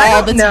about this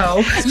all the time.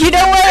 No. You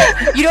know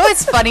what? You know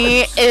what's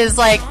funny is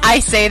like I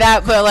say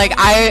that, but like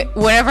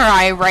whenever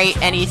I write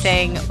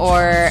anything,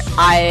 or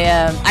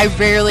I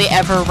rarely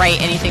ever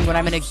write anything when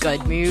I'm in a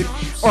good mood.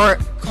 Or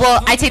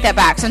well, I take that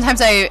back.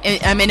 Sometimes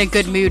I'm in a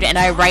good mood and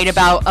I write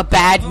about a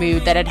bad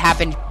mood that had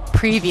happened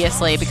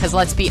previously, because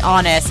let's be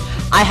honest,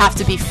 I have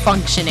to be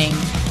functioning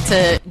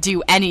to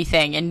do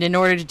anything, and in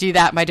order to do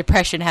that, my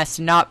depression has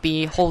to not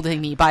be holding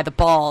me by the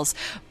balls.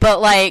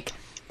 But like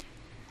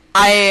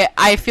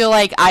I feel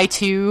like I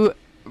too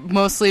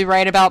mostly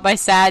write about my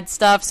sad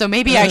stuff, so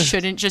maybe I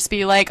shouldn't just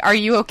be like, are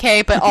you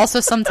okay? But also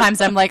sometimes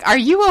I'm like, are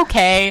you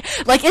okay?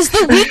 Like, is The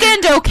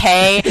Weeknd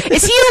okay?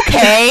 Is he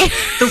okay?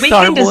 The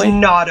Weeknd is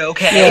not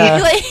okay.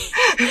 Yeah.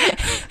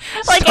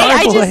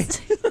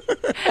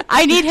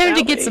 I need him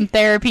to get some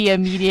therapy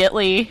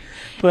immediately.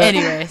 But,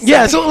 anyways.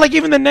 Yeah, so like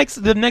even the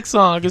next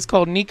song is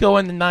called Nico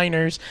and the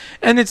Niners,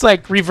 and it's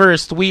like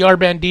reversed. We are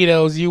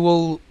banditos. You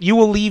will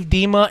leave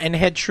Dima and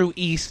head true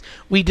east.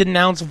 We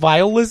denounce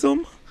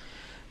violism.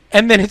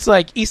 And then it's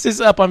like, East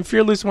is up, I'm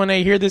fearless when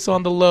I hear this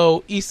on the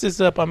low. East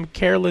is up, I'm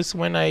careless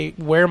when I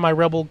wear my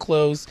rebel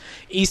clothes.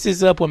 East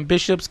is up, when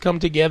bishops come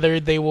together,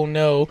 they will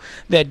know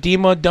that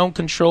Dima don't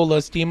control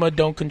us. Dima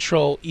don't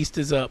control. East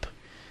is up.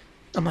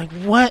 I'm like,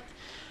 what?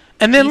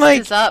 And then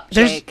East is up,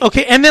 Jake.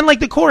 Okay, and then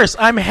like the chorus,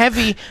 I'm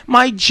heavy,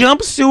 my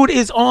jumpsuit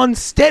is on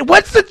steady.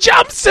 What's the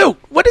jumpsuit?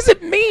 What does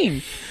it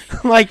mean?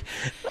 Like,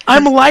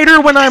 I'm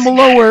lighter when I'm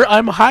lower,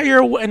 I'm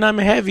higher when I'm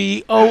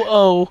heavy.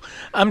 Oh,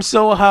 I'm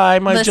so high,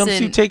 my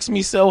jumpsuit takes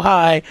me so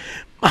high.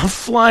 I'm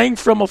flying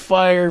from a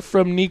fire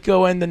from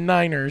Nico and the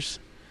Niners.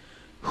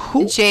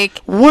 Jake,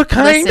 what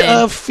kind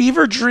of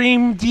fever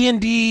dream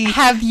D&D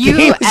have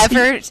you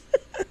ever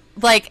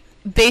like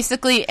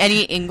basically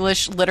any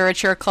English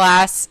literature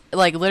class,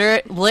 like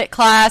lit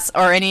class,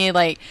 or any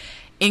like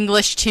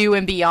English 2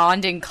 and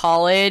beyond in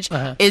college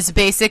is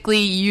basically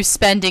you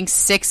spending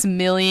 6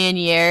 million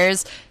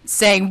years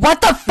saying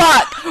what the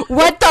fuck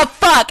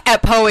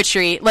at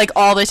poetry, like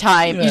all the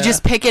time. You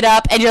just pick it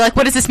up and you're like,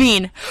 what does this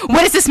mean?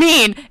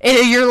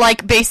 And you're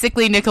like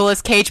basically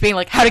Nicolas Cage being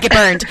like, how to get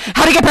burned,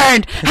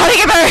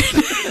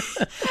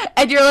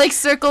 and you're like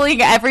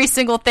circling every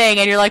single thing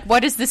and you're like,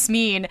 what does this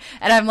mean?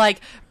 And I'm like,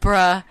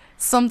 bruh,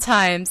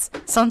 sometimes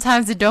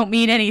it don't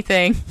mean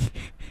anything.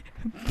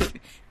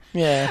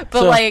 Yeah.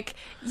 But like,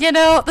 you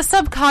know, the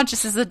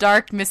subconscious is a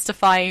dark,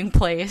 mystifying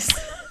place.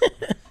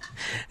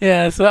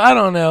 Yeah, so I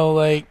don't know,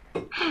 like,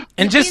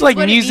 and it just like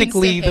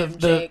musically,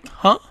 Jake.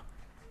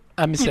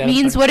 I missed that. It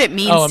means what it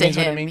means to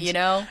him, you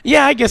know?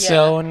 Yeah, I guess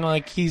so. And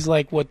like, he's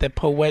like what the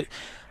poet,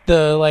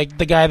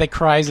 the guy that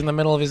cries in the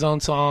middle of his own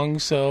song.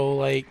 So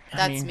like,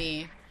 that's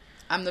me.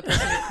 I'm the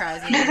person who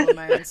cries in the middle of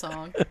my own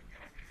song.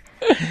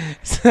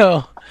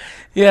 So,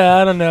 yeah,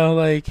 I don't know,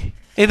 like.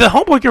 The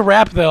homeboy can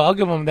rap though. I'll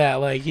give him that.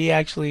 Like he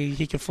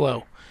can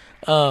flow.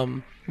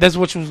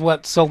 Which was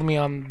what sold me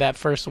on that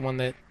first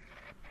one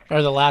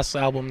or the last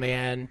album they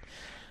had.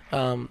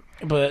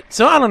 But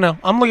so I don't know.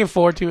 I'm looking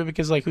forward to it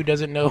because like who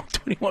doesn't know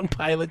 21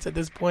 Pilots at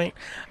this point?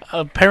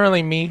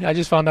 Apparently me. I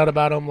just found out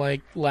about them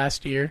like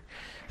last year.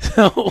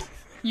 So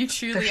you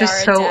truly they're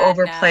just are so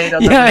overplayed.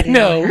 On the I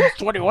know.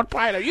 21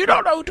 Pilots. You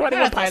don't know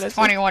 21 Pilots.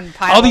 21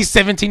 Pilots. All these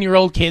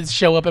 17-year-old kids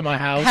show up at my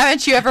house.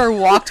 Haven't you ever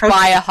walked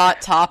by a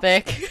Hot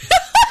Topic?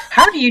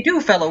 How do you do,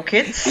 fellow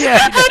kids? Yeah,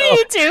 How do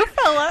you do,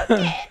 fellow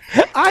kids?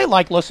 I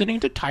like listening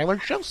to Tyler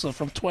Joseph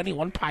from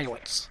 21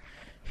 Pilots.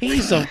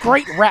 He's a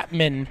great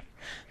rapman.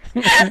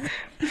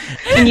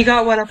 And you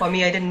got one up on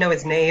me. I didn't know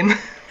his name.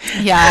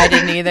 Yeah, I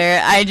didn't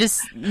either. I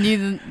just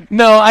knew.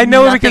 No, I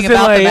know it because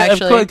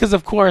then,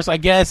 of course, I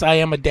guess I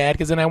am a dad.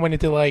 Because then I went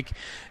into like,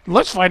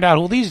 let's find out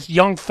who these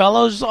young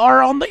fellows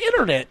are on the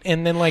internet,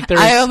 and then like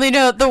I only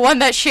know the one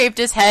that shaved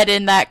his head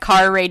in that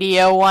car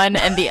radio one,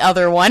 and the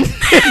other one.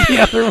 The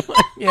other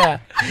one, yeah.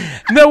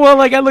 No, well,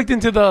 like I looked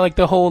into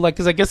the whole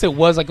because I guess it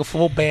was like a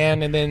full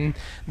band, and then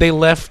they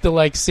left the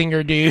like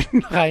singer dude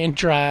high and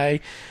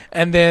dry,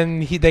 and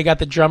then they got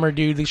the drummer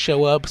dude to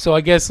show up. So I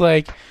guess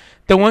like.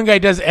 The one guy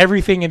does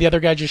everything, and the other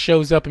guy just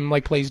shows up and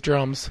like plays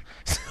drums.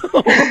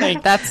 So,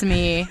 like, that's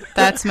me.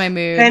 That's my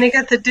mood. And he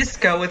got the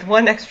disco with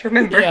one extra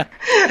member. Yeah.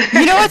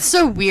 You know what's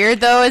so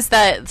weird though is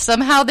that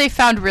somehow they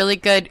found really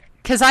good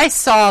because I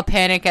saw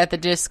Panic at the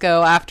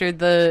Disco after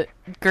the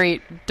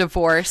Great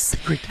Divorce.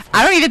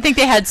 I don't even think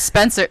they had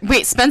Spencer.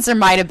 Wait, Spencer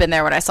might have been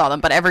there when I saw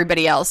them, but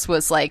everybody else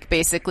was like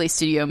basically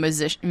studio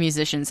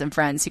musicians and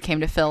friends who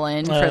came to fill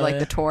in for like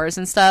the tours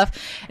and stuff.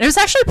 And it was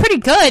actually pretty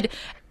good.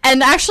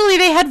 And actually,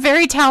 they had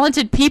very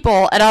talented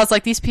people, and I was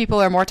like, these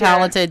people are more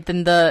talented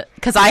than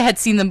because I had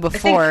seen them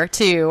before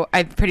too.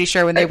 I'm pretty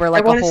sure when they were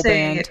like a whole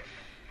band.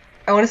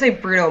 I want to say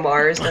Bruno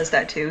Mars does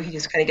that too. He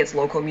just kind of gets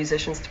local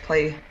musicians to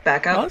play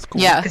backup. Oh, that's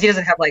cool. Yeah, because he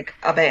doesn't have like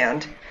a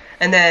band.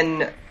 And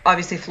then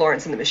obviously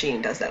Florence and the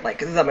Machine does that. Like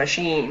the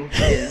Machine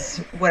is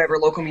whatever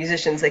local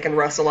musicians they can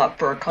rustle up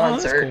for a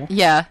concert. Cool.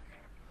 Yeah,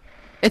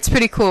 it's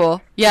pretty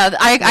cool. Yeah,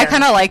 I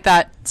kind of like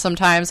that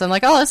sometimes. I'm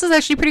like, oh, this is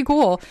actually pretty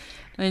cool.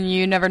 And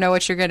you never know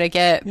what you're gonna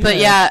get. But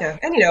yeah.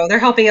 And they're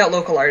helping out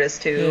local artists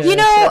too. You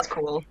know, so that's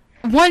cool.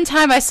 One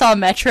time I saw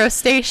Metro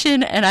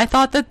Station and I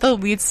thought that the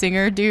lead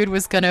singer dude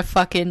was gonna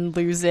fucking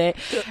lose it.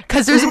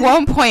 Cause there's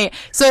one point,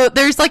 so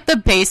there's like the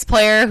bass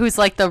player who's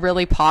like the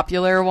really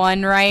popular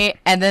one, right?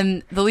 And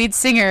then the lead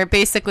singer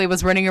basically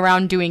was running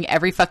around doing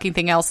every fucking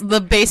thing else.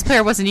 The bass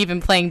player wasn't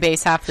even playing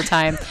bass half the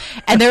time.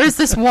 And there was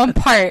this one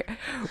part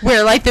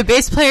where like the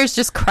bass player's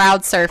just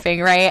crowd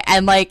surfing, right?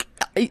 And like,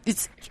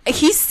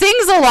 he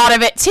sings a lot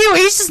of it too.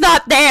 He's just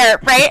not there,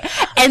 right?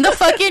 And the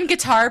fucking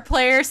guitar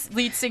player,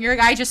 lead singer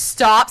guy, just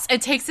stops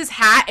and takes his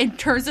hat and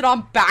turns it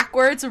on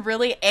backwards,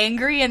 really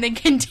angry, and then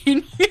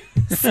continues.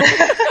 He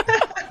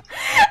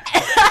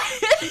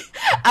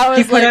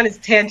put on his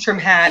tantrum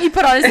hat. He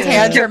put on his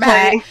tantrum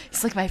hat.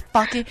 He's like, my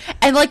fucking...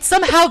 And, like,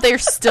 somehow they're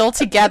still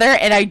together,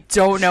 and I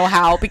don't know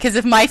how. Because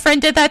if my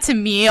friend did that to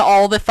me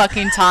all the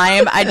fucking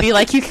time, I'd be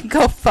like, you can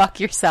go fuck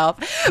yourself.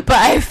 But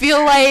I feel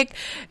like...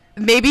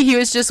 Maybe he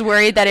was just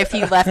worried that if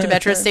he left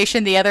Metro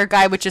Station, the other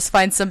guy would just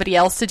find somebody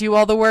else to do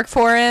all the work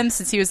for him,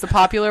 since he was the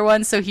popular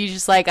one. So he's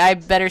just like, I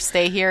better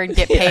stay here and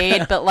get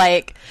paid. But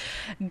like,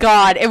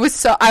 God, it was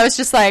so. I was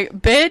just like,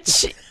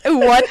 bitch,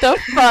 what the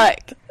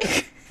fuck?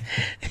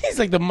 He's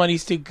like, the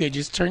money's too good.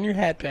 Just turn your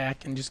hat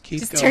back and just keep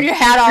going. Turn your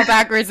hat all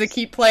backwards and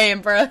keep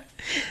playing, bro.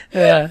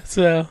 Yeah.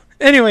 So,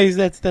 anyways,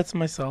 that's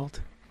my salt.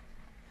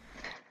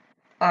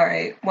 All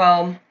right.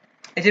 Well.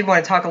 I did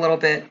want to talk a little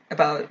bit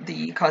about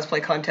the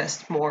cosplay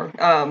contest more.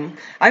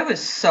 I was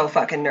so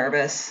fucking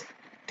nervous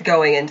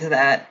going into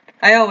that.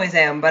 I always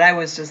am, but I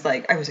was just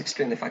like, I was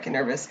extremely fucking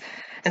nervous.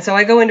 And so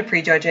I go into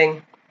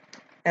prejudging,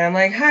 and I'm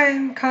like, hi,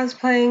 I'm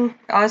cosplaying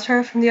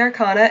Ozra from the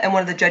Arcana, and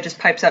one of the judges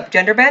pipes up,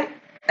 gender bent,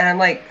 and I'm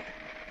like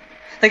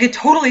it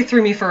totally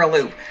threw me for a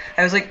loop.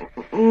 I was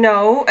like,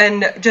 no,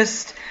 and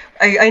just,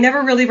 I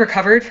never really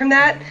recovered from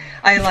that.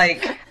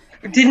 I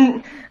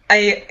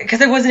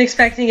because I wasn't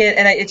expecting it,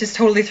 and it just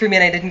totally threw me,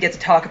 and I didn't get to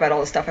talk about all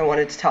the stuff I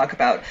wanted to talk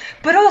about.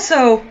 But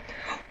also,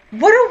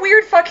 what a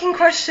weird fucking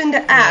question to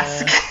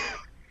ask.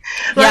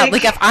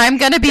 Like if I'm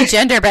gonna be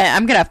gender bent,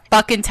 I'm gonna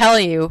fucking tell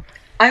you.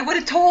 I would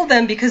have told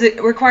them, because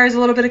it requires a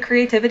little bit of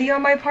creativity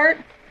on my part.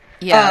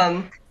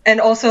 Yeah. And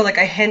also, like,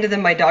 I handed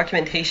them my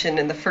documentation,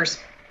 and the first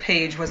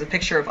page was a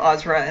picture of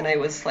Ozra, and I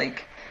was,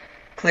 like,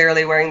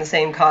 clearly wearing the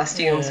same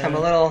costume, so I'm a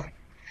little...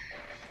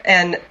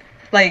 And,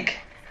 like,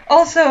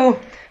 also...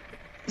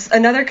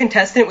 Another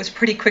contestant was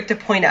pretty quick to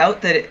point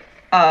out that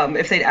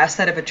if they'd asked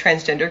that of a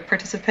transgender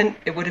participant,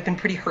 it would have been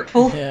pretty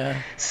hurtful.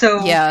 Yeah. So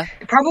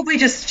probably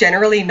just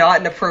generally not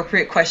an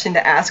appropriate question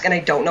to ask, and I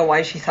don't know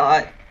why she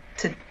thought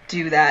to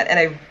do that, and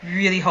I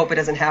really hope it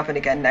doesn't happen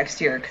again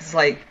next year, because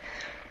like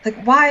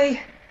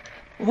why?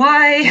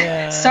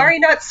 Yeah. Sorry,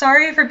 not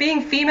sorry for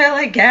being female,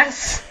 I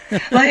guess.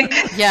 Like,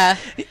 yeah,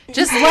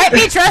 just let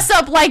me dress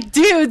up like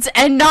dudes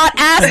and not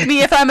ask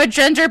me if I'm a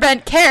gender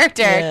bent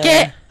character.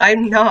 Yeah.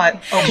 I'm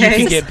not.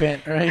 Okay, you can get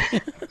bent, right?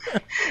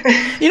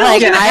 You know, I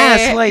was gonna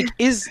ask,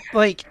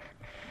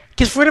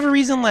 because for whatever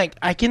reason, like,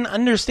 I can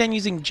understand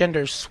using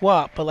gender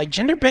swap, but like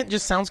gender bent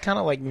just sounds kind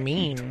of like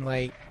mean.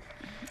 Like,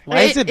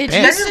 why is it bent?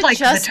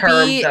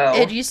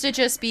 It used to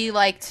just be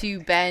like to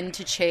bend,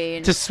 to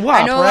change, to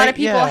swap. I know a lot of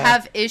people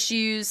have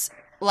issues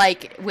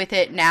like with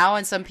it now,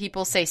 and some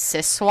people say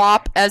cis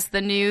swap as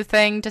the new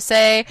thing to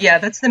say. Yeah,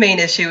 that's the main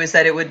issue, is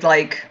that it would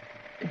like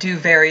do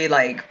very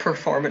like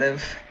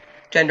performative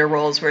gender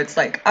roles, where it's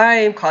like,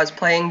 I'm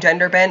cosplaying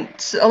gender bent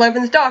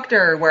 11th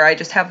Doctor, where I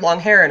just have long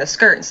hair and a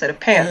skirt instead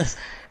of pants,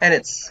 and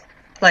it's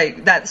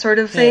like that sort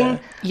of thing.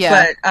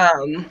 Yeah.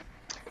 But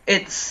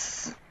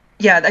it's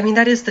I mean,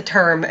 that is the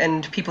term,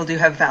 and people do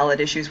have valid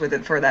issues with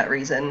it for that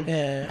reason.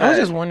 Yeah, I was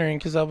just wondering,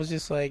 because I was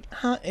just like,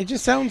 it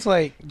just sounds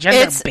like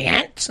gender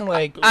bent.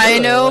 Like, I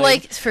know,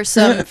 like for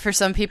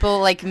some people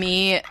like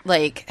me,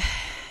 like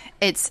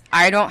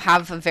I don't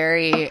have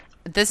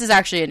this is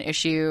actually an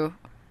issue,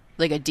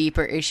 like a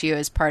deeper issue,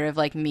 as part of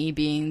like me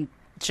being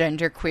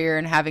genderqueer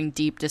and having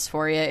deep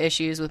dysphoria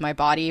issues with my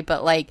body.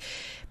 But like,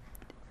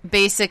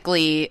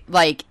 basically,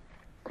 like,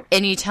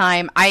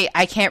 anytime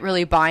I can't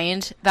really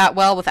bind that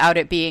well without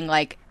it being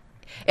like,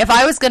 if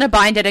I was going to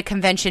bind at a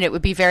convention, it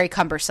would be very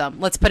cumbersome.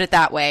 Let's put it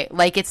that way.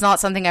 Like, it's not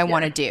something I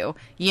want to do.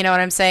 You know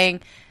what I'm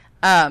saying?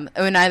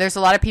 There's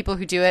a lot of people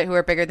who do it who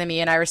are bigger than me,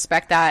 and I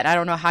respect that. I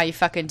don't know how you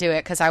fucking do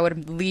it, because I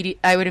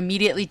would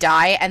immediately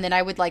die, and then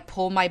I would like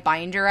pull my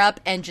binder up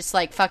and just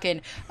like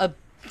fucking a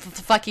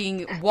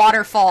fucking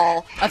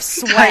waterfall of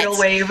sweat. Tidal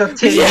wave of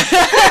titty.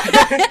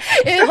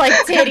 It's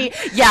like titty.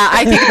 Yeah,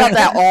 I think about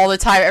that all the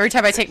time. Every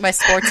time I take my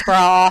sports bra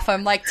off,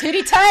 I'm like,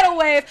 titty tidal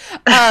wave.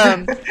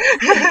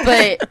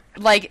 But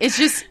like, it's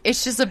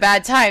just a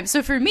bad time.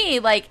 So for me,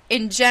 like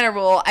in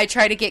general, I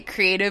try to get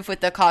creative with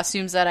the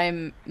costumes that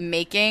I'm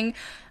making.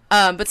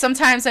 But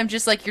sometimes I'm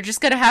just like, you're just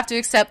gonna have to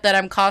accept that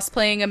I'm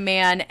cosplaying a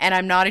man and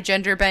I'm not a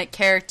gender bent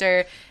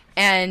character,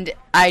 and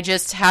I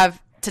just have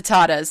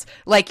tatatas.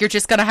 Like, you're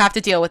just gonna have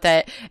to deal with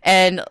it.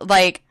 And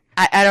like,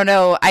 I don't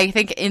know, I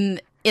think in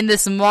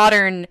this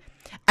modern,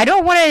 I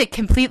don't want to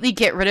completely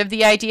get rid of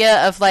the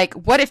idea of like,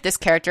 what if this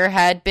character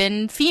had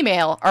been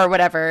female or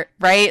whatever,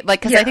 right? Like,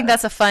 because I think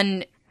that's a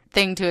fun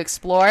thing to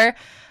explore.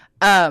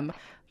 But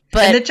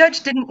and the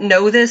judge didn't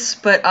know this,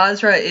 but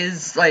Azra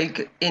is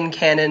like in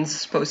canon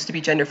supposed to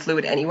be gender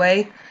fluid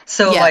anyway.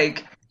 So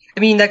like,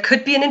 I mean, that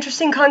could be an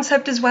interesting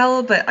concept as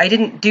well, but I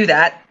didn't do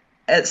that.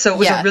 So it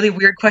was a really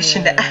weird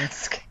question to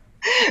ask.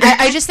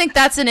 I just think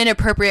that's an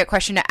inappropriate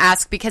question to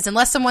ask, because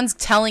unless someone's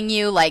telling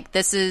you, like,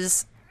 this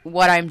is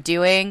what I'm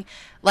doing,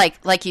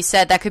 like you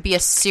said, that could be a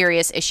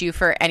serious issue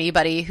for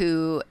anybody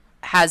who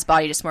has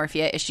body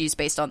dysmorphia issues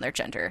based on their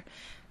gender.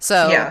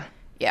 So,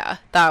 yeah,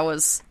 that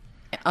was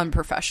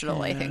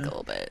unprofessional, I think, a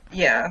little bit.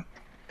 Yeah.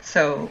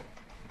 So,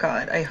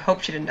 God, I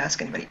hope she didn't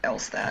ask anybody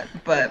else that,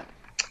 but...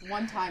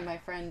 One time my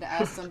friend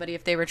asked somebody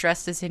if they were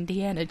dressed as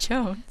Indiana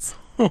Jones.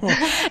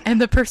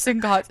 And the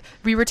person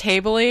we were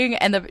tabling,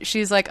 and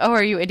she's like, oh,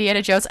 are you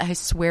Indiana Jones? I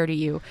swear to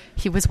you,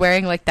 he was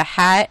wearing like the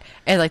hat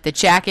and like the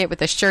jacket with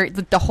the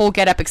shirt, the whole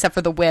getup except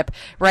for the whip,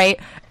 right?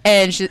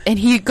 And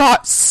he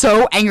got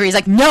so angry. He's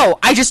like, no,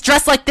 I just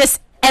dress like this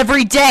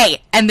every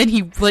day. And then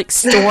he like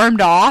stormed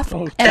off.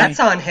 And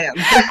that's on him.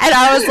 And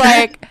I was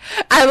like,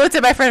 I looked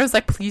at my friend and was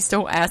like, please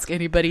don't ask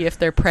anybody if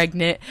they're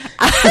pregnant.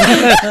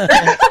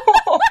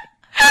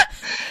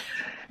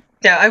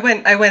 Yeah, I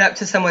went up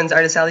to someone's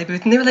Artist Alley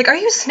booth, and they were like, are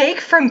you Snake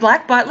from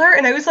Black Butler?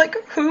 And I was like,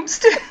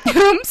 Hoomst.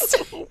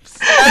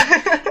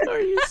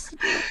 Are you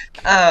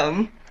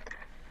Snake?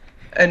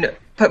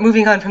 But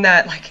moving on from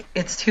that, like,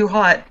 it's too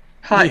hot.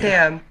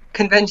 Damn.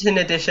 Convention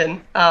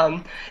edition.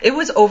 It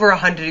was over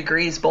 100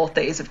 degrees both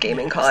days of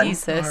Gaming Con.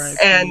 Jesus.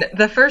 And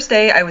the first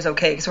day I was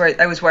okay, because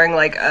I was wearing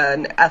like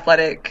an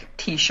athletic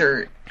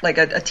t-shirt, like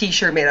a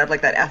t-shirt made out of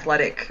like that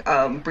athletic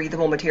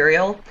breathable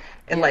material,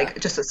 and like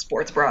just a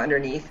sports bra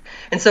underneath.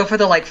 And so for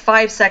the like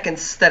 5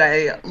 seconds that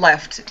I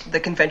left the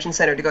convention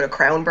center to go to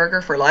Crown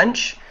Burger for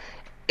lunch,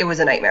 it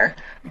was a nightmare.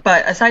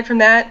 But aside from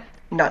that,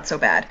 not so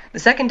bad. The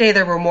second day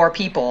there were more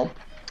people.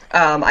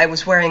 I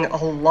was wearing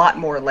a lot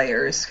more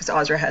layers, because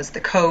Azra has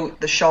the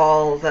coat, the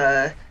shawl,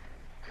 the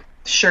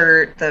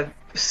shirt, the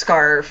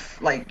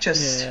scarf, like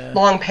just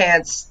long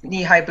pants,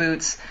 knee-high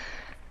boots.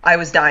 I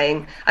was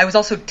dying. I was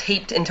also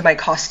taped into my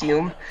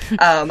costume.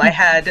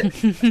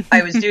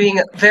 I was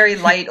doing very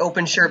light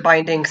open shirt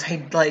binding, because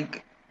I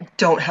like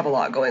don't have a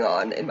lot going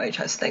on in my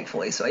chest,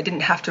 thankfully, so I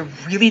didn't have to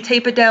really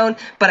tape it down,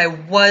 but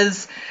it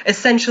was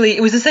essentially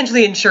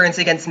insurance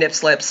against nip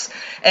slips.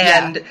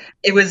 And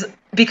it was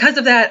because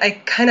of that,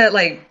 I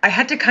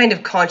had to kind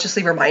of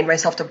consciously remind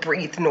myself to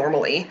breathe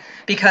normally,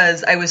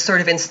 because I was sort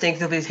of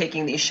instinctively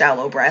taking these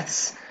shallow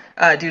breaths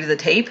due to the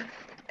tape.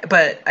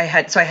 But I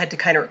had to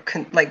kind of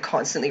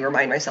constantly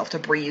remind myself to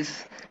breathe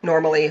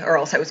normally, or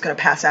else I was going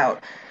to pass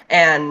out.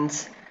 And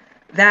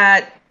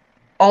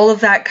all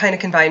of that kind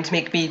of combined to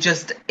make me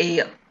just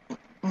a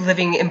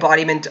living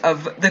embodiment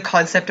of the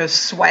concept of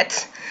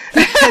sweat.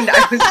 And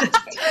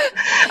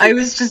I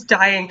was just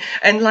dying.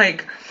 And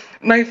like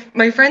my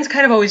friends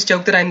kind of always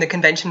joke that I'm the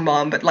convention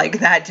mom, but like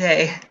that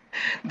day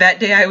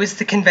I was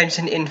the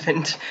convention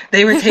infant.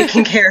 They were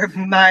taking care of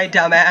my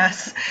dumb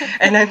ass.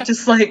 And I'm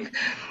just like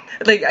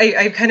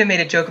I kind of made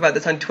a joke about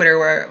this on Twitter,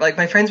 where like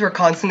my friends were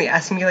constantly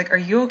asking me like, are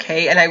you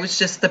okay? And I was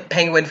just the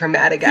penguin from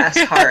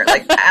Madagascar,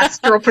 like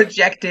astral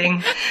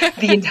projecting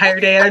the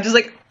entire day. And I'm just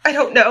like, I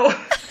don't know.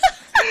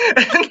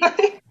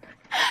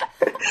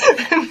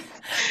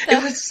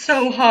 It was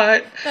so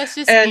hot. That's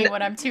just me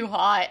when I'm too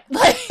hot.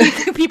 Like,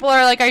 people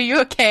are like, are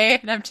you okay?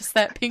 And I'm just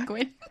that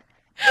penguin.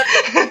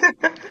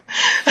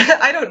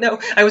 I don't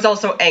know. I was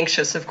also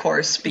anxious, of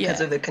course,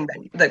 because of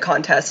the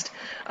contest,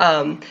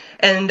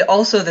 and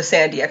also the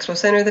Sandy Expo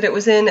Center that it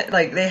was in.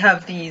 Like, they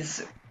have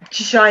these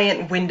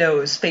giant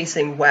windows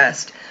facing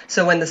west,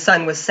 so when the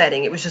sun was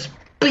setting, it was just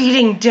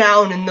beating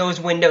down in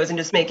those windows and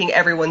just making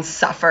everyone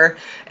suffer.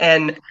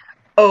 And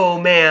oh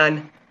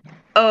man.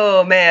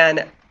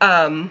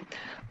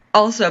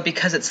 Also,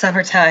 because it's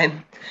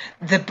summertime,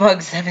 the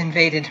bugs have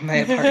invaded my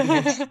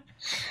apartment.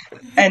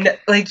 And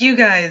like, you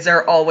guys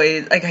are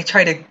always like, I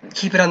try to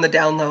keep it on the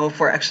down low if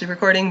we're actually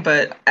recording,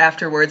 but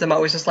afterwards I'm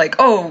always just like,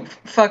 oh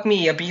fuck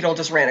me, a beetle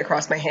just ran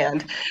across my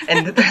hand.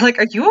 And they're like,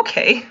 are you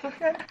okay?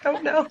 I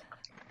don't know.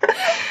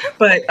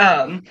 But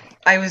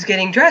I was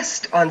getting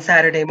dressed on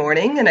Saturday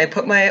morning, and I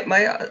put I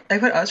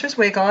put Ozra's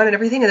wig on and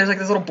everything, and there's like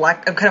this little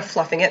black. I'm kind of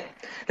fluffing it.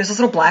 There's this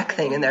little black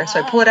thing in there, so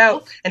I pull it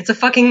out, and it's a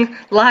fucking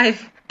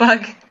live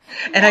bug,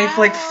 and I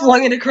like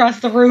flung it across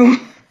the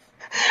room.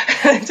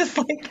 I'm just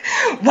like,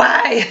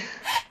 why?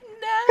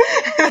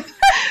 No.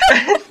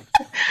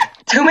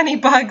 Too many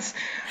bugs.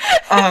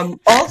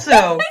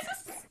 Also,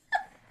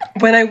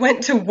 when I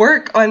went to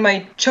work on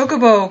my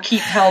Chocobo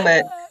Keep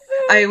helmet,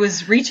 I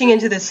was reaching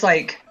into this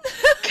like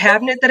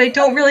cabinet that I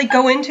don't really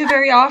go into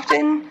very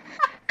often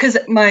because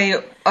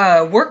my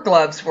work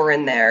gloves were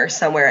in there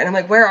somewhere, and I'm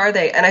like, where are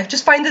they? And I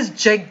just find this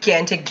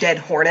gigantic dead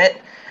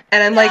hornet,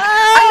 and I'm like,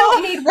 I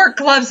don't need work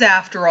gloves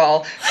after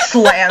all.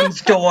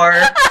 Slams door,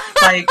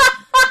 like,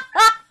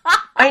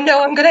 I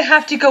know I'm gonna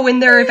have to go in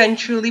there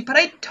eventually, but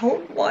I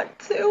don't want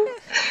to.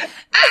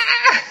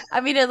 I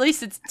mean, at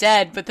least it's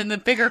dead, but then the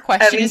bigger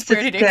question is,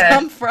 where did it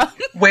come from?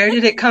 Where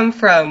did it come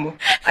from?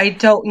 I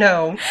don't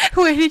know.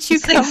 Where did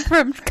you come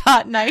from,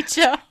 Cotton Eye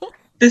Joe?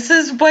 This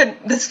is what,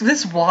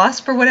 this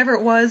wasp or whatever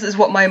it was, is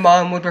what my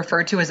mom would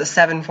refer to as a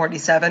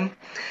 747.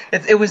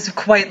 It was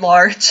quite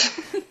large.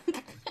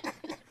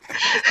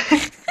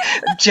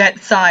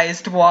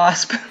 Jet-sized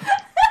wasp.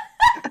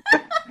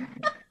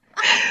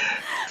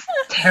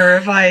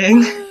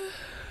 Terrifying.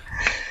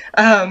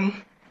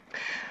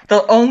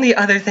 The only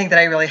other thing that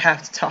I really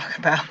have to talk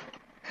about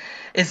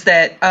is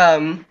that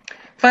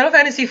Final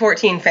Fantasy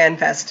XIV Fan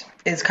Fest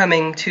is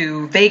coming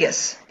to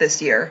Vegas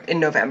this year in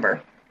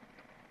November.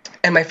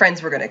 And my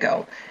friends were going to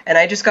go. And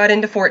I just got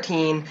into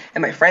 14,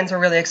 and my friends were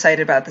really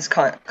excited about this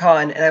con,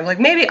 and I'm like,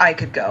 maybe I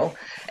could go.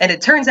 And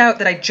it turns out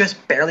that I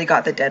just barely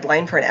got the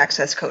deadline for an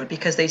access code,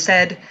 because they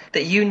said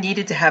that you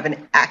needed to have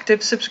an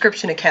active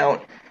subscription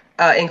account,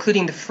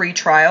 including the free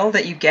trial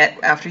that you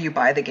get after you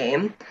buy the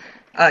game.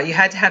 You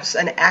had to have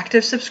an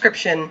active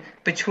subscription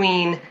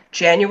between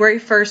January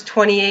 1st,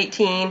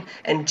 2018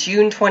 and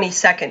June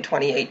 22nd,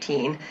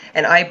 2018.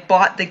 And I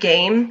bought the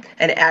game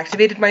and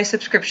activated my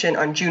subscription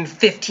on June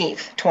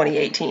 15th,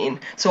 2018.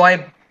 So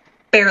I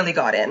barely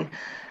got in.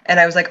 And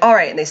I was like, all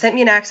right. And they sent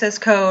me an access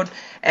code,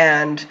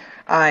 and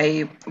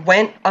I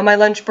went on my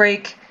lunch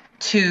break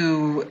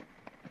to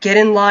get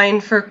in line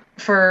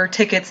for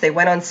tickets. They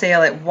went on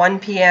sale at 1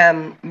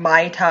 p.m.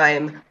 my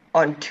time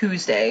on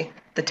Tuesday,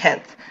 the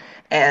 10th.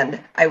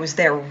 And I was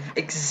there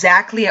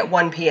exactly at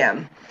 1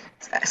 p.m.,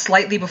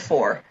 slightly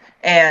before,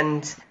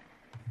 and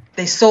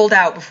they sold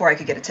out before I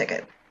could get a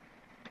ticket,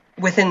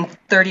 within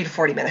 30 to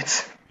 40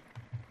 minutes.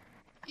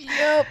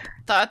 Yep,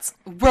 that's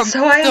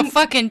the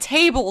fucking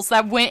tables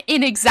that went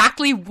in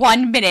exactly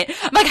 1 minute.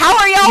 I'm like, how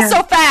are y'all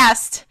so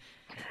fast?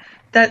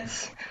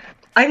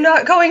 I'm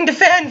not going to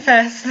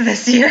FanFest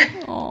this year.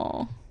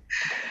 Aww.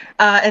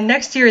 And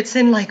next year it's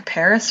in, like,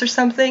 Paris or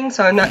something,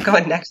 so I'm not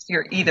going next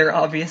year either,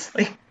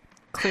 obviously.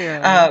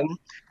 Clearly.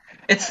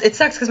 It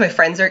sucks because my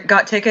friends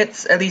got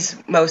tickets, at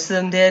least most of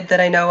them did that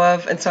I know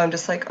of, and so I'm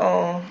just like,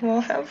 oh, well,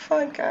 have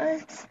fun,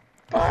 guys.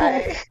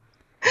 Bye.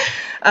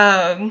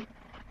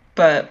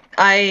 But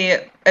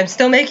I am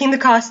still making the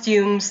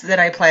costumes that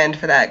I planned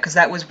for that, because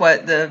that was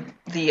what the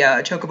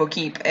Chocobo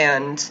Keep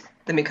and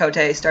the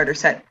Mikote starter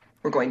set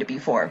were going to be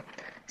for.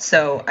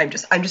 So I'm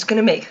just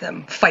gonna make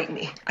them. Fight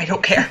me. I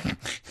don't care.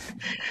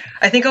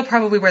 I think I'll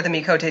probably wear the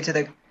Mikote to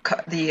the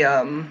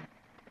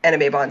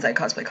Anime Bonsai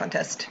cosplay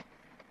contest.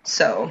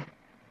 So,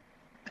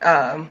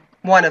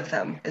 one of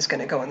them is going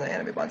to go in the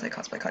Anime Bonsai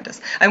cosplay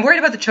contest. I'm worried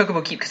about the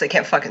Chocobo Keep because I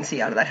can't fucking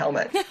see out of that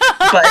helmet.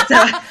 But,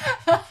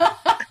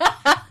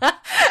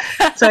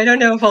 so I don't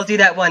know if I'll do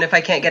that one if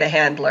I can't get a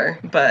handler,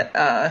 but,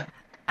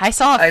 I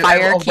saw a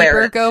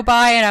Firekeeper go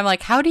by, and I'm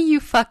like, how do you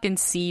fucking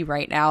see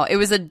right now? It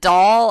was a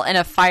doll and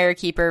a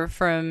Firekeeper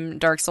from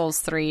Dark Souls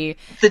 3.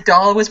 The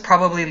doll was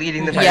probably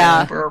leading the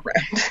Firekeeper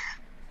around.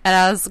 And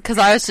I was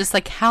just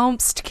like,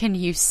 howst can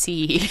you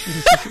see?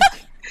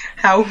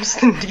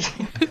 Howst indeed.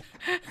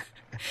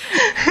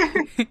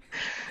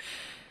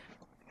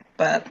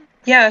 But,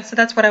 yeah, so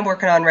that's what I'm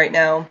working on right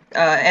now.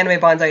 Anime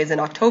Bonsai is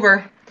in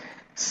October,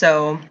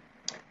 so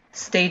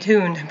stay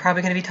tuned. I'm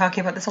probably going to be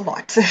talking about this a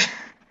lot.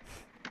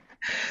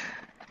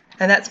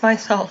 And that's my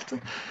salt.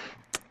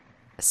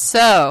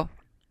 So,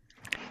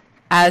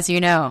 as you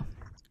know,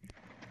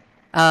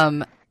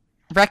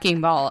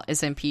 Wrecking Ball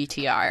is in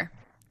PTR.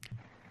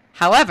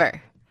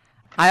 However,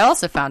 I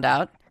also found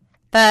out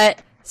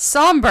that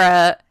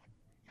Sombra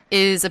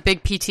is a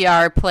big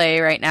PTR play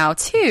right now,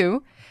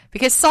 too,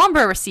 because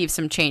Sombra received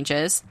some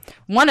changes.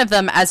 One of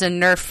them as a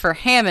nerf for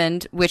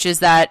Hammond, which is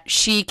that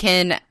she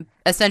can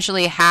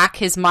essentially hack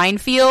his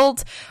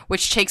minefield,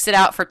 which takes it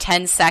out for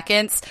 10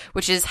 seconds,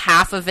 which is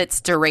half of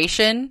its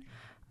duration,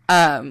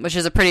 which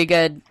is a pretty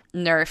good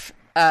nerf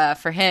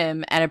for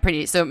him, and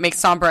so it makes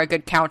Sombra a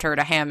good counter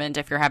to Hammond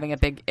if you're having a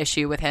big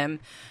issue with him.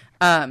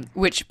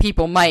 Which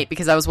people might,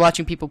 because I was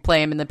watching people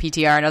play him in the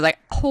PTR, and I was like,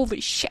 holy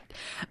shit.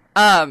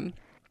 But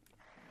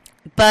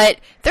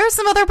there are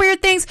some other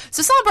weird things.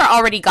 So Sombra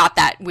already got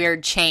that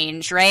weird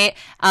change, right?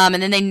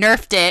 And then they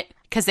nerfed it,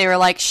 because they were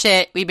like,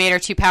 shit, we made her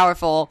too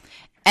powerful.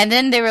 And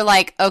then they were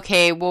like,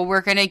 okay, well,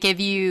 we're gonna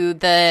give you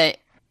the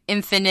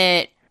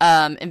infinite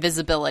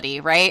invisibility,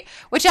 right?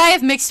 Which I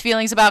have mixed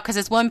feelings about, because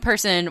as one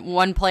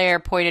player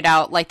pointed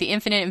out, like, the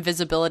infinite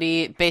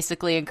invisibility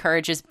basically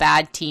encourages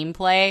bad team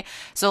play.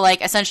 So,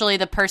 like, essentially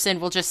the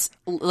person will just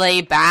lay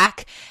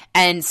back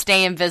and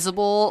stay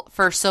invisible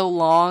for so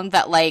long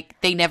that, like,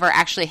 they never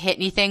actually hit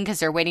anything because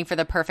they're waiting for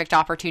the perfect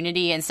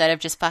opportunity instead of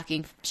just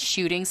fucking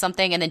shooting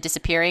something and then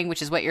disappearing,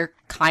 which is what you're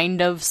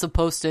kind of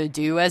supposed to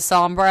do as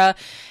Sombra,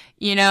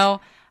 you know?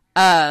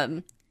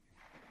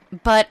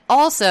 But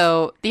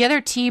also, the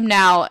other team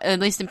now, at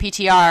least in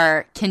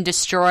PTR, can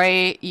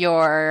destroy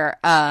your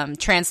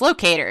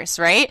translocators,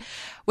 right?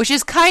 Which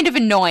is kind of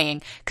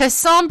annoying, because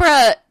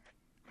Sombra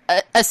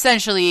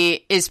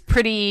essentially is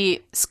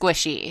pretty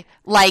squishy.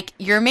 Like,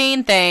 your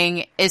main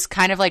thing is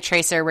kind of like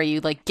Tracer, where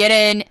you, like, get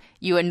in,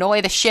 you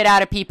annoy the shit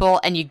out of people,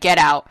 and you get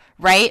out,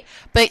 right?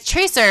 But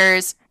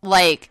Tracer's,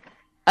 like,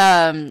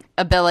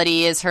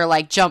 ability is her,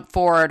 like, jump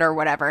forward or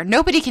whatever.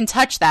 Nobody can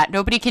touch that.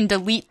 Nobody can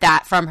delete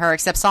that from her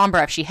except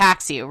Sombra if she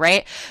hacks you,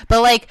 right?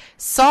 But, like,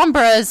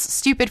 Sombra's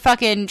stupid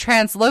fucking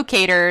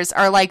translocators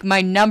are, like,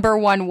 my number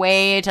one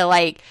way to,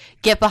 like,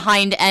 get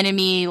behind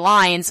enemy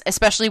lines,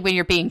 especially when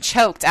you're being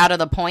choked out of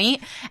the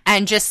point,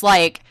 and just,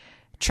 like,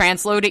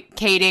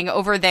 translocating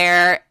over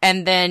there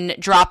and then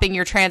dropping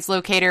your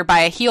translocator by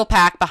a heal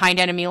pack behind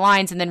enemy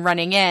lines and then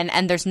running in,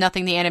 and there's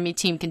nothing the enemy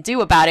team can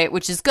do about it,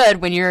 which is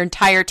good when your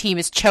entire team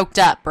is choked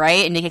up,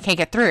 right? And they can't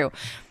get through.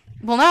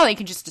 Well, now they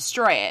can just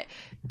destroy it.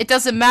 It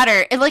doesn't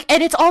matter.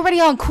 And it's already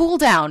on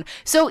cooldown.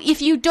 So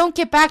if you don't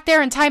get back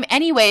there in time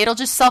anyway, it'll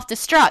just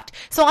self-destruct.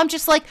 So I'm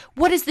just like,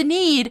 what is the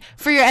need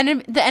for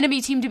the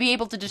enemy team to be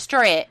able to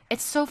destroy it?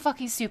 It's so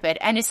fucking stupid.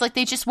 And it's like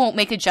they just won't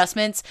make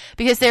adjustments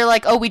because they're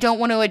like, oh, we don't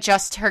want to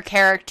adjust her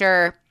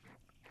character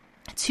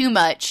too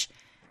much,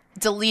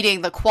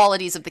 deleting the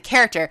qualities of the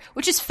character,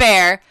 which is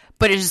fair.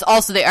 But it is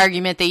also the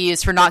argument they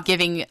use for not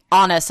giving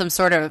Ana some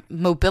sort of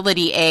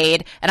mobility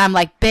aid. And I'm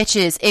like,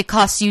 bitches, it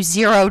costs you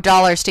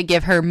 $0 to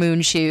give her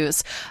moon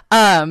shoes.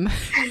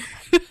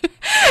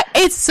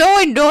 It's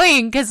so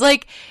annoying because,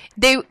 like,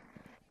 they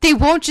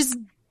won't just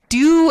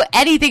do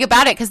anything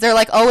about it because they're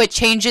like, oh, it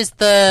changes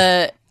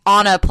the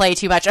Ana play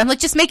too much. I'm like,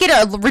 just make it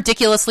a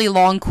ridiculously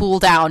long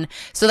cooldown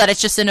so that it's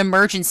just an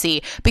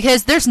emergency,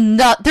 because there's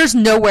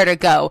nowhere to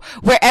go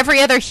where every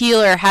other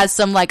healer has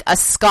some, like,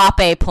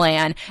 escape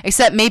plan,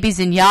 except maybe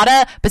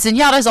Zenyatta, but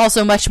Zenyatta is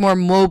also much more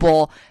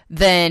mobile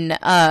than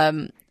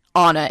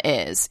Ana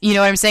is. You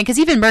know what I'm saying? Because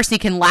even Mercy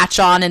can latch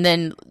on and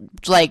then,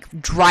 like,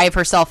 drive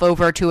herself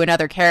over to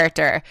another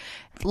character.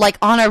 Like,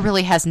 Ana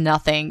really has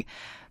nothing.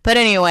 But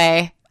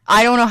anyway,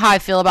 I don't know how I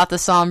feel about the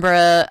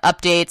Sombra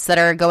updates that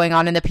are going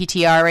on in the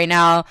PTR right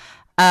now.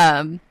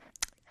 I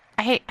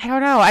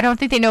don't know. I don't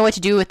think they know what to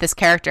do with this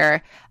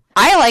character.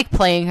 I like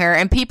playing her,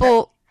 and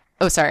people...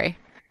 Oh, sorry.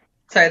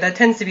 Sorry, that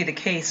tends to be the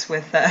case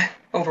with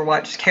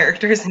Overwatch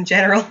characters in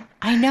general.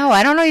 I know.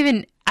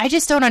 I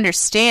just don't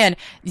understand.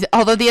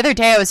 Although the other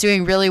day I was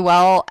doing really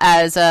well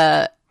as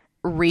a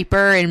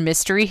Reaper in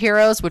Mystery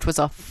Heroes, which was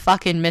a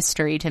fucking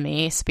mystery to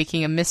me,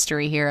 speaking of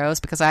mystery heroes,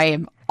 because I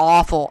am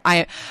awful.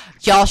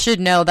 Y'all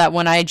should know that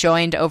when I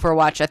joined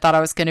Overwatch, I thought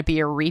I was going to be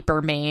a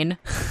Reaper main.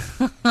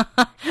 A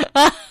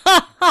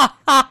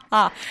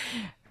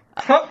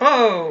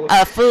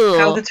fool.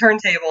 How the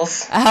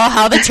turntables.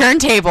 How the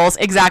turntables,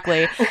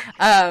 exactly.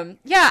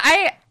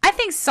 I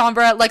think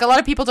Sombra, like, a lot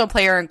of people don't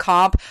play her in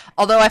comp,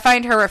 although I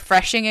find her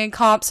refreshing in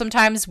comp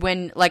sometimes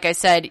when, like I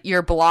said,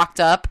 you're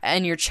blocked up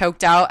and you're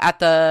choked out at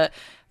the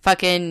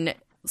fucking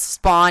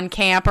spawn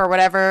camp or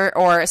whatever,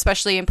 or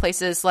especially in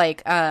places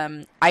like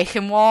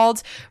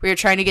Eichenwald, where you're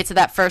trying to get to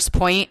that first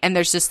point and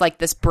there's just, like,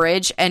 this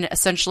bridge, and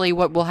essentially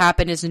what will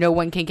happen is no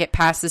one can get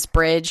past this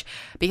bridge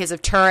because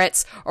of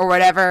turrets or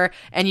whatever,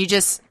 and you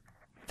just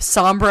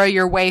Sombra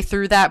your way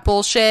through that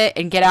bullshit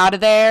and get out of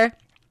there.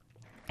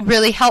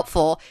 Really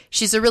helpful.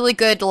 She's a really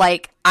good,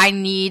 like, I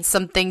need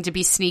something to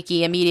be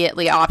sneaky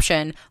immediately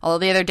option. Although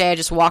the other day I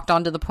just walked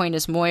onto the point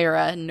as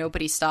Moira and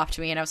nobody stopped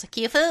me and I was like,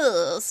 you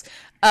fools.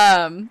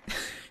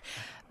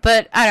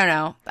 But I don't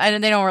know.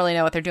 They don't really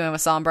know what they're doing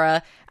with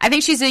Sombra. I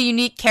think she's a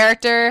unique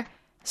character,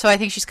 so I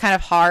think she's kind of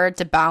hard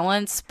to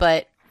balance,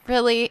 but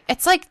really,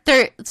 it's like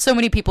so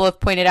many people have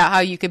pointed out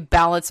how you could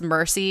balance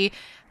Mercy,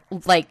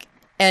 like,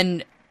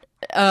 and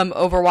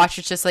Overwatch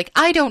is just like,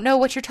 I don't know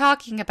what you're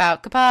talking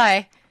about.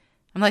 Goodbye.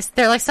 I'm like,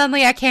 they're like,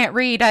 suddenly I can't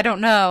read. I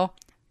don't know.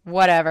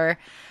 Whatever.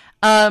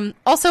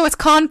 Also, it's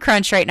Con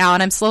Crunch right now,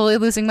 and I'm slowly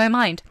losing my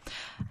mind.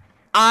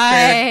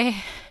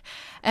 I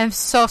am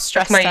so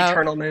stressed out. That's my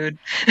eternal mood.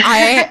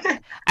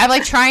 I'm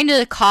like trying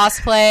to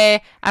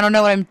cosplay. I don't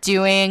know what I'm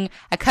doing.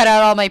 I cut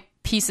out all my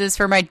pieces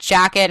for my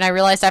jacket, and I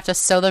realized I have to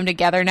sew them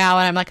together now,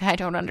 and I'm like, I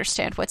don't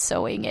understand what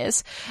sewing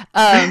is.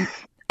 And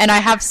I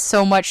have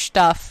so much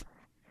stuff,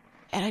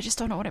 and I just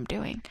don't know what I'm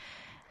doing.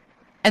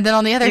 And then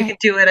on the other hand, you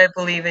can do it. I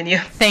believe in you.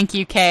 Thank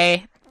you,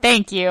 Kay.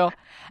 Thank you.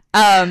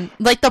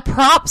 Like, the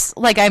props,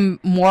 like, I'm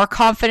more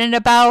confident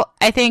about,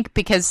 I think,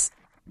 because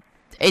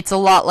it's a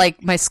lot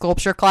like my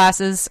sculpture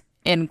classes,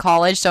 in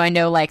college, so I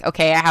know, like,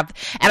 okay,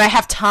 I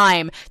have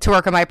time to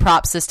work on my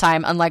props this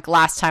time, unlike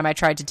last time I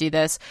tried to do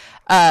this.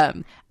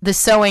 The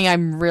sewing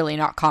I'm really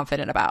not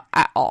confident about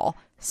at all,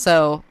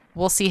 so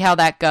we'll see how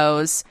that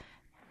goes.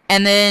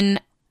 And then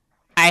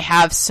I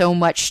have so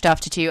much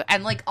stuff to do,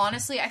 and, like,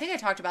 honestly, I think I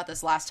talked about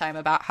this last time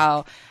about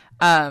how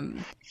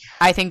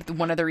I think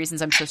one of the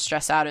reasons I'm so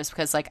stressed out is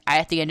because, like,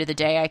 at the end of the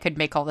day, I could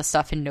make all this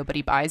stuff and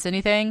nobody buys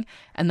anything,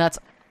 and that's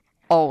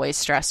always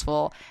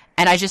stressful.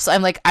 And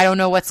I'm like, I don't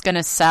know what's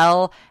gonna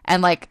sell,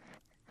 and, like,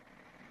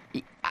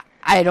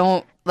 I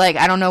don't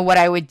know what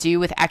I would do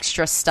with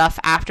extra stuff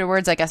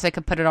afterwards. I guess I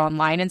could put it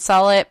online and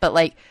sell it, but,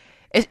 like,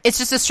 it's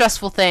just a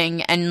stressful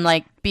thing, and,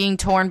 like, being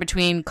torn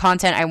between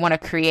content I want to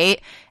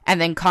create and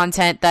then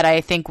content that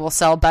I think will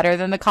sell better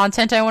than the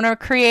content I want to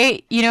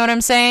create, you know what I'm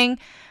saying?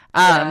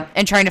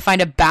 And trying to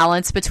find a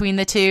balance between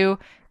the two,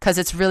 because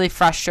it's really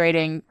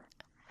frustrating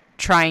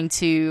trying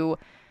to,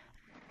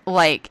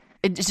 like,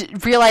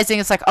 realizing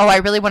it's like, oh, I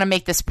really want to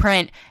make this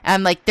print, and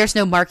I'm like, there's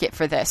no market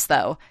for this,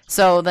 though.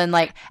 So then,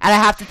 like, and I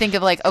have to think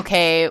of, like,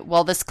 okay,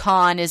 well, this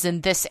con is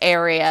in this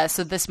area,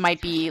 so this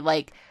might be,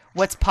 like,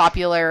 what's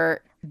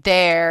popular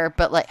there,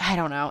 but, like, I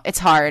don't know. It's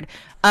hard.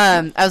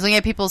 I was looking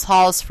at people's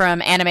hauls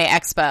from Anime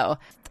Expo,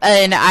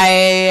 and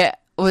I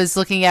was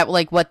looking at,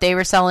 like, what they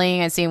were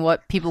selling and seeing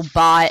what people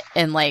bought,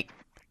 and, like,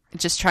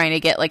 just trying to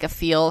get, like, a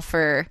feel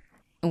for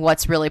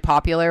what's really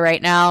popular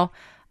right now.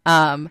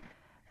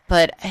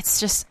 But it's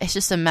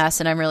just a mess,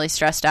 and I'm really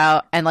stressed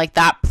out, and, like,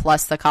 that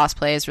plus the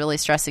cosplay is really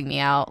stressing me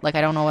out. Like,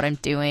 I don't know what I'm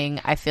doing.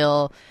 I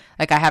feel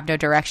like I have no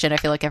direction. I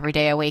feel like every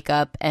day I wake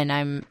up and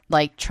I'm,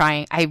 like,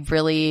 I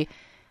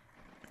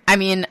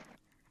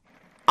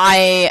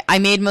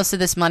made most of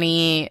this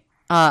money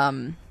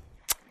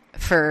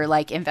for,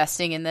 like,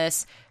 investing in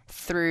this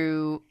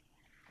through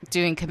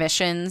doing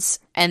commissions,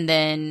 and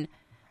then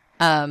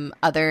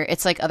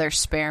it's like other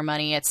spare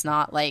money. It's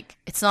not like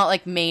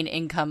main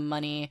income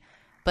money,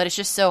 but it's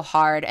just so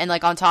hard. And,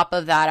 like, on top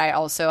of that, I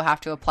also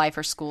have to apply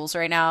for schools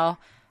right now,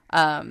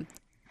 and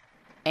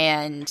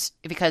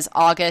because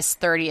August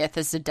 30th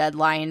is the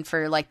deadline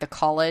for, like, the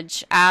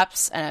college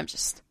apps, and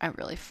I'm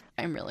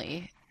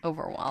really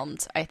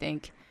overwhelmed. I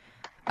think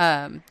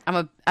I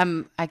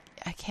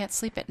can't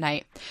sleep at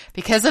night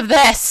because of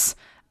this.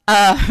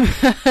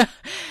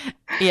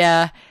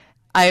 Yeah,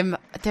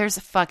 there's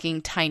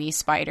fucking tiny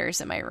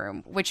spiders in my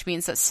room, which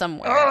means that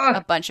somewhere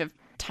a bunch of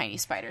tiny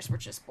spiders were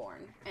just born,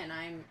 and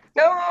I'm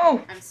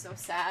so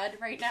sad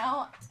right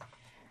now,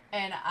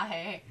 and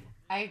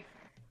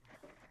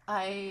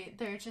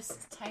they're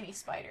just tiny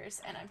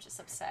spiders, and I'm just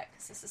upset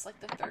because this is, like,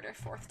 the third or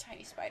fourth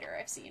tiny spider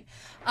I've seen.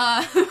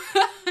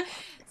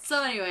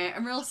 So anyway,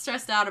 I'm real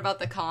stressed out about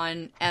the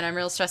con, and I'm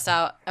real stressed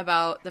out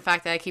about the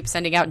fact that I keep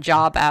sending out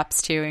job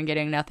apps too and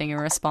getting nothing in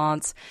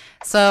response.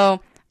 So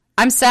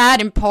I'm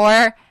sad and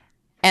poor,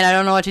 and I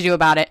don't know what to do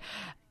about it.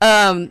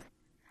 On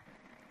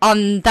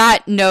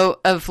that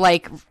note of,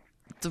 like,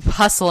 the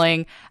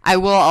hustling, I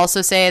will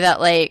also say that,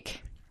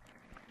 like,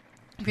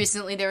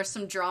 recently there was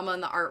some drama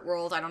in the art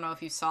world. I don't know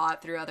if you saw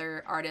it through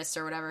other artists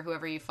or whatever,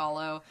 whoever you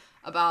follow,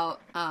 about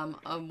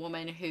a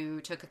woman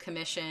who took a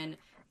commission,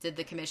 did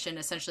the commission,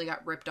 essentially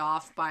got ripped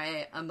off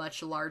by a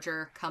much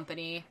larger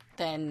company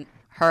than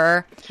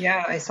her.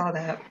 Yeah, I saw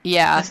that.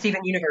 Yeah. The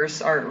Steven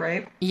Universe art,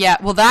 right? Yeah,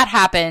 well, that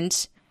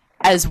happened,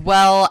 as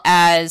well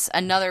as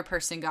another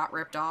person got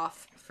ripped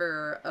off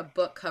for a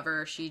book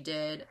cover she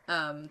did,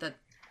 that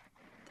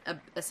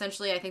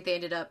essentially I think it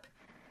ended up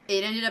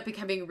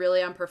becoming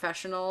really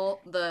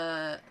unprofessional,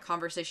 the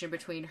conversation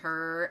between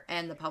her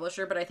and the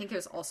publisher, but I think it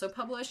was also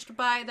published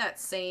by that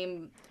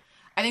same,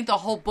 I think the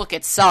whole book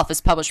itself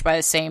is published by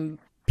the same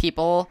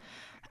people.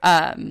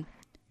 I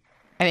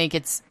think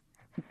it's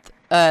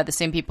the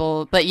same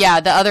people, but yeah,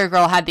 the other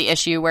girl had the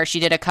issue where she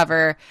did a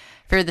cover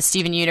for the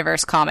Steven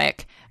Universe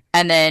comic,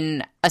 and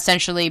then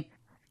essentially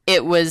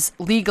it was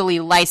legally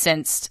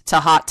licensed to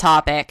Hot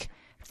Topic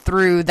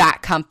through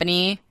that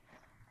company,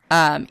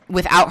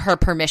 without her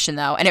permission,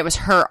 though, and it was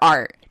her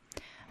art.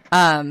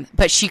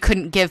 But she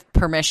couldn't give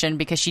permission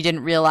because she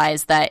didn't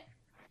realize that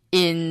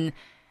in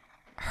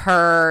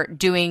her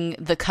doing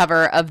the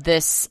cover of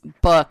this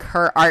book,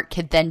 her art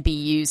could then be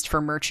used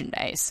for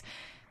merchandise.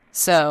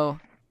 So,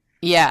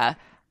 yeah,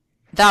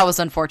 that was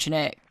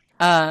unfortunate.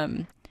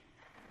 I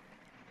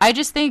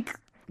just think,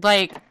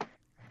 like,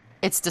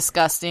 it's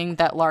disgusting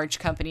that large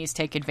companies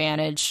take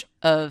advantage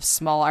of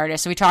small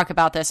artists. And we talk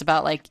about this,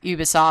 about, like,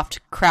 Ubisoft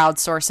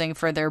crowdsourcing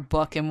for their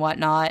book and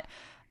whatnot.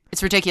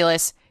 It's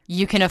ridiculous.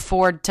 You can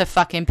afford to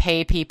fucking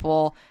pay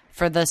people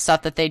for the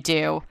stuff that they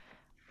do.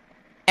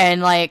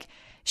 And, like,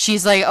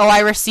 she's like, oh, I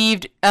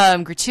received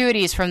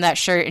gratuities from that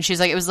shirt. And she's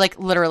like, it was, like,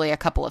 literally a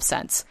couple of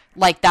cents.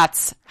 Like,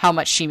 that's how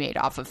much she made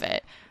off of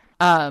it.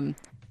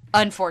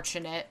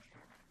 Unfortunate.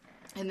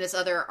 And this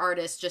other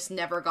artist just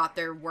never got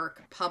their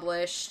work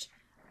published.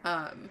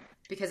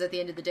 Because at the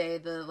end of the day,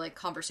 the, like,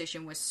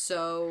 conversation was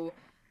so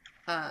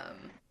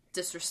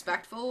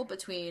disrespectful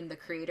between the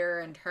creator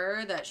and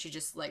her that she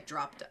just, like,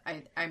 dropped.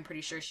 I'm pretty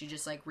sure she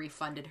just, like,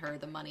 refunded her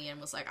the money and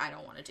was like, I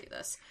don't want to do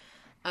this.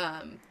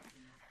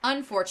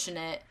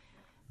 unfortunate.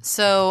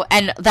 So,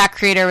 and that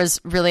creator was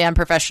really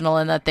unprofessional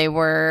in that they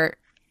were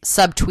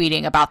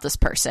subtweeting about this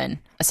person,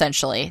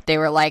 essentially. They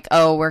were like,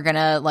 oh, we're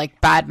gonna, like,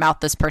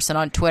 badmouth this person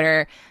on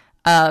Twitter.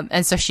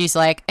 And so she's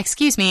like,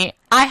 excuse me,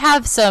 I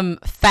have some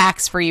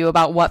facts for you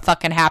about what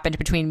fucking happened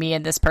between me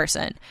and this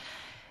person.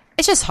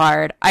 It's just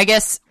hard. I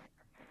guess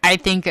I'm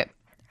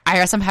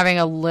having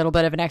a little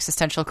bit of an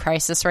existential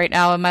crisis right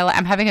now in my life.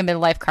 I'm having a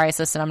midlife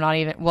crisis, and I'm not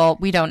even, well,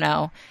 we don't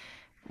know.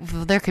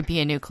 There could be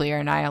a nuclear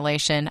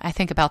annihilation. I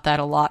think about that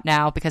a lot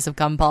now because of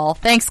Gumball.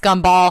 Thanks,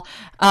 Gumball.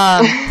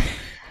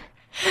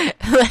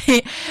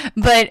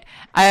 But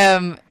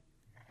I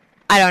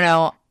don't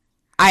know.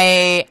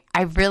 I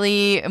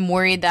really am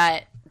worried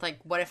that, like,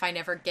 what if I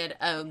never get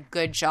a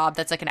good job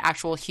that's like an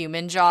actual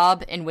human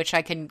job in which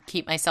I can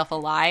keep myself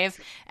alive,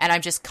 and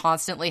I'm just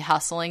constantly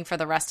hustling for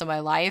the rest of my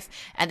life,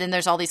 and then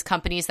there's all these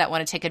companies that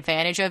want to take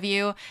advantage of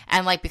you,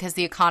 and, like, because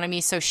the economy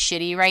is so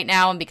shitty right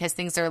now and because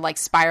things are, like,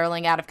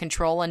 spiraling out of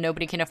control and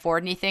nobody can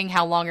afford anything,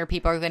 how long are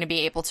people going to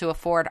be able to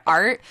afford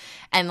art?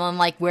 And then,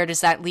 like, where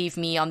does that leave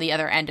me on the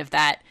other end of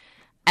that?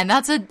 And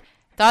that's a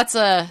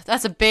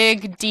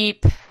big,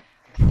 deep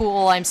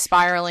pool I'm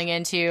spiraling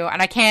into, and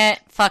I can't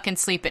fucking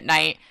sleep at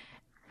night.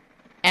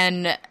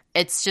 And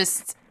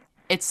it's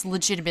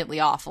legitimately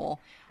awful.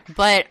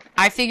 But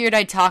I figured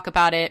I'd talk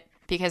about it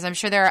because I'm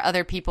sure there are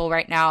other people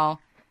right now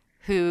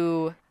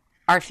who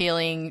are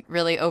feeling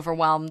really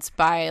overwhelmed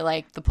by,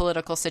 like, the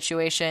political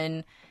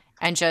situation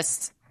and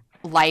just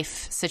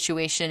life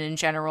situation in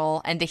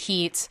general, and the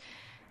heat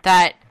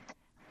that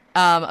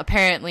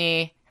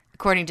apparently,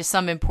 according to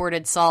some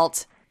imported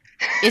salt,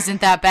 isn't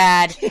that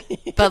bad.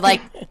 But,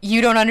 like, you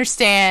don't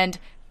understand.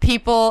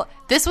 People,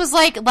 this was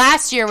like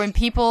last year when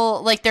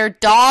people, like, their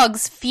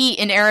dogs' feet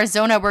in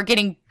Arizona were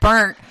getting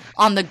burnt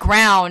on the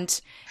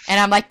ground, and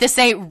I'm like, this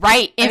ain't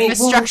right.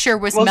 Infrastructure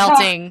was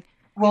melting.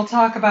 We'll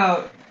talk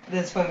about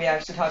this when we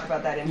actually talk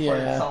about that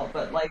imported assault,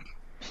 but, like,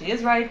 she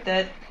is right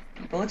that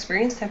people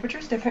experience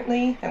temperatures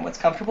differently, and what's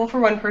comfortable for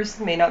one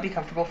person may not be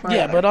comfortable for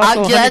another. Yeah, but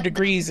also 100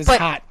 degrees is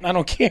hot. I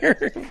don't care.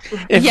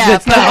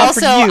 But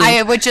also,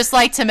 I would just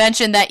like to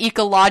mention that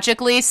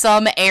ecologically,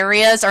 some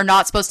areas are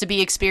not supposed to be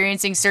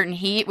experiencing certain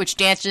heat, which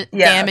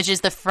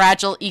damages the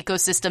fragile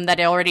ecosystem that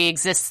already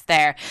exists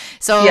there.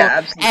 So,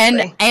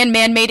 and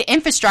man-made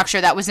infrastructure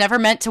that was never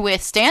meant to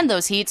withstand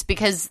those heats,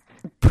 because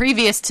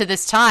previous to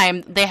this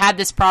time, they had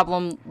this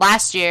problem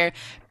last year.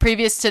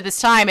 Previous to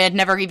this time, it had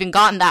never even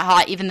gotten that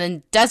hot, even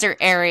in desert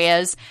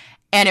areas,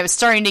 and it was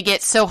starting to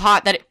get so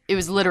hot that it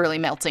was literally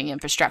melting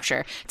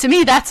infrastructure. To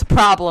me, that's a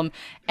problem,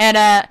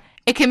 and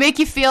it can make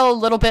you feel a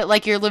little bit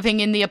like you're living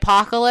in the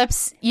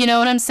apocalypse, you know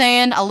what I'm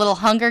saying? A little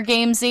Hunger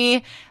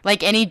Games-y.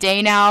 Like, any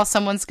day now,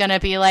 someone's gonna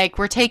be like,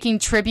 we're taking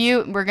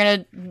tribute, we're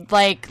gonna,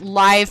 like,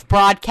 live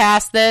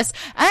broadcast this.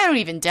 I don't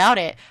even doubt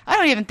it. I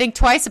don't even think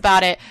twice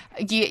about it.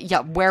 Yeah,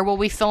 where will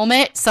we film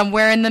it?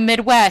 Somewhere in the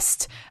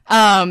Midwest.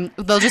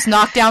 They'll just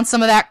knock down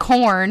some of that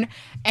corn,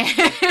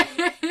 and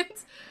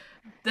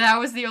that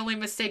was the only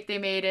mistake they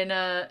made in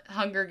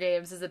Hunger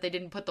Games, is that they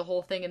didn't put the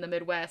whole thing in the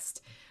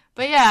Midwest.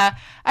 But yeah,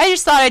 I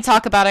just thought I'd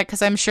talk about it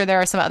because I'm sure there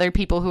are some other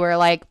people who are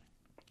like,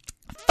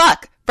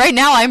 fuck, right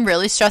now I'm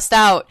really stressed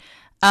out.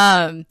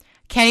 Can't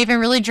even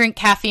really drink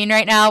caffeine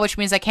right now, which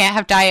means I can't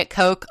have Diet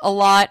Coke a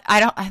lot. I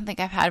don't think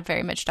I've had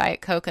very much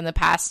Diet Coke in the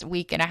past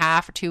week and a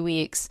half or 2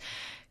 weeks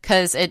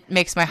because it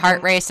makes my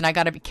heart race and I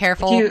gotta be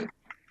careful.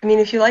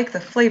 If you like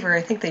the flavor,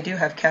 I think they do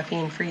have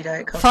caffeine-free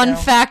Diet Coke Fun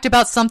fact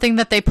about something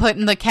that they put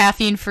in the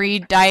caffeine-free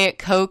Diet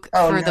Coke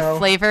the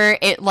flavor,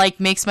 it, like,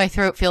 makes my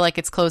throat feel like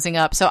it's closing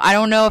up. So I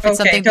don't know if it's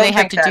something they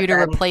have to do to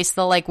replace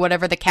the, like,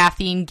 whatever the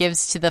caffeine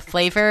gives to the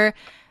flavor.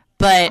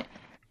 But,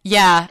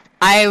 yeah,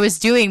 I was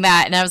doing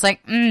that, and I was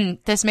like,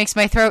 this makes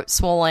my throat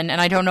swollen, and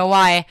I don't know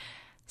why.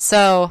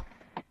 So,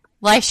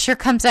 life sure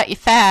comes at you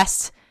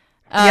fast.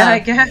 Yeah, I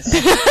guess.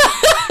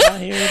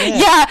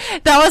 Yeah,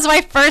 that was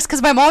my first,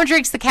 because my mom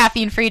drinks the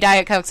caffeine-free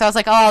Diet Coke, so I was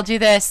like, oh, I'll do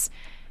this.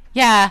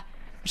 Yeah,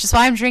 which is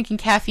why I'm drinking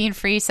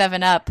caffeine-free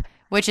 7-Up,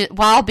 which is,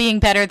 while being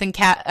better than,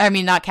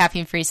 not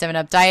caffeine-free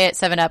 7-Up, Diet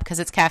 7-Up, because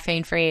it's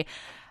caffeine-free,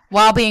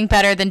 while being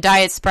better than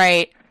Diet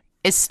Sprite,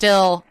 is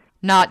still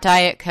not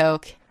Diet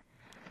Coke.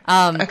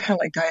 I kind of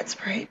like Diet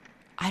Sprite.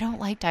 I don't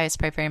like Diet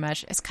Sprite very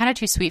much. It's kind of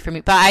too sweet for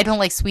me, but I don't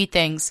like sweet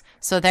things,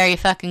 so there you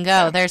fucking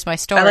go. There's my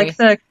story.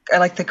 I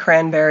like the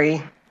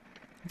cranberry.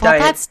 Well,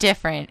 that's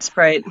different.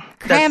 Sprite.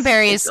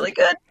 Cranberries. That's really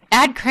good.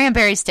 Add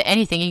cranberries to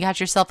anything, you got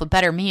yourself a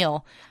better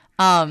meal.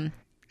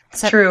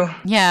 True.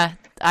 Yeah,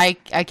 I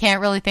can't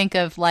really think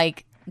of,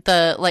 like,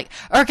 or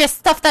I guess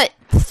stuff that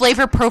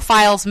flavor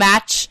profiles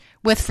match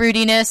with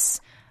fruitiness.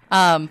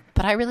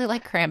 But I really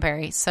like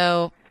cranberry,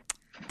 so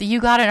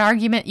you got an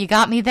argument. You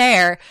got me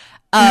there.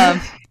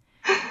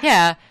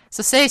 Yeah.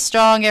 So stay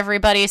strong,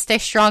 everybody. Stay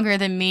stronger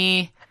than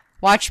me.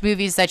 Watch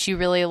movies that you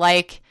really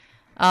like.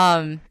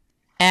 And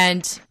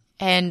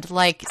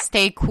like,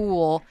 stay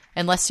cool,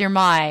 unless you're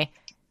Mai,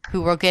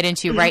 who we'll get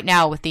into right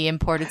now with the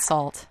imported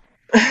salt.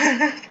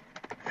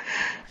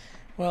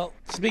 Well,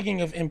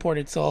 speaking of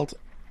imported salt,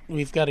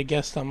 we've got a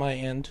guest on my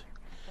end.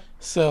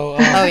 So,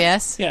 oh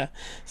yes, yeah.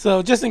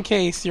 So just in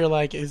case you're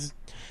like, is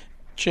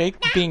Jake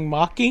being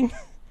mocking?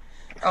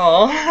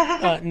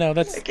 Oh, no,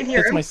 that's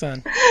him. my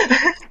son.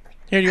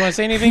 Here, do you want to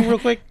say anything real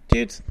quick,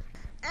 dudes?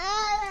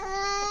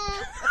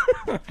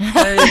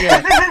 There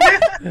you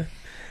go.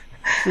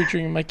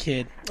 Featuring my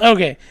kid.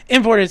 Okay,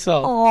 imported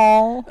salt.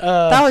 Oh,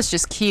 that was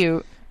just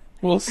cute.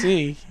 We'll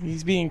see.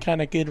 He's being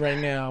kind of good right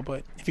now,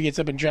 but if he gets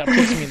up and kicks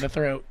me in the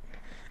throat,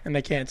 and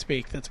I can't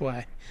speak, that's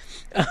why.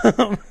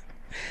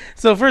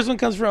 So first one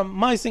comes from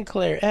my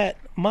Sinclair at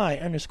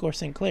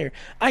my_Sinclair.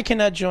 I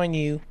cannot join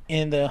you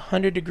in the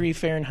 100-degree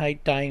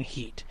Fahrenheit dying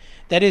heat.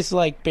 That is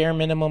like bare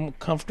minimum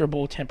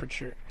comfortable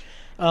temperature.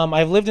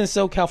 I've lived in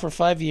SoCal for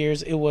 5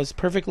 years. It was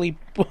perfectly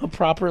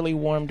properly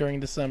warm during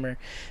the summer.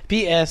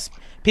 P.S.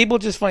 People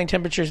just find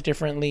temperatures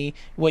differently.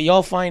 What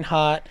y'all find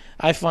hot,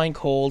 I find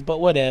cold, but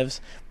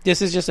whatevs.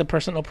 This is just a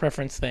personal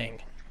preference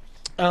thing.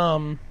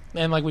 And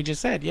like we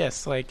just said,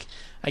 yes, like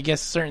I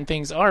guess certain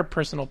things are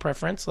personal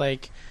preference.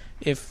 Like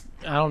if,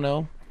 I don't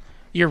know,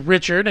 you're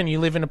Richard and you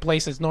live in a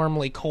place that's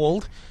normally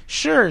cold,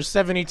 sure,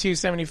 72,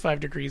 75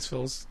 degrees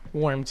feels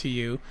warm to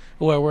you.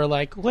 Where we're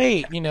like,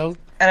 wait, you know.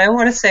 And I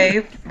want to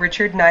say,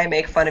 Richard and I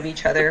make fun of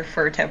each other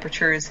for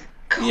temperatures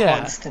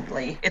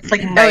constantly. It's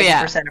like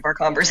 90% of our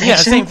conversation. Yeah,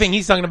 same thing.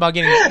 He's talking about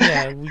getting,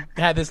 we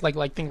had this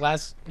like thing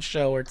last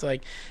show where it's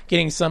like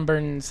getting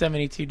sunburned in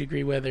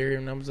 72-degree weather,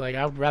 and I was like,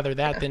 I would rather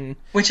that than...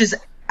 Which is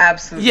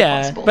absolutely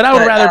possible. But I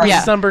would rather be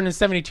sunburned in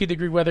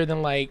 72-degree weather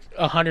than like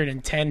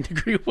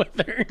 110-degree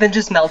weather. Than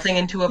just melting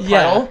into a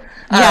puddle.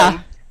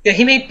 Yeah.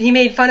 He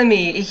made fun of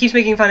me. He keeps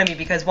making fun of me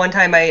because one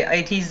time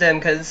I teased him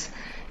because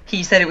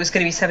he said it was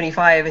going to be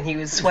 75 and he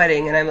was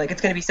sweating, and I'm like,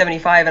 it's going to be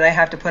 75 and I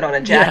have to put on a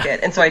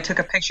jacket. And so I took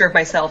a picture of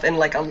myself in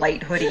like a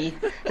light hoodie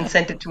and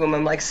sent it to him.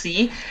 I'm like,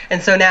 see?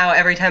 And so now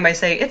every time I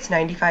say it's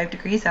 95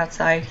 degrees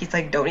outside, he's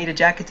like, don't need a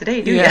jacket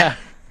today, do ya?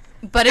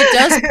 But it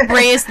does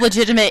raise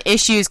legitimate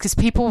issues because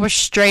people were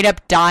straight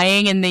up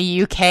dying in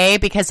the UK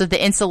because of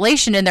the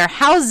insulation in their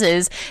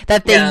houses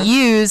that they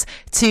use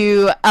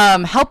to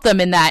help them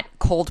in that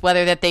cold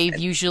weather that they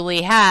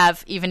usually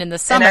have, even in the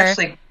summer. And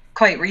actually,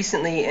 quite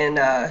recently in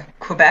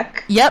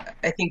Quebec,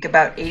 I think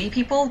about 80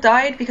 people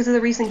died because of the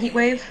recent heat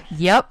wave.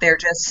 Yep.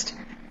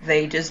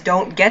 They just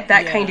don't get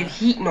that kind of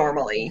heat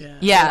normally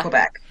in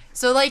Quebec.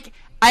 So, like...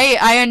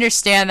 I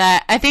understand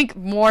that. I think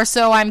more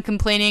so I'm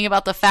complaining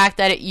about the fact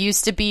that it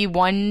used to be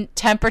one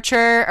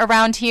temperature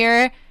around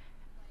here,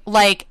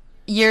 like,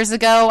 years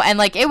ago, and,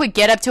 like, it would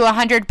get up to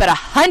 100, but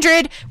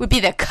 100 would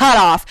be the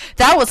cutoff.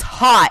 That was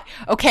hot,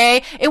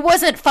 okay? It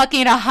wasn't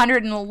fucking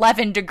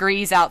 111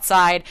 degrees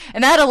outside,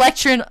 and that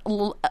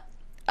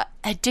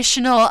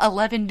additional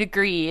 11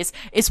 degrees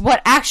is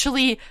what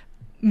actually...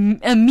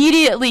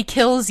 immediately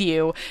kills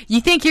you.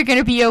 You think you're going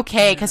to be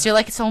okay because you're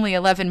like, it's only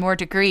 11 more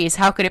degrees.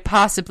 How could it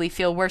possibly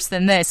feel worse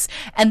than this?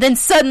 And then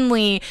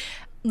suddenly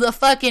the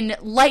fucking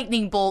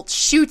lightning bolt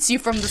shoots you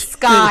from the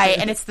sky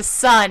and it's the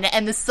sun,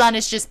 and the sun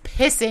is just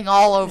pissing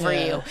all over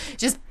you.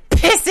 Just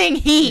pissing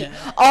heat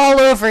all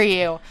over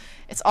you.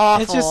 It's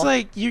awful. It's just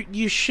like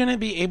you shouldn't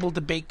be able to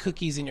bake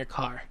cookies in your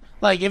car.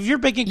 Like if you're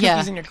baking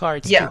cookies in your car,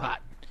 it's too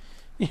hot.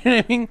 You know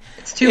what I mean?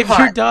 It's too hot.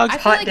 Your dog's I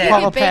feel like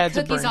you could bake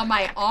cookies on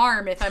my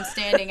arm if I'm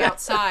standing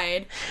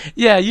outside.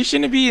 Yeah, you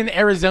shouldn't be in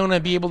Arizona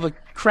be able to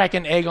crack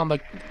an egg on the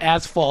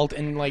asphalt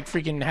and like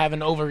freaking have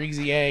an over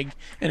easy egg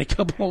in a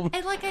couple.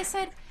 And like I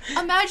said,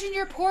 imagine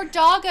your poor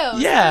doggos.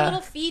 Yeah. Their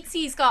little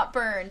feetsies got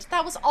burned.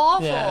 That was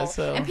awful. Yeah,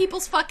 so... And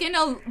people's fucking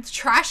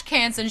trash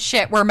cans and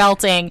shit were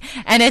melting.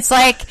 And it's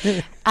like,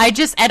 I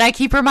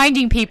keep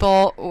reminding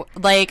people,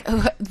 like,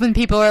 when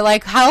people are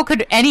like, how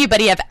could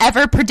anybody have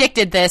ever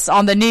predicted this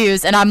on the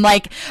news? And I'm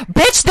like,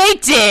 bitch, they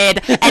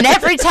did. And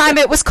every time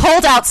it was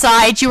cold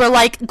outside, you were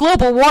like,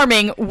 global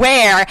warming,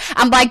 where?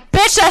 I'm like,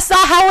 bitch, that's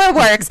not how it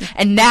works.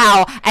 And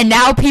now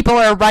people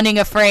are running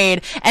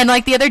afraid. And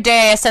like the other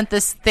day I sent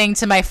this thing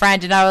to my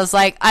friend and I was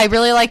like, I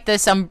really like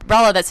this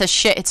umbrella that says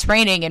shit, it's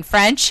raining in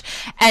French.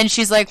 And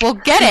she's like, well,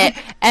 get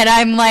it. And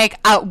I'm like,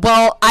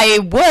 well, I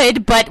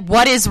would, but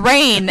what is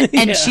rain?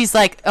 And she's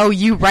like, oh,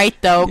 you right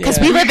though, because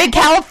we live in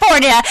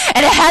California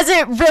and it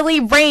hasn't really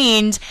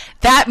rained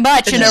that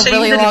much in a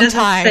really long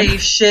time. Say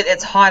shit,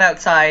 it's hot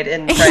outside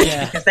in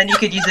French because then you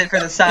could use it for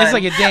the sun. It's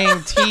like a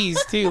dang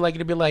tease too. Like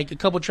it'd be like a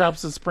couple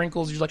drops of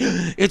sprinkles. You're like,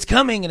 it's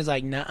coming, and it's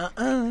like, nah,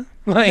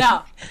 like,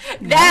 no,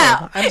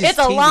 it's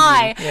a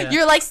lie. Yeah.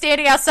 You're like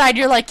standing outside.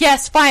 You're like,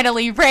 yes,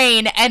 finally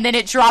rain, and then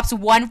it drops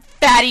one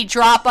fatty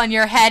drop on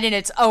your head, and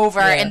it's over,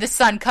 and the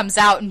sun comes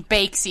out and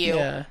bakes you.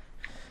 Yeah,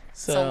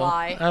 so it's a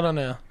lie. I don't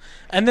know.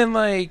 And then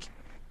like,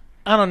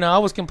 I don't know. I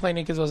was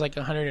complaining because it was like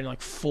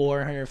 104,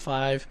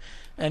 105.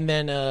 And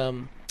then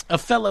a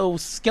fellow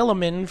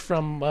skeleton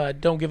from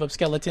Don't Give Up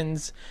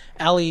Skeletons,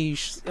 Ali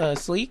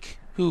Sleek,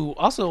 who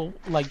also,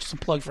 like, just a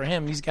plug for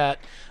him, he's got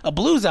a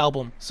blues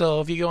album.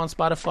 So if you go on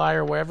Spotify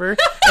or wherever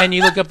and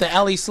you look up the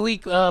Ali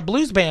Sleek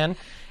blues band,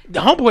 the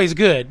homeboy's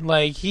good.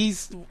 Like,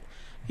 he's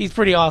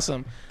pretty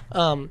awesome.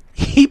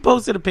 He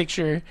posted a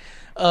picture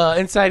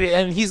inside it,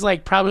 and he's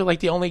like probably like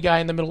the only guy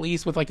in the Middle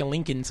East with like a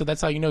Lincoln, so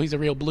that's how you know he's a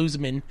real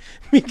bluesman,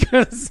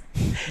 because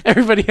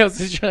everybody else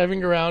is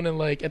driving around in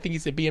like, I think he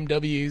said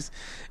BMWs,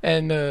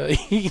 and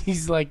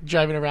he's like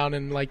driving around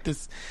in like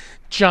this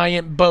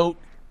giant boat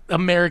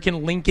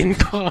American Lincoln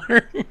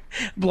car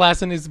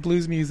blasting his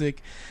blues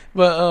music.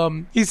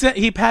 But he said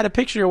he had a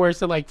picture where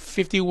it's at like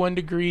 51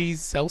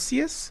 degrees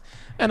Celsius,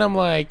 and I'm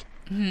like,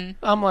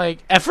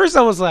 at first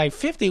I was like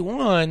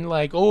 51,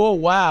 like, oh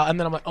wow, and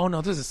then I'm like, oh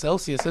no, this is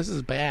Celsius, this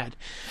is bad.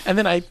 And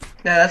then no,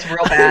 that's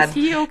real bad. Is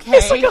he okay?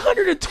 It's like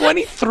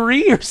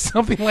 123 or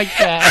something like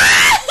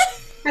that.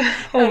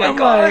 Oh my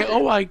god! Like,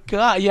 oh my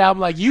god! Yeah, I'm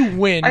like, you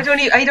win. I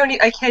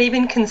can't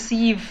even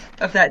conceive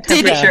of that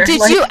temperature.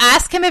 Did you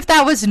ask him if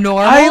that was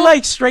normal? I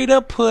like straight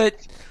up put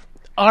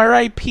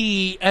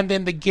R.I.P. and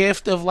then the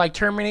gift of like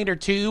Terminator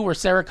 2 where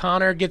Sarah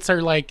Connor gets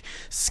her like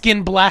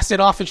skin blasted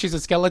off and she's a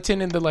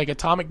skeleton in the like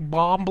atomic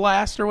bomb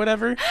blast or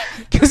whatever.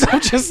 Because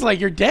I'm just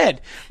like, you're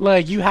dead.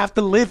 Like, you have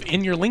to live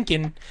in your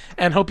Lincoln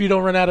and hope you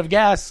don't run out of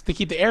gas to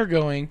keep the air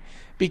going.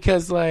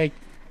 Because like,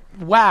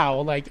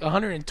 wow, like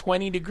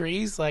 120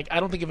 degrees. Like, I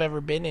don't think I've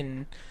ever been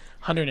in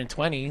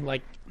 120.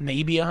 Like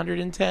maybe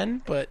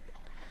 110, but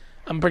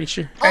I'm pretty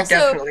sure. I've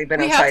definitely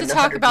been outside. We have to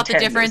talk about the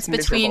difference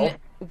between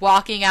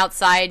walking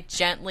outside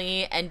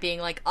gently and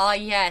being like, oh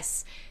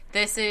yes,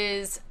 this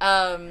is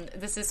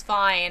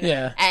fine,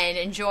 and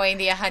enjoying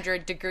the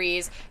 100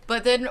 degrees.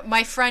 But then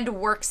my friend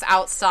works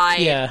outside.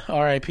 Yeah,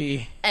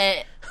 R.I.P.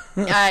 And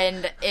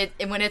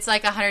when it's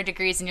like 100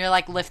 degrees and you're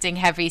like lifting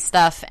heavy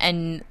stuff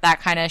and that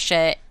kind of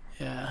shit.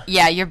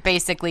 Yeah, you're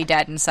basically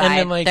dead inside. And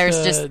then like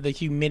there's just the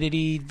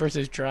humidity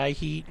versus dry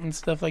heat and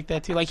stuff like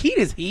that too. Like, heat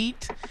is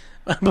heat,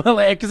 but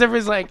like, because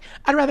everybody's like,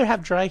 I'd rather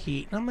have dry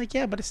heat, and I'm like,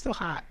 yeah, but it's still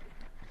hot.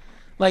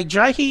 Like,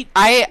 dry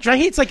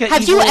heat's like a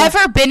Have you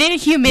ever been in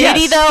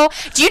humidity, though?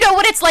 Do you know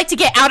what it's like to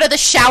get out of the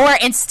shower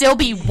and still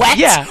be wet?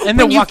 Yeah, and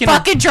then when you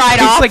fucking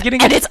dried off, like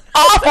and it's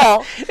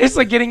awful. It's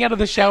like getting out of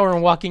the shower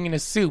and walking in a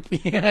soup.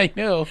 Yeah, I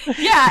know.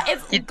 Yeah,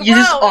 it's gross. You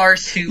just are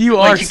soup. You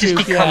like, are you soup,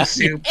 just become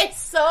soup.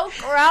 It's so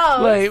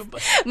gross. Like,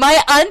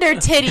 my under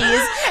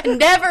titties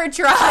never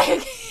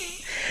dry.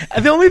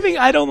 The only thing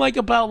I don't like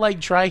about like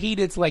dry heat,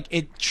 it's like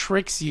it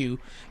tricks you.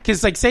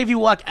 Because like, say if you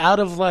walk out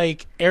of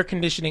like air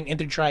conditioning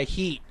into dry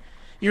heat,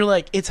 you're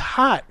like, it's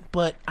hot,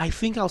 but I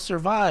think I'll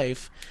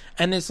survive.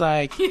 And it's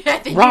like,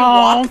 then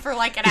wrong. You walk for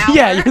like an hour.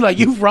 Yeah, you're like,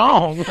 you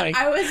wrong. Like,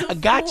 I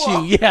got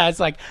fool. you. Yeah, it's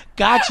like,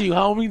 got you,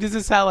 homie. This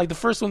is how, like, the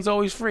first one's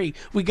always free.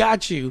 We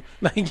got you.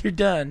 Like, you're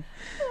done.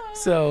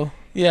 So,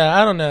 yeah,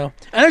 I don't know.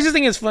 And I just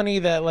think it's funny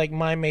that, like,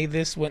 Mai made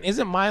this one.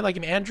 Isn't Mai, like,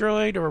 an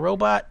android or a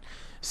robot?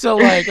 So,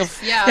 like,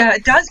 yeah,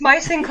 does Mai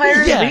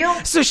Sinclair is real?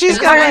 So she's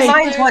got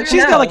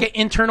like an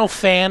internal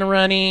fan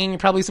running,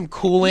 probably some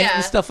coolant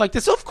and stuff like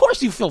this. So of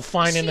course you feel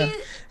fine in a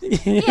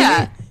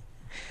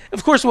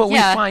Of course, what we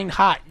find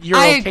hot, you're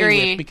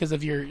okay with because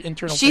of your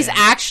internal. She's fan.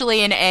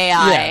 Actually an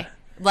AI. Yeah.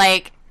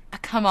 Like,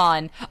 come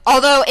on.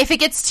 Although if it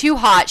gets too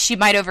hot, she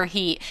might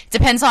overheat.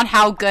 Depends on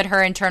how good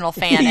her internal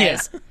fan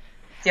is.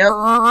 Yep.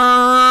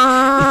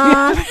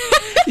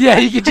 Yeah,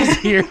 you can just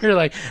hear her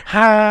like,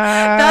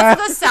 ha.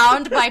 That's the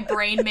sound my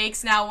brain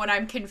makes now when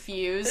I'm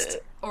confused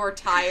or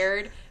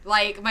tired.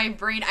 Like, my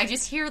brain, I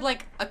just hear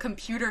like a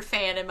computer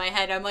fan in my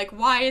head. I'm like,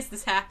 why is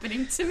this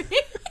happening to me?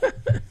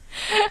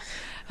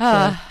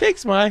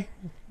 Thanks, Mai.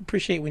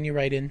 Appreciate when you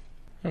write in.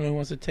 I don't know who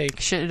wants to take.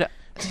 Should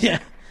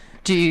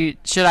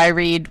I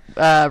read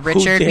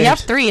Richard? We have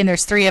 3 and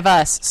there's 3 of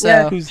us. So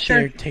yeah, who's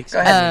sure. there takes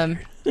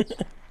it.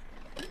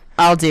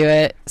 I'll do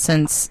it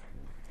since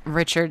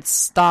Richard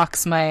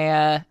stalks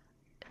my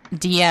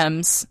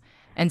DMs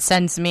and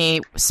sends me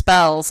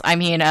spells. I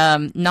mean,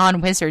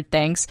 non-wizard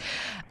things.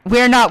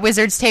 We're Not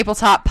Wizards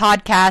Tabletop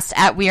Podcast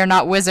at We Are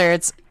Not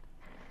Wizards.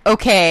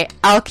 Okay,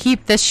 I'll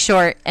keep this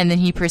short, and then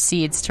he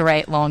proceeds to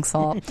write long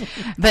salt.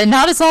 But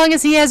not as long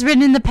as he has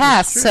written in the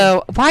past,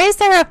 so why is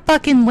there a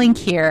fucking link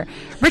here?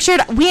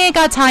 Richard, we ain't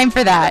got time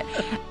for that.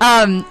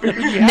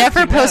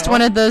 Never post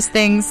one of those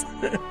things.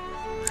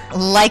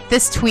 Like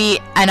this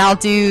tweet, and I'll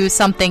do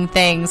something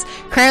things.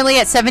 Currently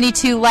at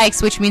 72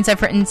 likes, which means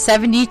I've written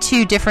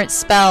 72 different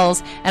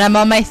spells, and I'm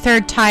on my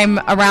 3rd time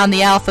around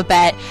the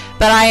alphabet,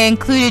 but I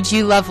included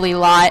you lovely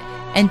lot.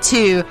 And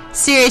 2,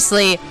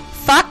 seriously,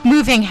 fuck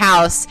moving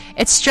house.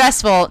 It's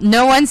stressful.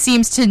 No one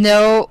seems to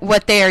know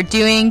what they are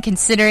doing,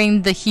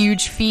 considering the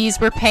huge fees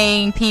we're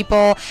paying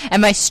people,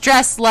 and my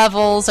stress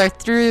levels are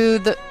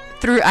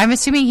I'm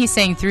assuming he's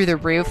saying through the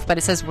roof, but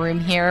it says room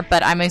here,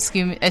 but I'm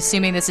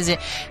assuming this isn't.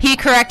 He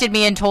corrected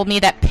me and told me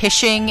that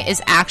pishing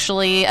is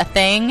actually a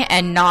thing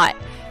and not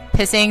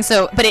pissing.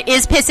 So, but it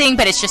is pissing,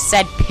 but it's just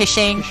said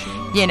pishing,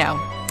 you know.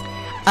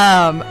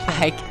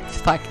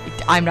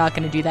 I'm not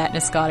going to do that in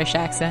a Scottish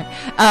accent.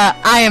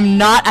 I am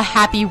not a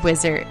happy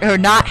wizard, or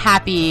not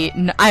happy.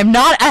 I'm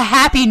not a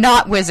happy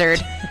not wizard.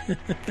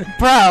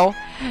 Bro,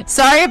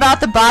 sorry about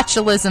the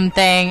botulism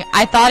thing.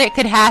 I thought it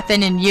could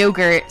happen in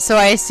yogurt, so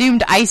I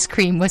assumed ice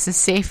cream was a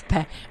safe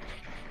bet.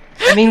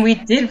 I mean, we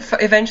did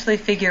eventually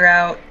figure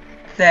out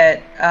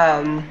that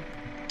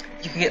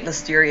you could get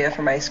listeria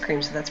from ice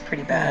cream, so that's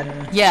pretty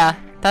bad. Yeah,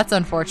 that's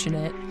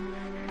unfortunate.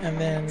 And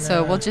then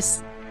So we'll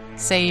just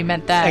say you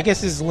meant that. I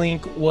guess his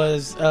link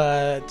was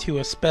to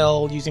a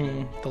spell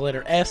using the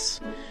letter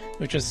S,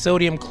 which was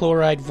sodium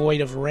chloride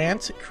void of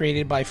rant,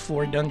 created by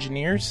 4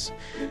 Dungeoneers.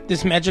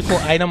 This magical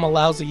item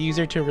allows the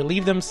user to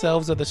relieve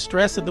themselves of the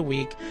stress of the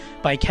week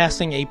by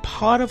casting a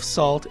pot of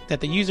salt that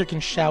the user can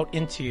shout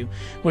into,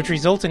 which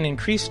results in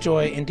increased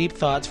joy and deep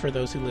thoughts for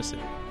those who listen.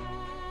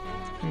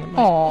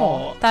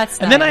 Oh, that's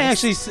nice. And then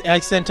I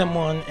sent him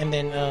one, and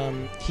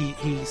then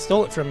he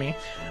stole it from me.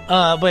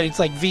 But it's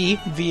like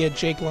via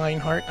Jake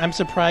Lionheart. I'm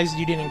surprised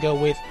you didn't go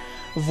with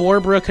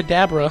Vorbra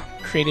Kadabra,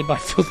 created by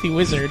Filthy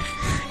Wizard.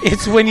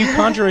 It's when you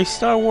conjure a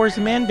Star Wars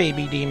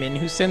man-baby demon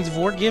who sends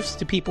Vor gifts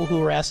to people who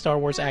harass Star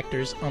Wars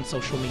actors on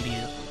social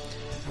media.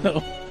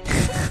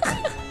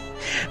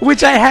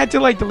 Which I had to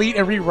delete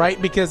and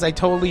rewrite because I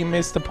totally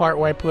missed the part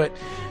where I put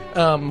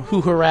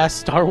who harass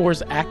Star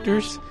Wars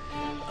actors.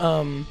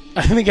 I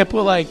think I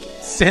put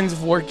sends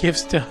Vor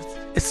gifts to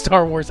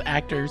Star Wars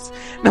actors.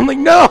 And I'm like,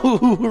 no,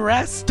 who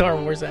harass Star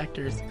Wars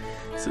actors?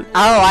 So,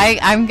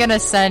 I'm gonna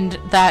send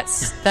that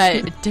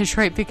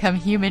Detroit Become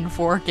Human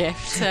 4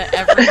 gift to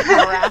every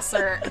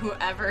harasser who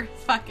ever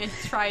fucking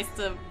tries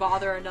to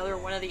bother another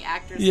one of the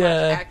actors or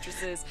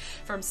actresses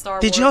from Star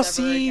Wars. Did y'all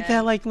see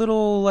that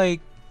little I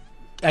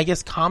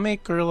guess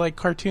comic or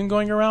cartoon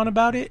going around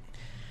about it?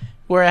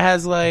 Where it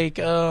has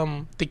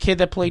the kid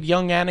that played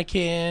young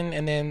Anakin,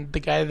 and then the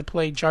guy that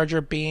played Jar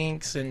Jar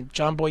Binks and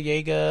John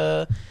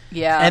Boyega.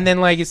 Yeah. And then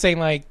it's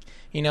saying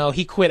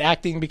he quit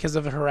acting because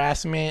of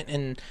harassment,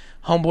 and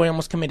Homeboy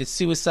almost committed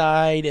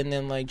suicide, and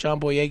then John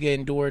Boyega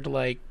endured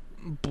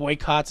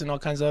boycotts and all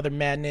kinds of other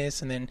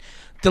madness, and then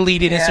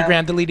deleted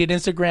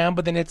Instagram,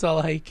 but then it's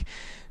all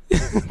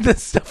the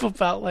stuff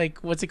about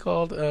what's it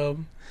called?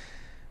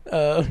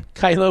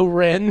 Kylo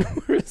Ren,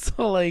 where it's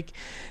all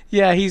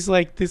he's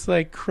this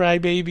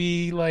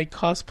crybaby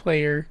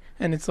cosplayer,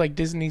 and it's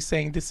Disney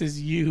saying this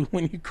is you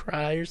when you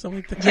cry or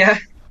something like that. Yeah.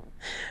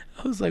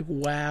 I was like,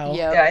 wow.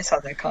 Yep. Yeah, I saw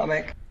that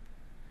comic.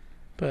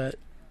 But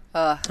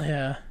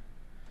yeah.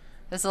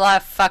 There's a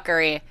lot of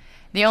fuckery.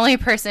 The only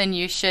person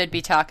you should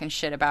be talking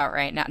shit about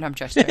right now, no, I'm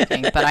just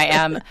joking, but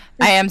I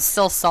am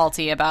still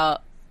salty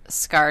about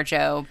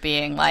ScarJo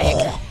being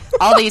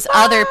all these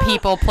other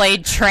people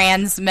played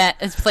trans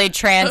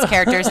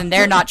characters and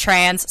they're not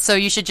trans, so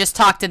you should just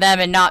talk to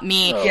them and not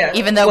me. Yeah.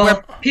 Even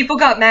though people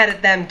got mad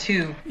at them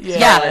too.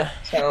 Yeah.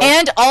 So.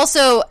 And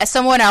also,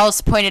 someone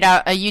else pointed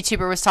out, a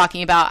YouTuber was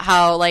talking about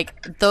how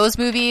those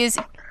movies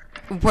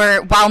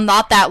were, while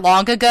not that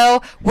long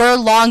ago, were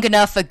long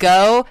enough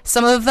ago,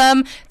 some of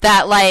them,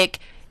 that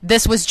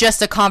this was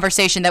just a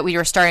conversation that we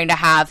were starting to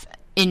have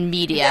in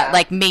media,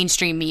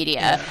 mainstream media.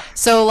 Yeah.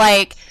 So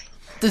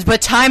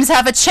but times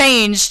have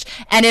changed,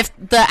 and if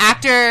the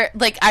actor,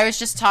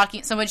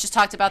 someone just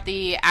talked about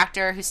the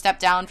actor who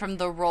stepped down from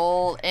the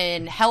role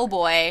in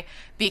Hellboy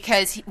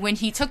because when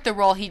he took the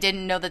role, he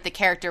didn't know that the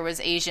character was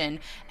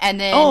Asian, and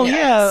then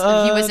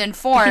he was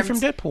informed from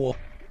Deadpool.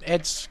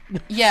 Was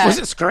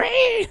it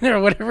Screen or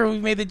whatever we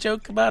made the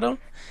joke about him?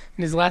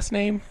 And his last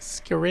name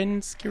Skirin.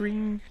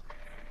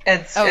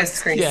 It's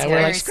Screen. Yeah,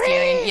 we're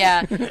Screen.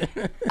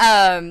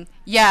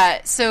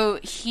 Yeah. So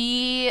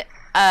he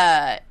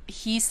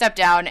stepped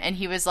down, and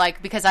he was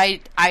because I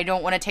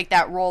don't want to take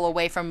that role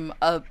away from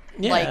a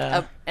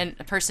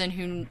person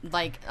who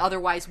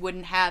otherwise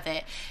wouldn't have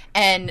it,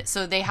 and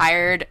so they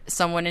hired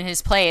someone in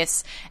his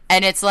place,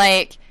 and it's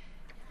that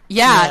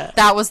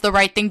was the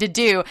right thing to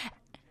do.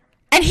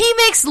 And he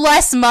makes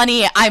less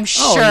money, I'm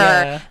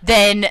sure,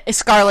 than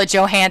Scarlett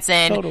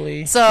Johansson.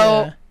 Totally.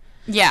 So,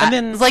 yeah. And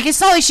then, it's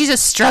not like she's a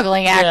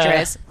struggling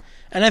actress. Yeah.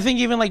 And I think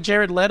even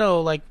Jared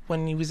Leto,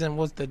 when he was in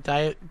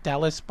the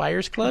Dallas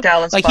Buyers Club,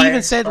 he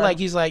even said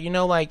he's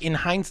in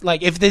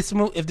hindsight, if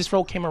this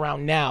role came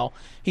around now,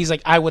 he's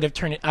I would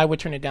turn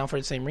it down for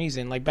the same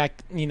reason.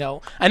 Back,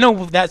 I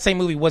know that same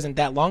movie wasn't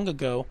that long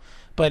ago,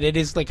 but it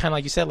is kind of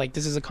like you said,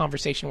 this is a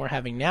conversation we're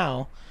having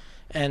now.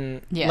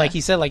 And he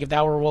said, if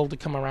that were a role to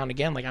come around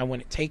again, I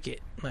wouldn't take it,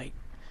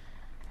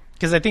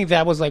 because I think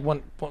that was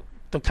one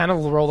the kind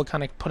of role that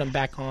kind of put him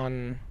back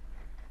on,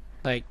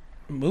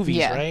 movies,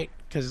 right?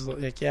 Because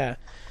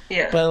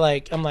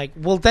But I'm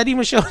well, that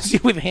even shows you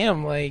with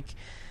him,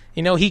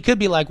 he could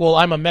be well,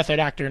 I'm a method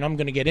actor and I'm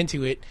going to get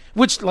into it,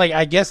 which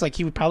I guess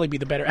he would probably be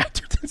the better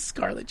actor than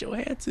Scarlett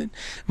Johansson,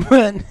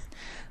 but.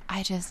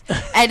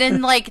 And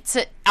then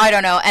I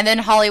don't know, and then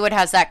Hollywood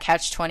has that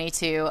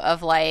catch-22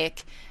 of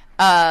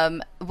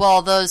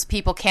well, those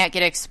people can't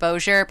get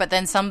exposure, but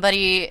then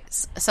somebody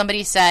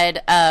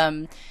said,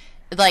 and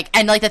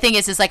the thing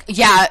is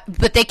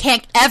but they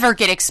can't ever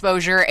get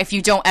exposure if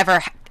you don't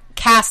ever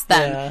cast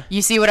them. Yeah.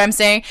 You see what I'm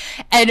saying?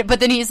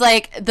 But then he's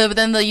then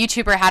the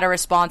YouTuber had a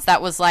response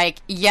that was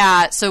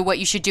so what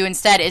you should do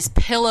instead is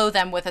pillow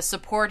them with a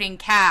supporting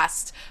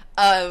cast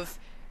of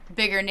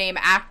bigger name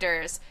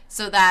actors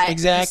so that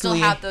you still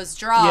have those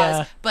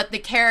draws, but the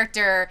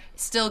character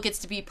still gets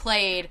to be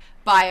played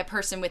by a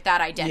person with that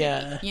identity.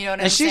 Yeah. You know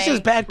what I'm saying? And she's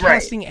just bad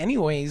casting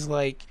anyways.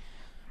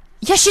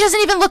 Yeah, she doesn't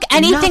even look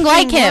anything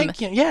like him.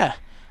 Yeah.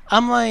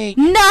 I'm like...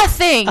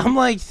 Nothing! I'm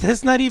like,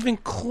 that's not even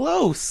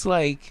close.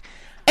 Like...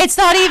 It's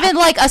not even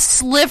like a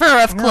sliver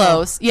of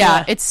close.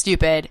 Yeah, it's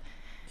stupid.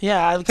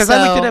 Yeah, because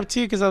I looked it up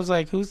too, because I was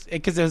like, who's...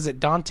 Because it was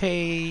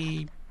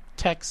Dante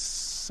Tex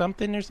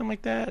something or something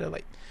like that? Or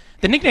like,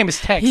 the nickname is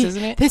Tex,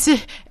 isn't it?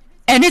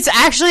 And it's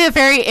actually a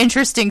very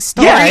interesting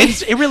story. Yeah,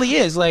 it really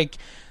is. Like...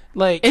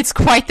 It's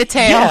quite the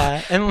tale.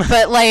 Yeah.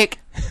 But like...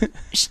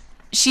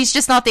 she's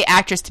just not the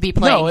actress to be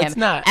playing him. No, it's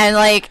not.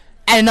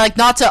 And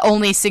not to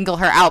only single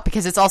her out,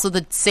 because it's also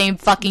the same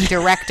fucking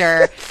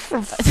director,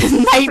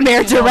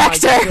 nightmare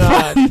director. Oh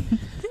my God.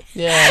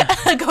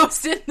 Yeah.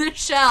 Ghost in the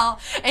Shell.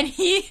 And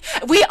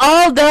we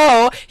all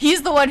know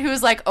he's the one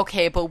who's like,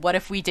 okay, but what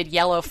if we did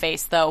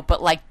Yellowface though,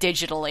 but like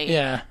digitally?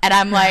 Yeah. And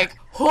I'm like,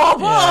 oh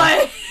boy.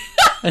 Yeah.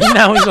 And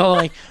now he's all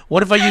like,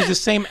 what if I use the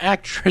same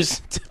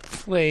actress to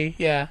play?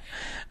 Yeah.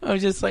 I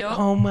was just like,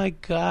 oh my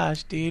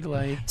gosh, dude,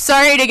 like...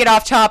 Sorry to get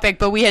off topic,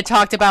 but we had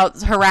talked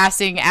about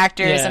harassing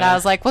actors, and I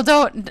was like,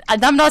 well,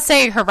 I'm not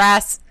saying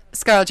harass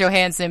Scarlett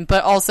Johansson,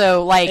 but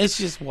also, like... It's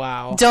just,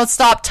 wow. Don't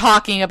stop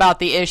talking about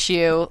the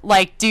issue.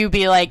 Like, do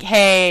be like,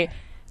 hey,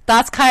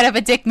 that's kind of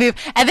a dick move.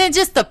 And then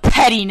just the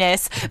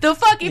pettiness. The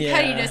fucking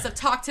pettiness of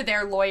talk to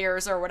their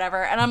lawyers or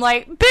whatever. And I'm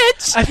like,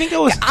 bitch! I think I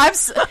was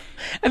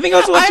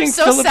watching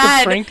Philip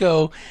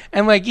DeFranco,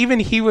 and, like,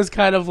 even he was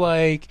kind of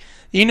like...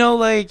 You know,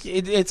 like,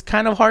 it's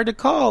kind of hard to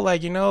call.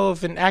 Like, you know,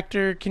 if an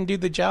actor can do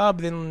the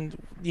job, then,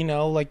 you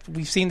know, like,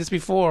 we've seen this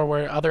before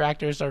where other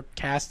actors are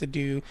cast to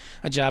do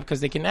a job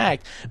because they can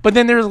act. But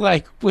then there's,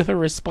 like, with her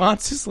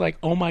responses, like,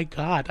 oh, my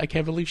God, I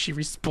can't believe she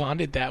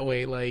responded that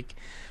way. Like,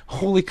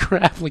 holy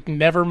crap, like,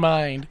 never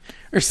mind.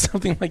 Or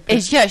something like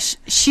that. Yeah,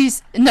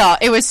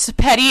 it was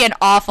petty and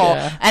awful.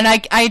 Yeah. And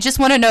I just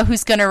want to know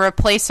who's going to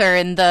replace her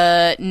in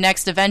the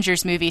next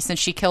Avengers movie since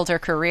she killed her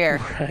career.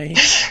 Right.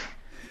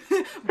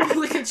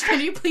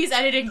 Can you please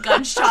edit in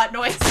gunshot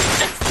noises?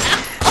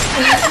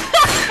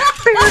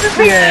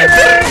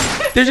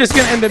 Yeah, they're just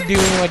gonna end up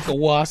doing like a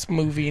Wasp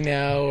movie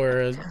now,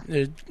 or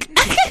they're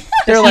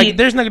like,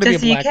 there's not gonna be a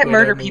Black You can't Widow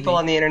murder movie. people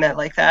on the internet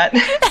like that.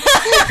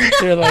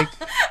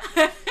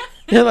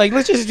 they're like,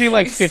 let's just do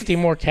like 50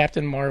 more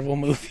Captain Marvel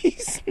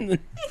movies.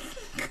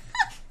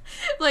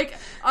 What?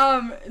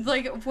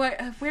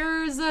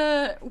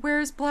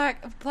 Where's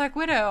Black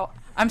Widow?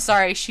 I'm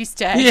sorry, she's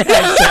dead. Yeah,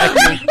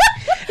 exactly.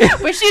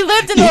 But she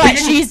lived in the light.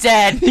 She's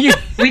dead. We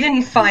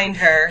didn't find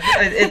her.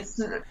 It's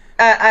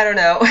I don't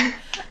know.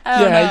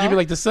 You'd be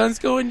like, the sun's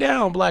going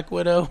down, Black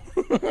Widow.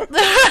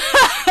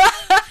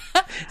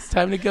 It's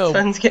time to go.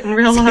 Sun's getting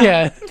real low.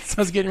 Yeah,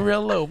 sun's getting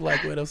real low,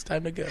 Black Widow. It's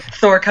time to go.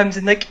 Thor comes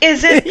in like,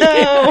 is it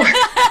though?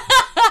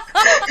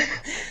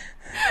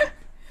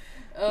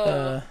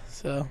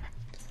 So,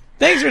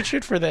 thanks,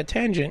 Richard, for that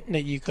tangent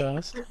that you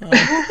caused.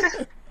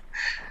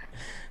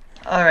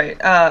 All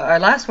right. Our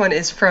last one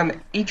is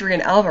from Adrian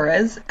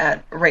Alvarez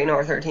at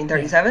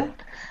Raynor1337.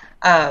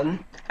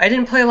 I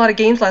didn't play a lot of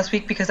games last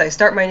week because I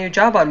start my new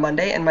job on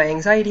Monday, and my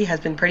anxiety has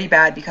been pretty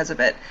bad because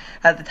of it.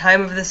 At the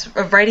time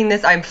of writing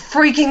this, I'm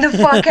freaking the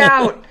fuck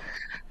out.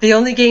 The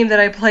only game that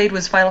I played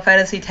was Final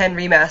Fantasy X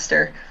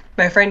Remaster.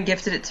 My friend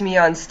gifted it to me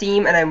on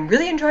Steam, and I'm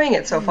really enjoying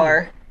it so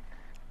far.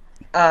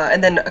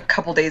 And then a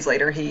couple days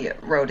later, he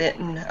wrote it.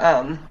 And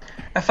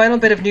a final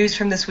bit of news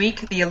from this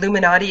week: the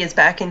Illuminati is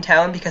back in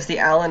town because the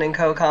Allen &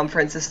 Co.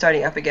 conference is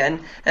starting up again,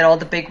 and all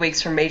the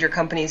bigwigs from major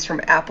companies from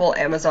Apple,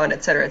 Amazon,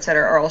 etc.,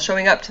 are all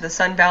showing up to the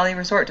Sun Valley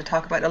Resort to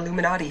talk about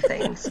Illuminati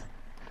things.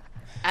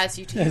 As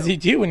you do. As you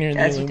do when you're in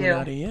the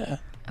Illuminati, yeah.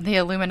 The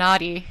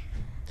Illuminati.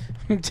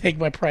 Take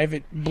my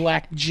private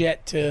black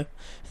jet to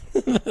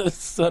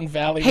Sun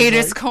Valley Hate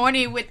Resort. is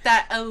corny with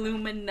that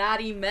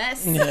Illuminati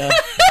mess. Yeah.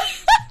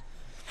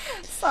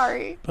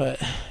 Sorry.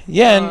 But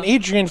yeah, and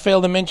Adrian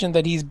failed to mention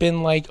that he's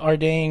been like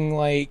ordained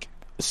like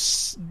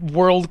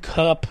World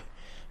Cup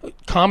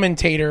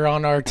commentator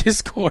on our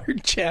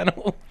Discord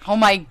channel. Oh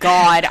my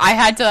God.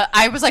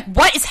 I was like,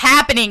 what is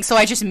happening? So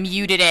I just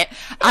muted it.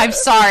 I'm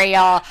sorry,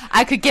 y'all.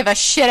 I could give a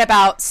shit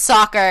about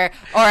soccer,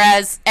 or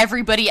as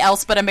everybody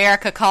else but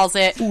America calls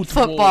it,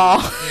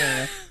 football.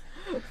 Yeah.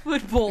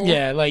 Football.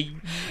 Yeah, like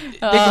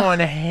they're going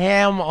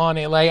ham on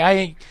it. Like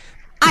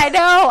I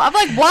know. I'm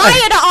like, why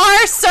in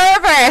our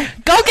server?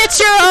 Go get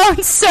your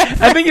own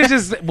server. I think it's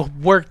just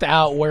worked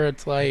out where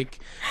it's like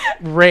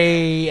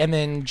Ray and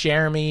then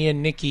Jeremy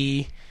and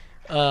Nikki.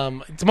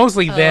 It's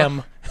mostly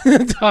them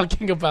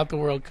talking about the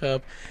World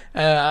Cup.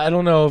 I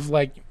don't know if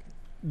like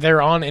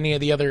they're on any of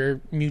the other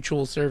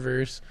mutual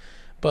servers,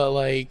 but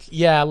like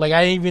like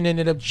I even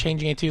ended up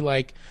changing it to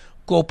like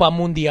Copa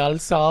Mundial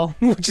Sal,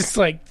 which is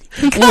like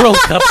World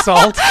Cup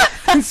salt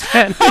in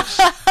Spanish.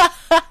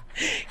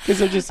 Because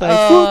they're just like,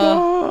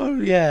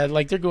 yeah,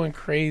 like they're going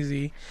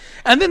crazy.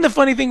 And then the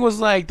funny thing was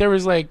like, there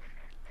was like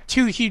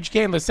 2 huge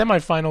games. The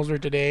semifinals were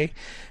today.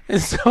 And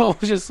so I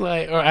was just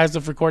like, or as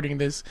of recording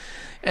this.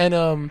 And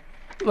I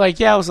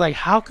was like,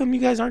 how come you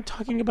guys aren't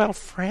talking about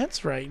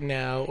France right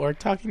now or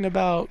talking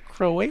about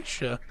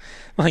Croatia?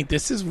 Like,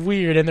 this is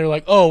weird. And they're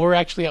like, oh, we're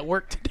actually at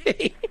work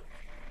today.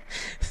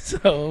 So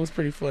it was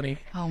pretty funny.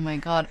 Oh my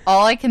god.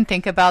 All I can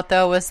think about,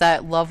 though, was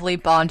that lovely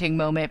bonding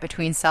moment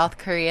between South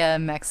Korea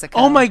and Mexico.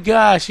 Oh my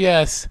gosh,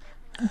 yes.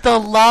 The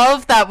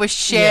love that was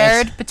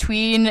shared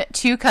between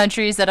two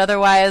countries that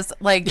otherwise,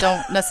 like,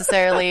 don't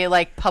necessarily,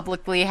 like,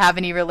 publicly have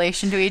any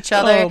relation to each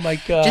other. Oh my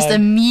god. Just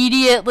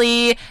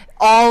immediately,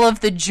 all of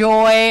the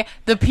joy,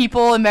 the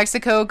people in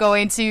Mexico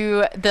going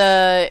to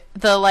the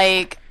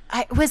like...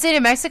 was it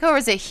in Mexico or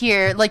was it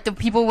here? Like, the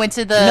people went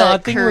to the No, I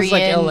think Korean... it was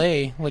like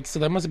L.A. Like, so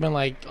that must have been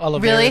like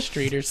Oliveira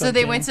Street or something. So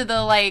they went to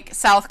the, like,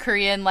 South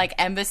Korean, like,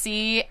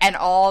 embassy, and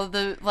all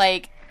the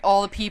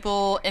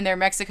people in their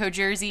Mexico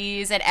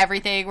jerseys and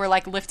everything were,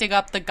 like, lifting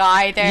up the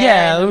guy there.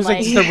 Yeah, and, it was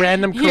like the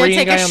random Korean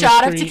take guy a on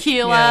shot the of street.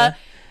 tequila.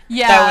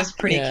 Yeah. That was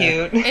pretty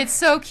cute. It's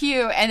so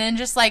cute. And then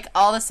just, like,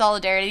 all the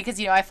solidarity, because,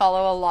 you know, I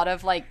follow a lot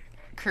of, like,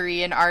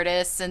 Korean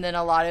artists and then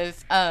a lot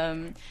of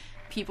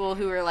people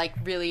who are, like,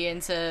 really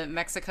into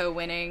Mexico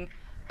winning,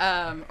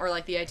 or,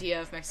 like, the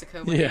idea of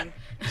Mexico winning.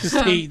 Yeah,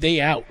 just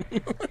they out.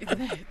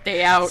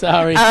 They out.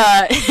 Sorry.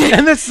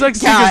 And that sucks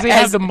because they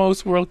have the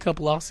most World Cup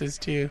losses,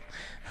 too.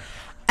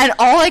 And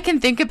all I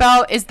can think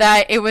about is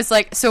that it was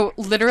like, so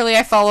literally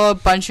I follow a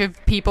bunch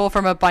of people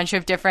from a bunch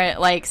of different,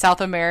 like,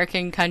 South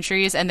American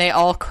countries, and they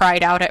all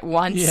cried out at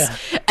once. Yeah.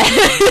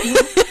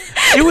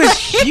 It was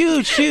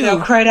huge, too. They all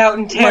cried out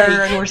in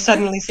terror and were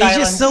suddenly silenced.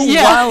 It's just so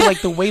wild,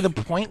 like, the way the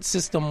point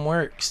system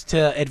works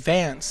to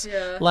advance.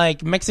 Yeah.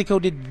 Like, Mexico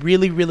did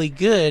really, really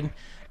good,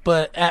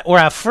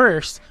 at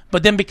first,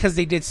 but then because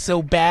they did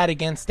so bad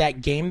against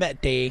that game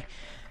that day,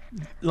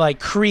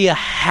 like, Korea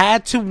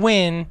had to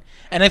win.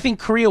 And I think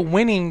Korea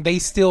winning, they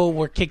still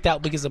were kicked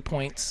out because of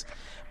points.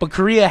 But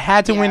Korea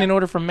had to win in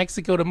order for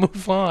Mexico to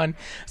move on.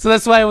 So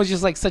that's why it was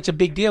just, like, such a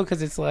big deal.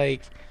 Because it's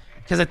like...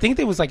 Because I think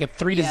there was, like, a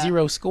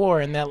 3-0 score.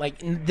 And that,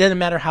 like, it didn't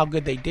matter how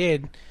good they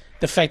did.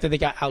 The fact that they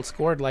got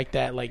outscored like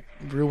that, like,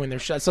 ruined their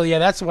shot. So, yeah,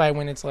 that's why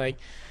when it's, like...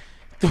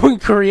 When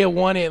Korea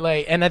won it,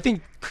 like... And I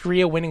think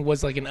Korea winning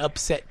was, like, an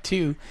upset,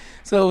 too.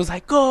 So it was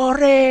like,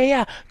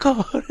 Korea,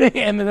 Korea.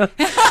 And then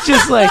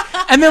just, like...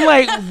 And then,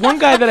 like, one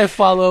guy that I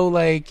follow,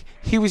 like...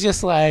 He was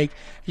just like,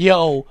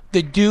 yo,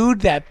 the dude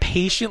that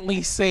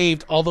patiently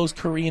saved all those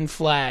Korean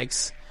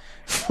flags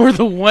for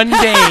the one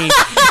day,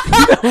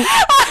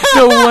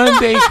 the one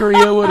day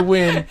Korea would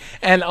win,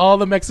 and all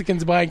the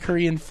Mexicans buying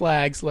Korean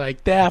flags,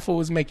 like, Daffo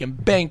was making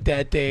bank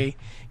that day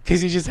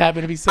because he just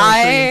happened to be selling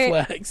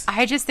Korean flags.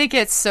 I just think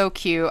it's so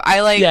cute.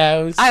 I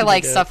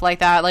like stuff like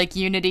that, like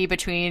unity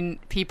between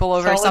people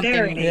over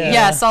something.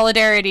 Yeah,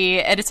 solidarity,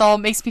 and it all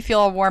makes me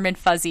feel warm and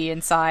fuzzy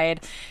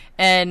inside.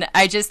 And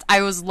I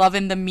was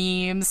loving the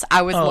memes.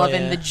 I was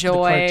loving the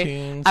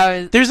joy.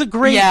 There's a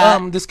great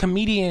this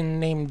comedian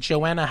named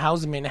Joanna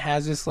Hausman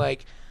has this,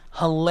 like,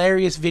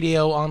 hilarious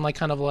video on, like,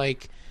 kind of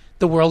like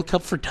the World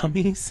Cup for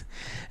Dummies,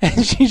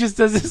 and she just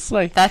does this,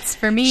 like, that's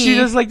for me. She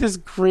does, like, this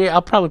great.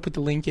 I'll probably put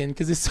the link in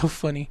because it's so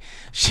funny.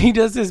 She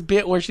does this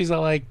bit where she's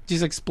like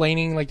just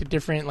explaining, like, the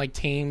different, like,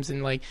 teams,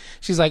 and, like,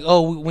 she's like,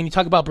 oh, when you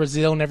talk about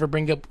Brazil, never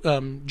bring up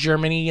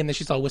Germany, and then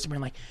she's all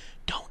whispering like,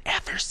 don't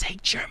ever say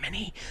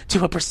Germany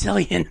to a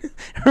Brazilian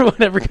or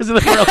whatever because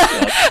of the World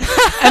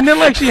Cup. And then,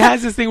 like, she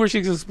has this thing where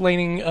she's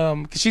explaining,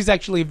 because she's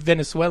actually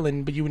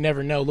Venezuelan, but you would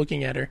never know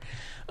looking at her.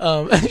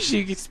 She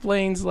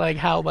explains, like,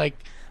 how, like,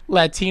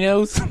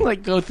 Latinos,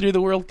 like, go through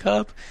the World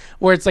Cup,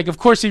 where it's like, of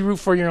course you root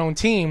for your own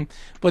team,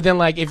 but then,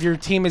 like, if your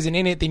team isn't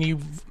in it, then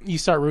you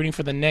start rooting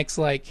for the next,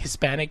 like,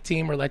 Hispanic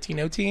team or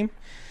Latino team.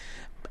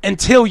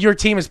 Until your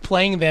team is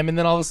playing them, and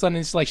then all of a sudden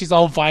it's like she's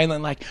all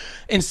violent, like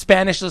in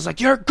Spanish. It's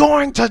like, you're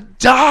going to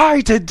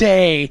die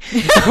today.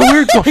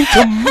 We're going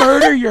to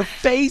murder your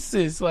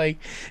faces. Like,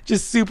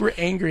 just super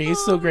angry.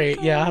 It's so great.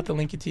 Yeah, I'll have to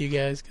link it to you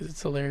guys because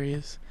it's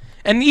hilarious.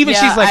 And even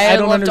she's like, I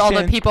don't understand.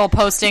 All the people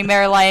posting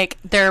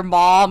their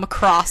mom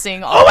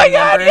crossing. Oh my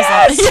god,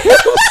 yes,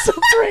 it was so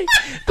great.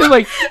 They're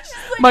like,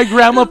 my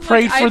grandma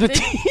prayed for the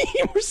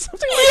team or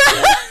something like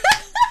that.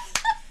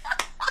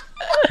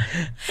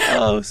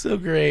 Oh, so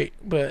great.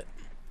 But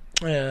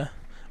yeah,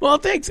 well,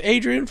 thanks,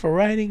 Adrian, for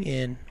writing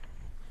in,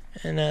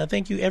 and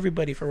thank you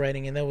everybody for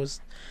writing in. That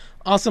was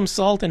awesome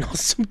salt and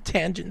awesome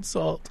tangent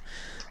salt.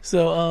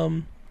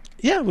 So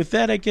yeah, with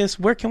that, I guess,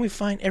 where can we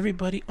find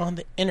everybody on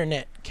the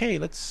internet? Kay,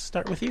 let's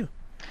start with you.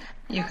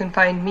 You can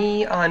find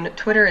me on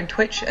Twitter and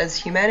Twitch as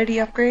Humanity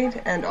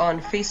Upgrade, and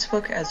on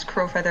Facebook as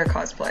Crowfeather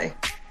Cosplay.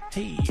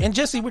 Hey, and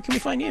Jesse, where can we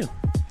find you?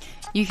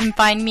 You can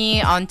find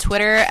me on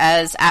Twitter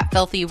as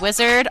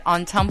 @FilthyWizard,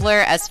 on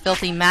Tumblr as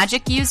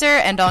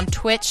FilthyMagicUser, and on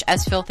Twitch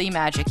as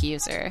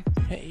FilthyMagicUser.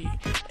 Hey,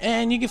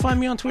 and you can find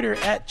me on Twitter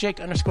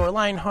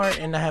 @Jake_Lionheart,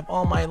 and I have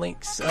all my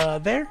links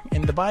there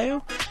in the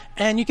bio.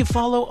 And you can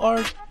follow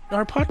our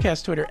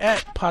podcast Twitter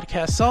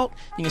 @PodcastSalt.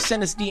 You can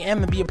send us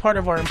DM and be a part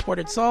of our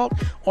Imported Salt,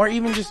 or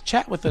even just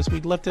chat with us.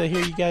 We'd love to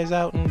hear you guys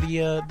out in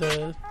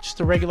the just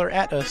the regular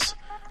 @us.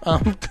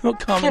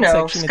 comment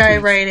section.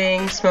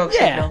 Skywriting, smoke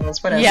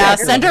signals, whatever. Yeah,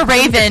 send a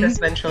raven.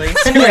 Eventually.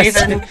 Send a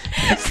raven.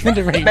 Send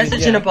a raven.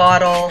 Message in a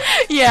bottle.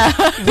 Yeah.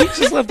 We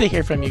just love to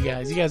hear from you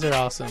guys. You guys are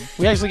awesome.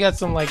 We actually got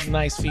some like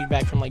nice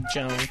feedback from like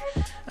Joan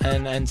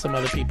and some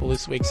other people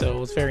this week, so it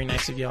was very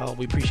nice of y'all.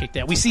 We appreciate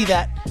that. We see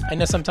that. I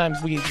know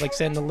sometimes we like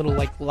send a little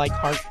like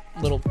heart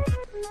little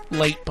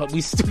late, but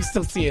we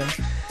still see them.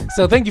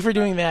 So thank you for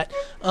doing that.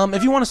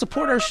 If you want to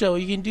support our show,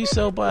 you can do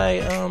so by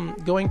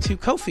going to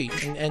Ko-fi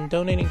and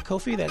donating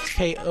Ko-fi. That's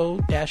ko-fi.com/Salt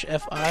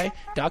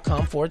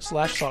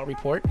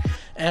Report.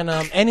 And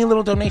any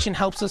little donation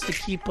helps us to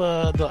keep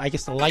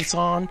the lights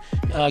on,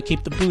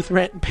 keep the booth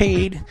rent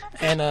paid,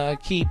 and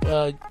keep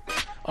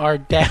our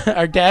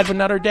dad, but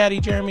not our daddy,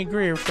 Jeremy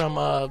Greer, from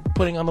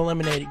putting on the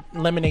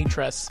lemonade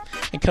dress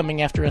and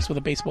coming after us with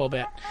a baseball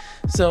bat.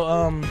 So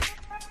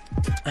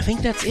I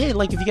think that's it.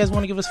 Like, if you guys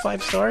want to give us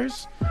 5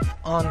 stars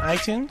on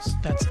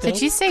iTunes, that's dope. Did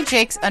you say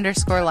Jake's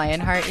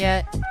 _Lionheart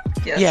yet?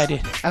 Yes. Yeah, I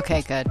did.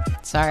 Okay, good.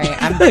 Sorry,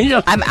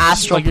 I'm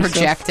astral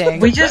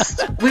projecting. We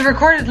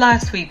recorded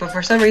last week, but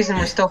for some reason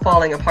we're still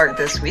falling apart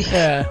this week.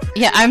 Yeah,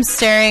 I'm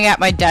staring at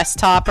my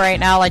desktop right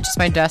now, like just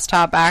my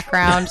desktop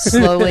background,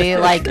 slowly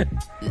like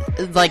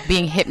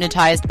being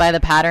hypnotized by the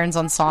patterns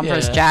on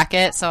Sombra's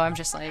jacket. So I'm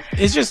just like,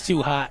 it's just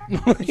too hot.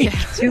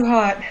 Too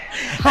hot.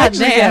 Hot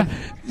damn.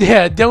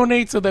 Yeah,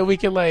 donate so that we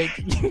can like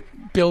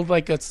build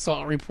like a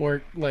Salt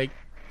Report, like,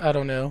 I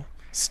don't know,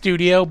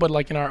 studio, but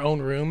like in our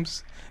own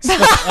rooms. So,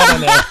 I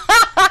don't know.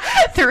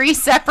 3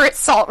 separate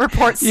Salt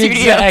Report studios.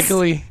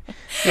 Exactly.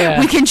 Yeah.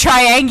 We can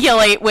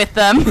triangulate with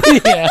them.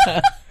 Yeah.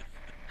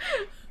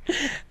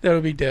 That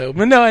would be dope.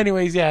 But no,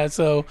 anyways, yeah,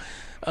 so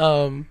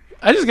I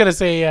just gotta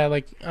say, yeah,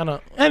 like, I don't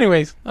know.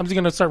 Anyways, I'm just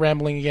gonna start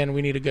rambling again.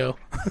 We need to go.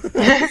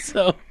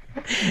 So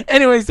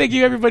anyways, thank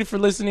you everybody for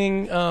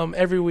listening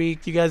every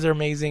week. You guys are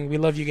amazing. We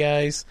love you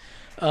guys.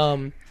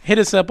 Hit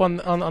us up on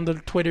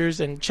the Twitters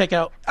and check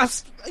out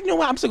us. You know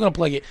what? I'm still gonna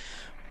plug it.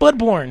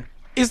 Bloodborne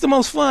is the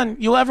most fun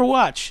you'll ever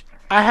watch.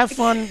 I have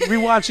fun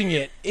rewatching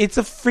it. It's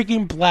a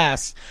freaking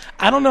blast.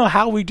 I don't know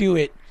how we do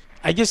it.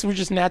 I guess we're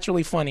just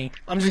naturally funny.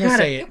 I'm just gonna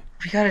say it.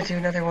 We gotta do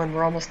another one.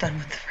 We're almost done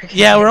with the freaking.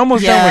 Yeah, we're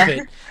almost done with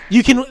it.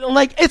 You can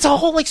it's a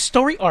whole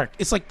story arc.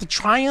 It's like the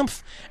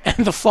triumph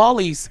and the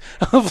follies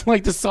of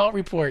the Salt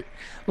Report.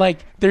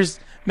 Like, there's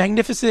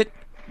magnificent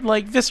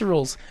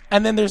viscerals,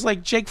 and then there's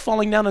Jake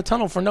falling down a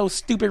tunnel for no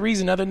stupid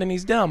reason other than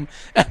he's dumb,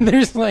 and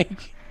there's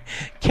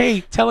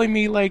Kay telling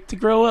me to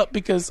grow up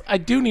because I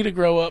do need to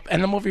grow up,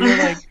 and I'm over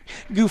here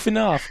goofing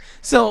off.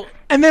 So,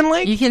 and then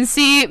you can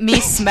see me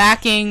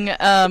smacking,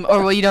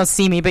 you don't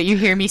see me, but you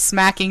hear me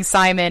smacking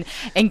Simon,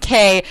 and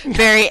Kay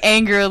very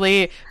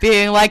angrily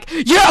being like,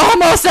 "You're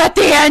almost at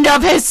the end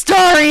of his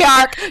story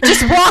arc.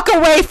 Just walk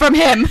away from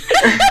him."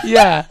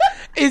 Yeah.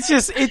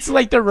 It's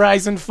like the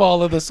rise and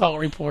fall of the Salt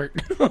Report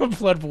of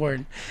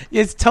Bloodborne.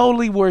 It's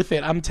totally worth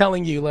it. I'm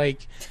telling you,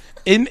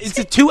 it's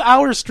a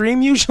 2-hour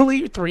stream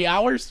usually, 3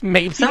 hours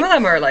maybe. Some of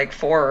them are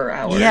 4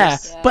 hours. Yeah,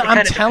 but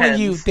I'm telling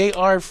you, they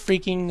are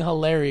freaking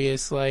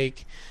hilarious.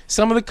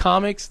 Some of the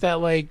comics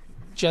that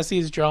Jesse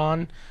has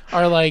drawn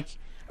are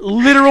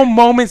literal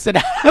moments that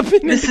happen in the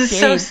game. This is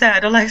so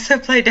sad. Alexa,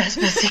 play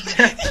Despacito.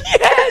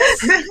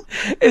 Yes!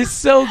 It's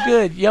so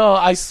good. Yo,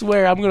 I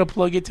swear I'm going to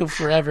plug it till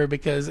forever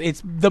because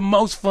it's the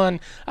most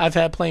fun I've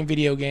had playing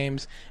video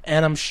games,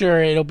 and I'm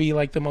sure it'll be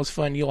the most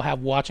fun you'll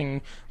have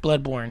watching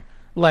Bloodborne.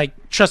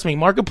 Trust me,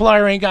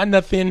 Markiplier ain't got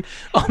nothing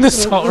on the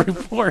Salt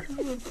Report.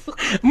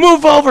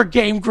 Move over,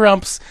 Game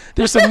Grumps.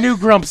 There's some new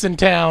Grumps in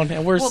town,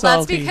 and we're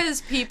salty.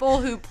 That's because people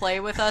who play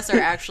with us are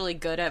actually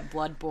good at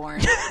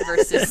Bloodborne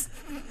versus...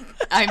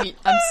 I mean,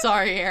 I'm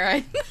sorry,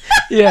 Aaron.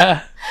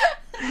 Yeah.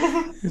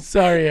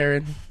 Sorry,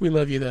 Aaron. We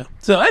love you, though.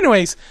 So,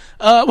 anyways,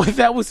 with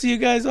that, we'll see you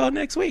guys all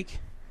next week.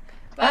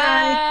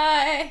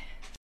 Bye.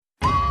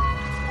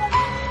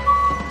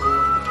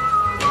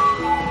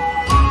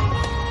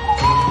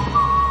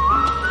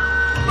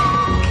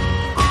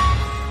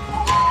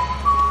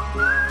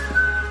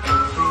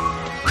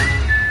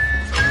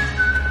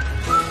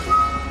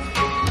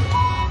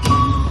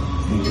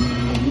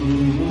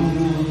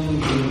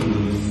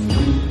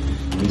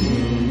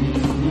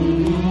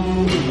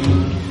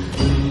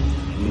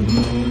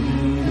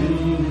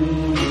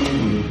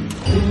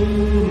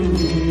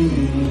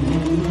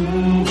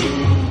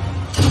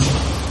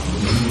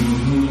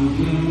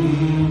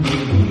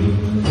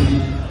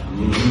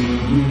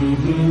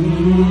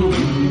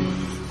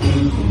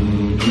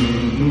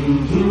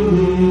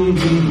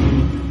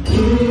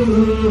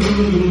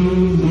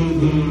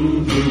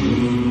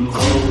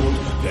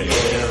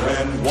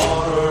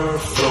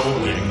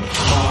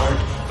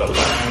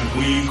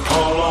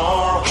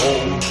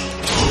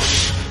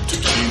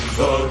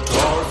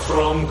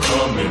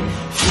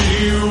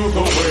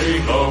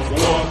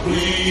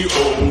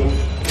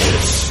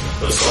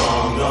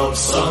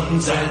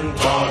 Sons and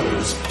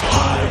daughters,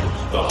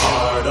 hide the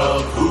heart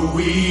of who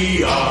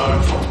we are,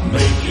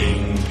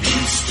 making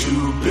peace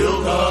to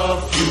build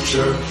a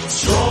future,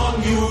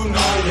 strong,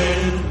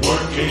 united,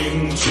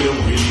 working till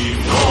we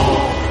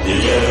fall, the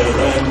air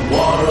and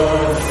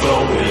water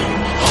flowing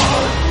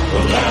hard.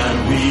 the land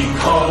we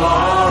call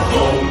our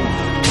home.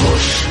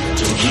 Push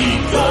to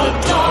keep the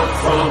dark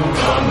from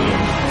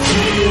coming.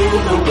 Feel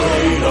the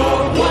weight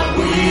of